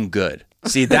they seem good."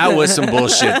 See, that was some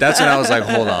bullshit. That's when I was like,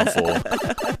 "Hold on, fool.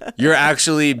 You're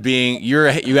actually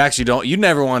you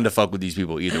never wanted to fuck with these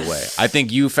people either way. I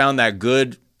think you found that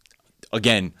good.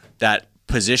 Again, that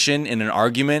position in an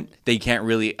argument that you can't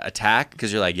really attack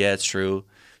because you're like, yeah, it's true.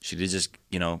 She did just,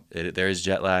 there is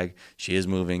jet lag. She is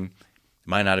moving."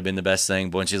 Might not have been the best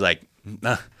thing, but when she's like,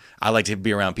 I like to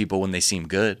be around people when they seem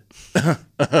good.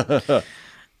 I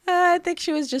think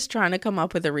she was just trying to come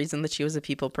up with a reason that she was a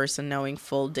people person, knowing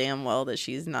full damn well that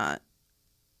she's not.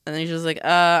 And then she was like,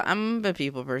 I'm a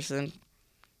people person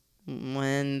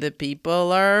when the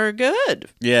people are good.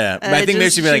 Yeah, I think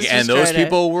they should be like, and those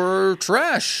people were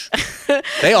trash.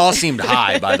 They all seemed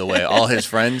high, by the way, all his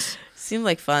friends. Seemed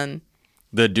like fun.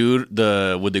 The dude,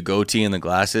 with the goatee and the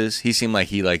glasses, he seemed like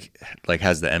he like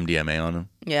has the MDMA on him.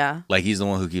 Yeah, like he's the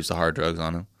one who keeps the hard drugs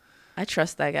on him. I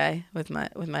trust that guy with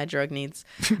my drug needs.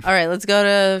 All right, let's go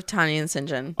to Tanya and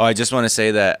Sinjin. Oh, I just want to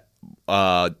say that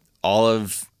all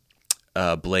of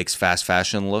Blake's fast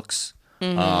fashion looks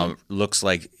looks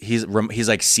like he's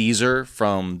like Caesar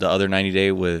from the other 90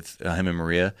 Day with him and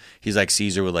Maria. He's like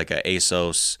Caesar with like a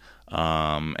ASOS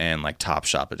and like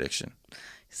Topshop addiction.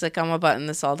 He's like, I'm going to button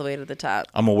this all the way to the top.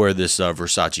 I'm going to wear this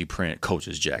Versace print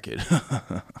Coach's jacket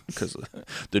because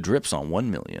the drip's on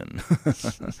 1 million.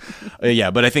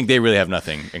 Yeah, but I think they really have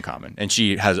nothing in common. And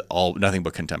she has nothing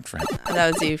but contempt for him.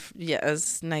 That was it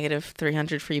was negative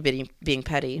 300 for you being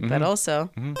petty, but also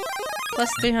plus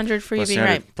 300 for you being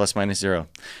right. Plus minus 0.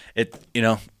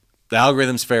 The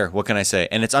algorithm's fair. What can I say?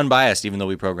 And it's unbiased, even though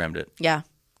we programmed it. Yeah.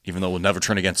 Even though it will never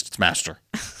turn against its master.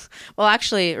 Well,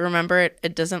 actually, remember,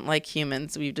 it doesn't like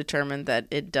humans. We've determined that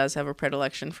it does have a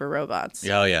predilection for robots.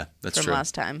 Oh, yeah. That's from true.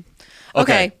 Last time.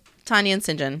 Okay. Tanya and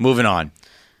Sinjin. Moving on.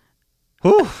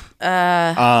 Whew.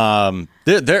 They're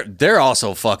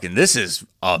also fucking. This is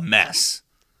a mess.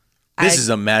 This is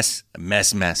a mess.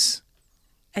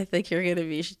 I think you're going to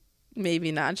be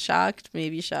maybe not shocked,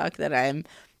 maybe shocked that I'm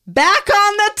back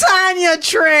on the Tanya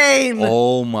train.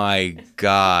 Oh, my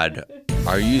God.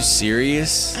 Are you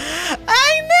serious?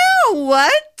 I know.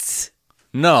 What?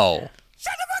 No.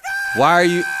 Shut the fuck up. Why are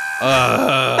you?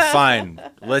 Fine.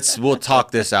 We'll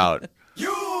talk this out.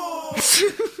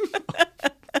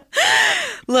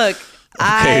 Look.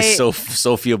 Okay, so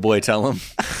Sophia Boy, tell him.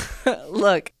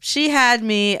 Look, she had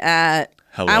me at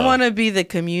Hello. I want to be the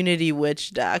community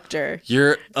witch doctor.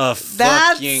 You're a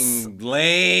fucking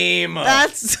lame.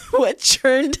 That's what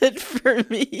churned it for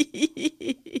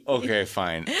me. Okay,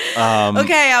 fine.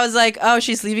 Okay, I was like, oh,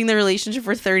 she's leaving the relationship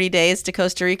for 30 days to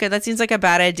Costa Rica. That seems like a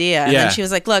bad idea. And then she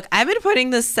was like, look, I've been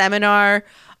putting this seminar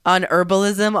on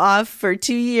herbalism off for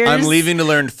 2 years. I'm leaving to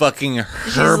learn fucking herbalism.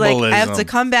 She's like, I have to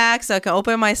come back so I can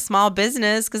open my small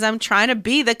business because I'm trying to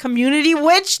be the community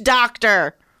witch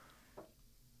doctor.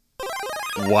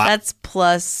 What? That's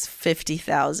plus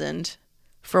 50,000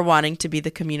 for wanting to be the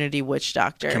community witch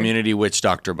doctor. Community witch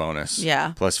doctor bonus.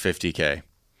 Yeah. Plus 50K.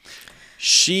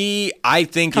 She, I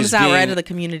think, comes is out being, right of the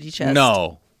community chest.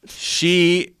 No.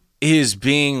 She is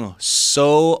being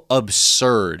so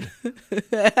absurd.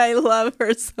 I love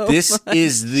her so This much.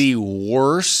 is the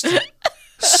worst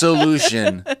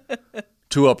solution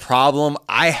to a problem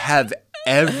I have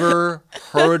ever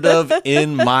heard of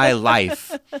in my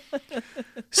life.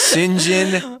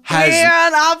 Sinjin has... We're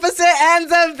on opposite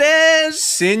ends of this.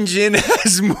 Sinjin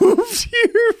has moved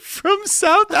here from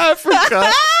South Africa.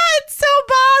 It's so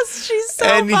boss. She's so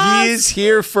and boss. he is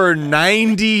here for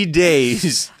 90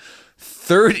 days.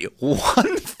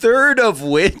 1/3 of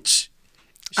which...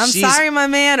 I'm sorry, my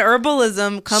man.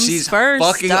 Herbalism comes she's first.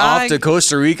 Fucking dog. off to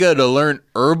Costa Rica to learn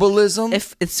herbalism.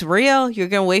 If it's real, you're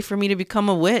gonna wait for me to become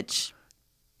a witch.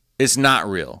 It's not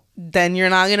real. Then you're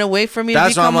not gonna wait for me to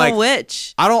That's why I'm become like, a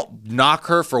witch. I don't knock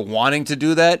her for wanting to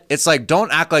do that. It's like,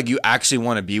 don't act like you actually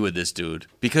want to be with this dude,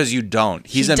 because you don't.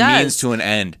 He's a means to an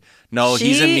end. No,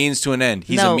 he's a means to an end.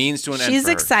 He's a means to an end. She's for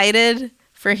her. excited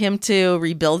for him to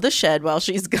rebuild the shed while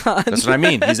she's gone. That's what I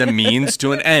mean. He's a means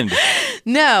to an end.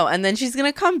 No, and then she's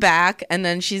gonna come back, and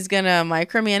then she's gonna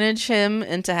micromanage him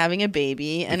into having a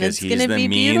baby, and Because it's gonna be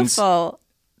means beautiful.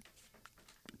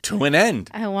 To an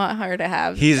end. I want her to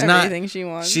have He's everything not. she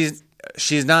wants. She's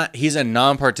not. He's a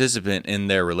non-participant in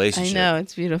their relationship. I know,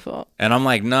 it's beautiful. And I'm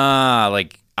like, nah.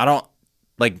 Like, I don't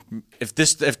like if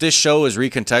this show is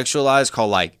recontextualized,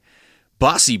 called like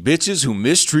bossy bitches who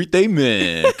mistreat they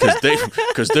men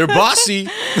because they're bossy.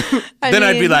 Then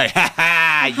I'd be like, ha ha,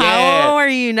 yeah. How are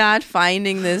you not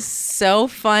finding this so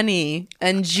funny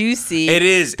and juicy? It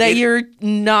is that you're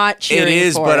not cheering for it. It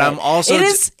is, but I'm also.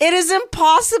 It is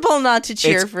impossible not to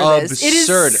cheer for this. It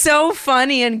is so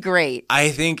funny and great. I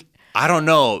think. I don't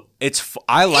know.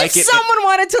 I like it. If someone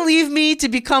wanted to leave me to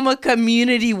become a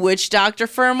community witch doctor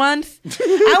for a month,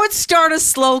 I would start a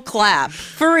slow clap.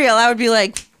 For real, I would be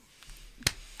like,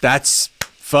 that's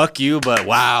fuck you, but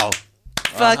wow.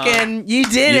 Fucking, you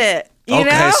did it. You okay,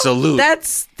 know? salute.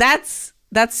 That's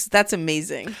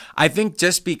amazing. I think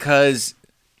just because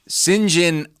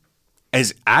Sinjin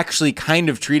is actually kind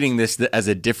of treating this as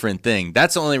a different thing.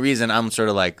 That's the only reason I'm sort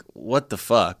of like, what the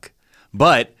fuck?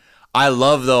 But I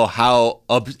love, though, how,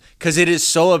 because it is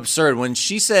so absurd. When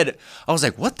she said, I was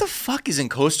like, what the fuck is in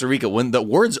Costa Rica? When the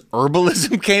words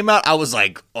herbalism came out, I was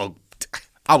like,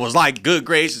 good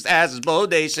gracious, ass is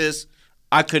bodacious.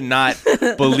 I could not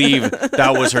believe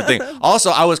that was her thing.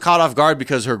 Also, I was caught off guard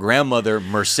because her grandmother,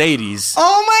 Mercedes.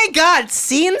 Oh my God,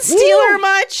 scene stealer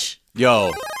much?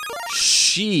 Yo,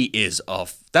 she is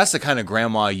that's the kind of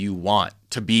grandma you want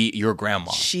to be your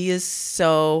grandma. She is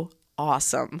so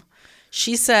awesome.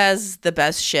 She says the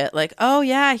best shit, like, oh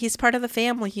yeah, he's part of the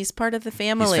family. He's part of the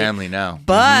family. He's family now.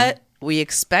 But we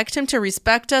expect him to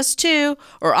respect us too,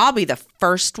 or I'll be the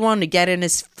first one to get in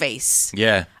his face.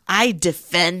 Yeah. I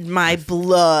defend my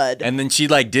blood. And then she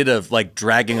did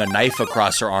dragging a knife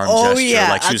across her arm Oh gesture, yeah,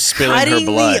 like she was spilling her cutting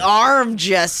blood. the arm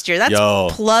gesture. That's Yo.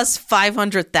 plus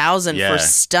 500,000 Yeah. for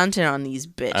stunting on these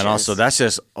bitches. And also, that's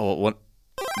just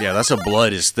that's a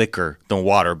blood is thicker than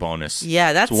water bonus.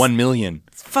 Yeah, that's it's 1 million.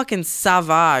 Fucking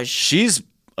savage. She's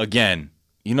again.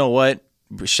 You know what?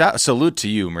 Salute to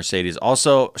you, Mercedes.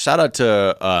 Also, shout out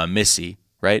to Missy.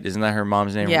 Right? Isn't that her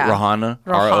mom's name? Yeah.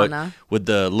 Rohana. With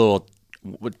the little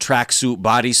tracksuit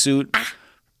bodysuit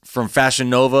from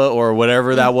Fashion Nova or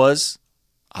whatever that was.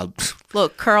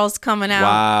 Look, curls coming out.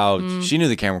 Wow. She knew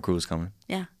the camera crew was coming.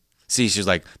 Yeah. See, she's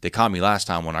like, they caught me last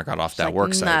time when I got off that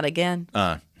work site. Not again.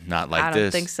 Not like this. I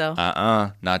don't think so.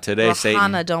 Not today, Satan.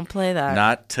 Rohana, don't play that.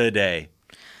 Not today.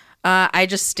 I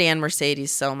just stand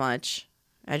Mercedes so much.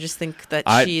 I just think that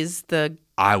she's the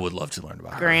I would love to learn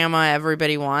about grandma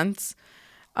everybody wants.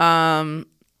 And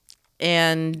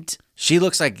she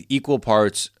looks like equal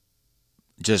parts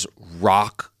just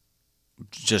rock,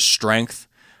 just strength,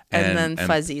 and then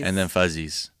fuzzies. And then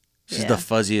fuzzies. She's the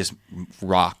fuzziest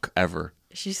rock ever.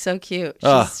 She's so cute.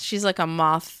 She's like a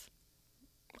moth.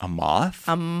 A moth?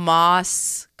 A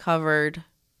moss-covered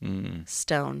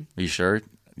stone. Are you sure?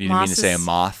 You didn't mean to say a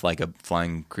moth, like a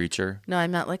flying creature? No, I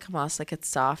meant like a moss, like it's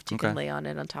soft. You can lay on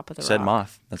it on top of the rock. Said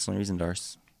moth. That's the only reason,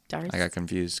 Darce. Darce? I got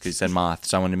confused because you said moth,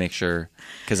 so I wanted to make sure.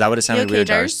 Because that would have sounded okay, weird,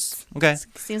 Darce? Okay.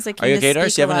 Seems like Are you okay,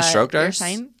 Darce? You having a stroke, You're Darce?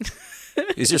 fine.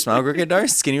 Is your smile crooked,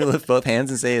 Darce? Can you lift both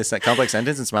hands and say a complex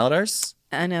sentence and smile, Darce?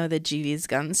 I know the Juvy's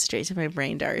gone straight to my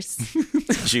brain, Darce.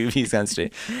 Juvy's gone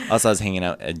straight. Also, I was hanging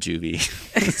out at Juvie.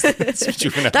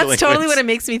 That's totally what it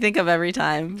makes me think of every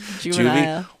time.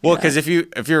 Juvenile. Juvie? Well, because if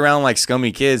you're around like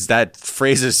scummy kids, that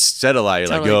phrase is said a lot. You're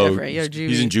totally like, different. Yo, Juvie.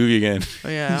 He's in Juvie again. Oh,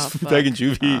 yeah. He's back in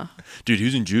Juvie. Dude, he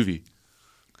was in Juvie.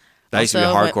 That used to be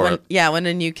hardcore. When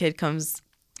a new kid comes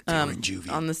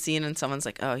on the scene and someone's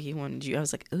like, oh, he won Juvie. I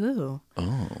was like, ooh.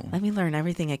 Oh. Let me learn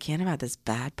everything I can about this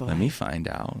bad boy. Let me find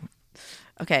out.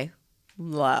 Okay.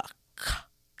 Look.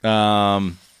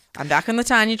 I'm back on the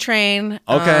Tanya train.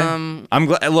 Okay. I'm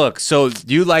glad. Look, so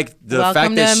you like the welcome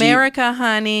fact that to America,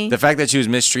 honey. The fact that she was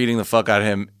mistreating the fuck out of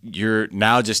him, you're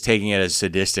now just taking it as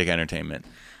sadistic entertainment.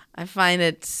 I find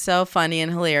it so funny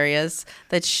and hilarious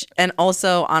that, and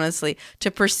also honestly, to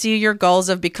pursue your goals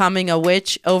of becoming a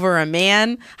witch over a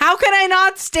man. How could I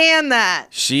not stand that?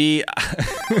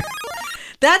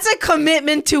 That's a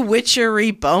commitment to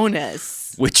witchery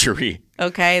bonus. Witchery.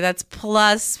 Okay, that's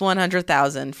plus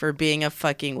 100,000 for being a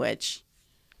fucking witch.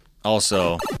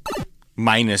 Also,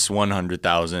 minus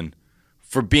 100,000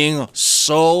 for being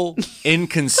so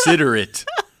inconsiderate.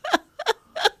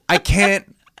 I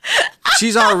can't.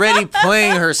 She's already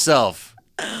playing herself.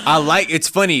 It's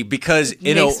funny because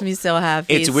it makes me so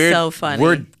happy. It's weird. So funny.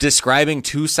 We're describing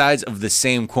two sides of the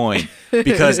same coin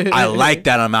because I like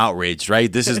that I'm outraged,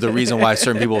 right? This is the reason why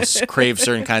certain people crave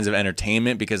certain kinds of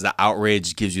entertainment, because the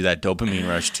outrage gives you that dopamine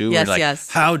rush too. Yes, like, yes.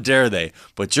 How dare they?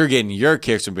 But you're getting your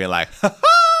kicks from being like, ha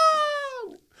ha!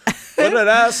 What an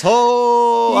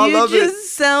asshole! I love it. You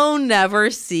just so never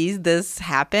see this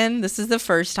happen. This is the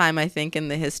first time, I think, in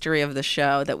the history of the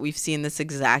show that we've seen this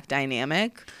exact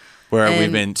dynamic. Where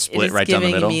we've been split right down the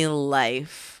middle. It's giving me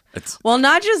life. Well,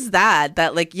 not just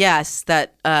that like, yes,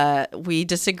 that we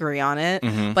disagree on it,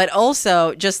 but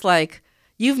also just like,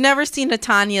 you've never seen a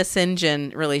Tanya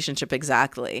St. relationship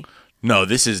exactly. No,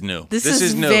 this is new. This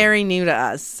is new. Very new to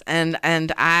us, and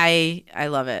I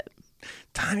love it.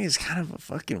 Tanya's kind of a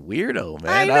fucking weirdo,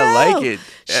 man. I like it.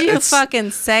 She's a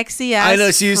fucking sexy ass. I know,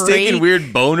 she was taking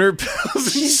weird boner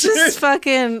pills. She's just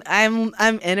fucking. I'm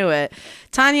into it.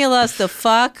 Tanya loves to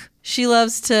fuck. She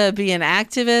loves to be an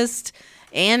activist,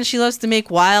 and she loves to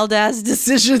make wild ass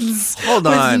decisions. Hold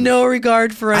on, with no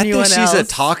regard for anyone else. I think she's a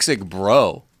toxic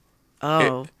bro.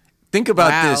 Oh, think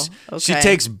about this. Okay. She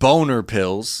takes boner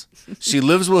pills. She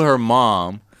lives with her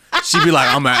mom. She'd be like,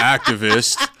 "I'm an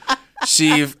activist."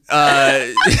 She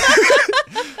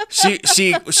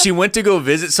went to go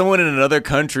visit someone in another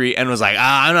country and was like,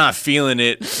 I'm not feeling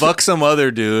it. Fuck some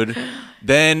other dude.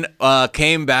 Then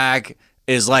came back,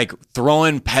 is like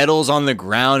throwing petals on the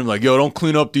ground. I'm like, yo, don't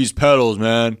clean up these petals,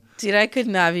 man. Dude, I could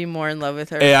not be more in love with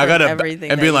her. Hey, I gotta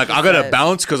everything. And being like, I gotta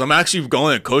bounce because I'm actually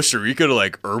going to Costa Rica to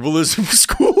like herbalism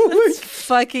school. It's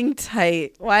fucking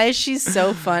tight. Why is she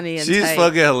so funny and She's tight?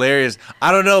 fucking hilarious.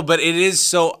 I don't know, but it is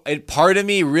so. Part of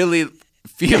me really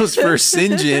feels for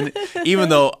Sinjin, even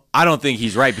though I don't think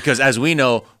he's right, because as we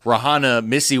know, Rahana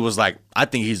Missy was like, I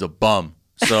think he's a bum.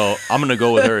 So I'm going to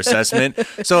go with her assessment.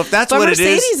 So if that's what Mercedes it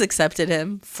is. Mercedes accepted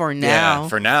him for now. Yeah,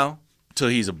 for now. Till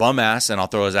he's a bum ass and I'll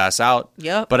throw his ass out.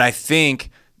 Yep. But I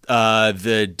think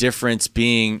the difference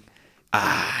being,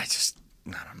 I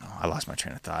don't know. I lost my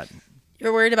train of thought.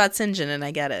 You're worried about Sinjin, and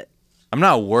I get it. I'm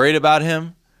not worried about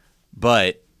him,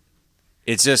 but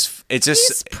it's just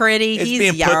he's pretty. It's he's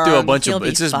being young. put through a bunch of. He'll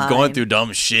It's just fine. going through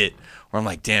dumb shit. Where I'm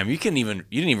like, damn, you didn't even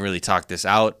really talk this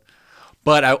out.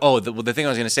 But the thing I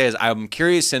was gonna say is I'm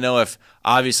curious to know if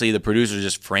obviously the producers are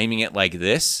just framing it like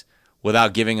this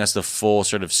without giving us the full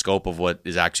sort of scope of what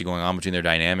is actually going on between their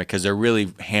dynamic, because they're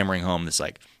really hammering home this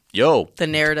like, yo, the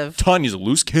narrative. Tanya's a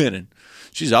loose cannon.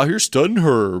 She's out here studying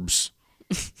herbs.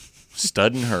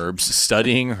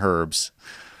 Studying herbs.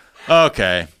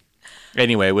 Okay.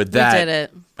 Anyway, with that, we did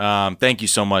it. Thank you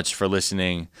so much for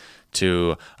listening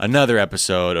to another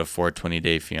episode of 420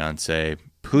 Day Fiancé.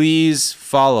 Please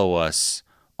follow us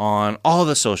on all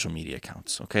the social media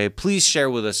accounts, okay? Please share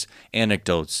with us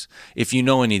anecdotes if you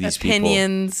know any of these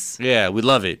opinions. People. Yeah, we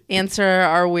love it. Answer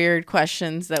our weird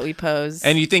questions that we pose.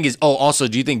 And you think also,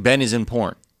 do you think Ben is in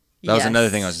porn? That was another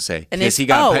thing I was going to say. Because he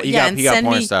got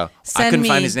porn style. I couldn't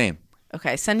find his name.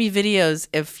 Okay, send me videos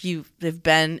if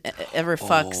Ben ever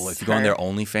fucks. Oh, if you go on their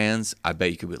OnlyFans, I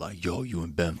bet you could be like, yo, you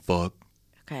and Ben fuck.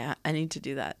 Okay, I need to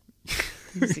do that.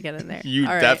 I need to get in there.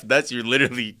 You're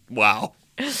literally, wow.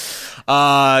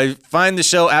 Find the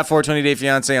show at 420 Day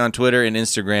Fiance on Twitter and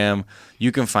Instagram.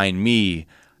 You can find me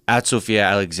at Sophia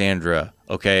Alexandra.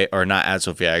 Okay, or not at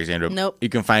Sophia Alexandra. Nope. You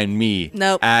can find me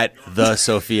Nope. at the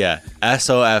Sophia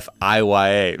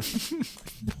SOFIYA.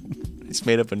 It's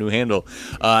made up a new handle.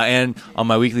 And on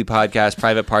my weekly podcast,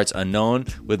 Private Parts Unknown,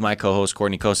 with my co-host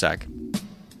Courtney Kosak.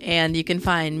 And you can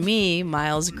find me,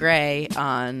 Miles Gray,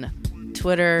 on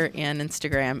Twitter and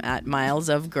Instagram at Miles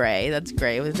of Gray. That's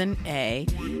Gray with an A.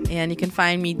 And you can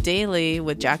find me daily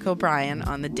with Jack O'Brien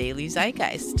on the Daily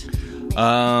Zeitgeist.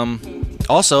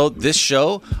 Also, this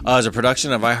show is a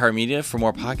production of iHeartMedia. For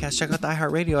more podcasts, check out the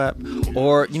iHeartRadio app,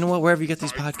 or you know what, wherever you get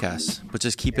these podcasts. But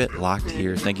just keep it locked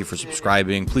here. Thank you for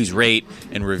subscribing. Please rate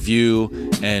and review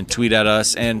and tweet at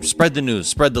us and spread the news,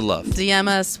 spread the love. DM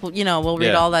us. We'll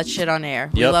read all that shit on air.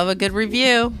 We love a good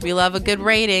review. We love a good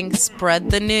rating.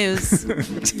 Spread the news. All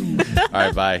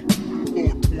right, bye.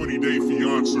 20 Day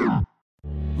Fiance.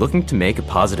 Looking to make a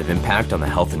positive impact on the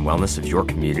health and wellness of your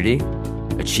community?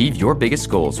 Achieve your biggest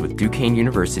goals with Duquesne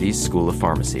University's School of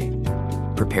Pharmacy.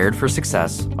 Prepared for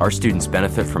success, our students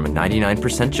benefit from a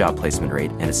 99% job placement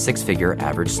rate and a 6-figure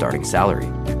average starting salary.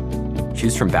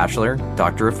 Choose from bachelor,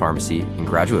 doctor of pharmacy, and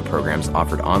graduate programs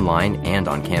offered online and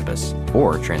on campus,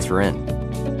 or transfer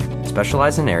in.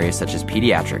 Specialize in areas such as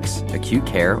pediatrics, acute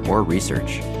care, or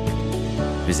research.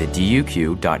 Visit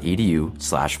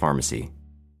duq.edu/pharmacy.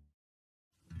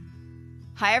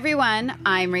 Hi, everyone.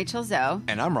 I'm Rachel Zoe.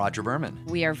 And I'm Roger Berman.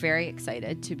 We are very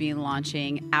excited to be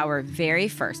launching our very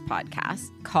first podcast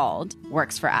called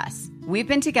Works for Us. We've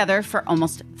been together for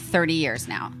almost 30 years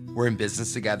now. We're in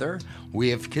business together. We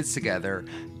have kids together.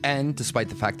 And despite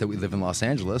the fact that we live in Los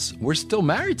Angeles, we're still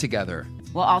married together.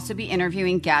 We'll also be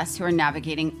interviewing guests who are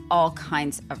navigating all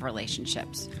kinds of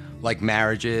relationships. Like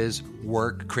marriages,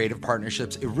 work, creative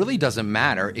partnerships. It really doesn't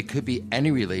matter. It could be any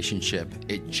relationship.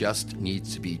 It just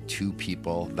needs to be two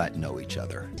people that know each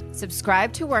other.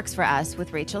 Subscribe to Works for Us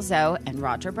with Rachel Zoe and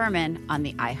Roger Berman on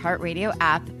the iHeartRadio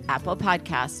app, Apple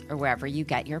Podcasts, or wherever you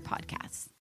get your podcasts.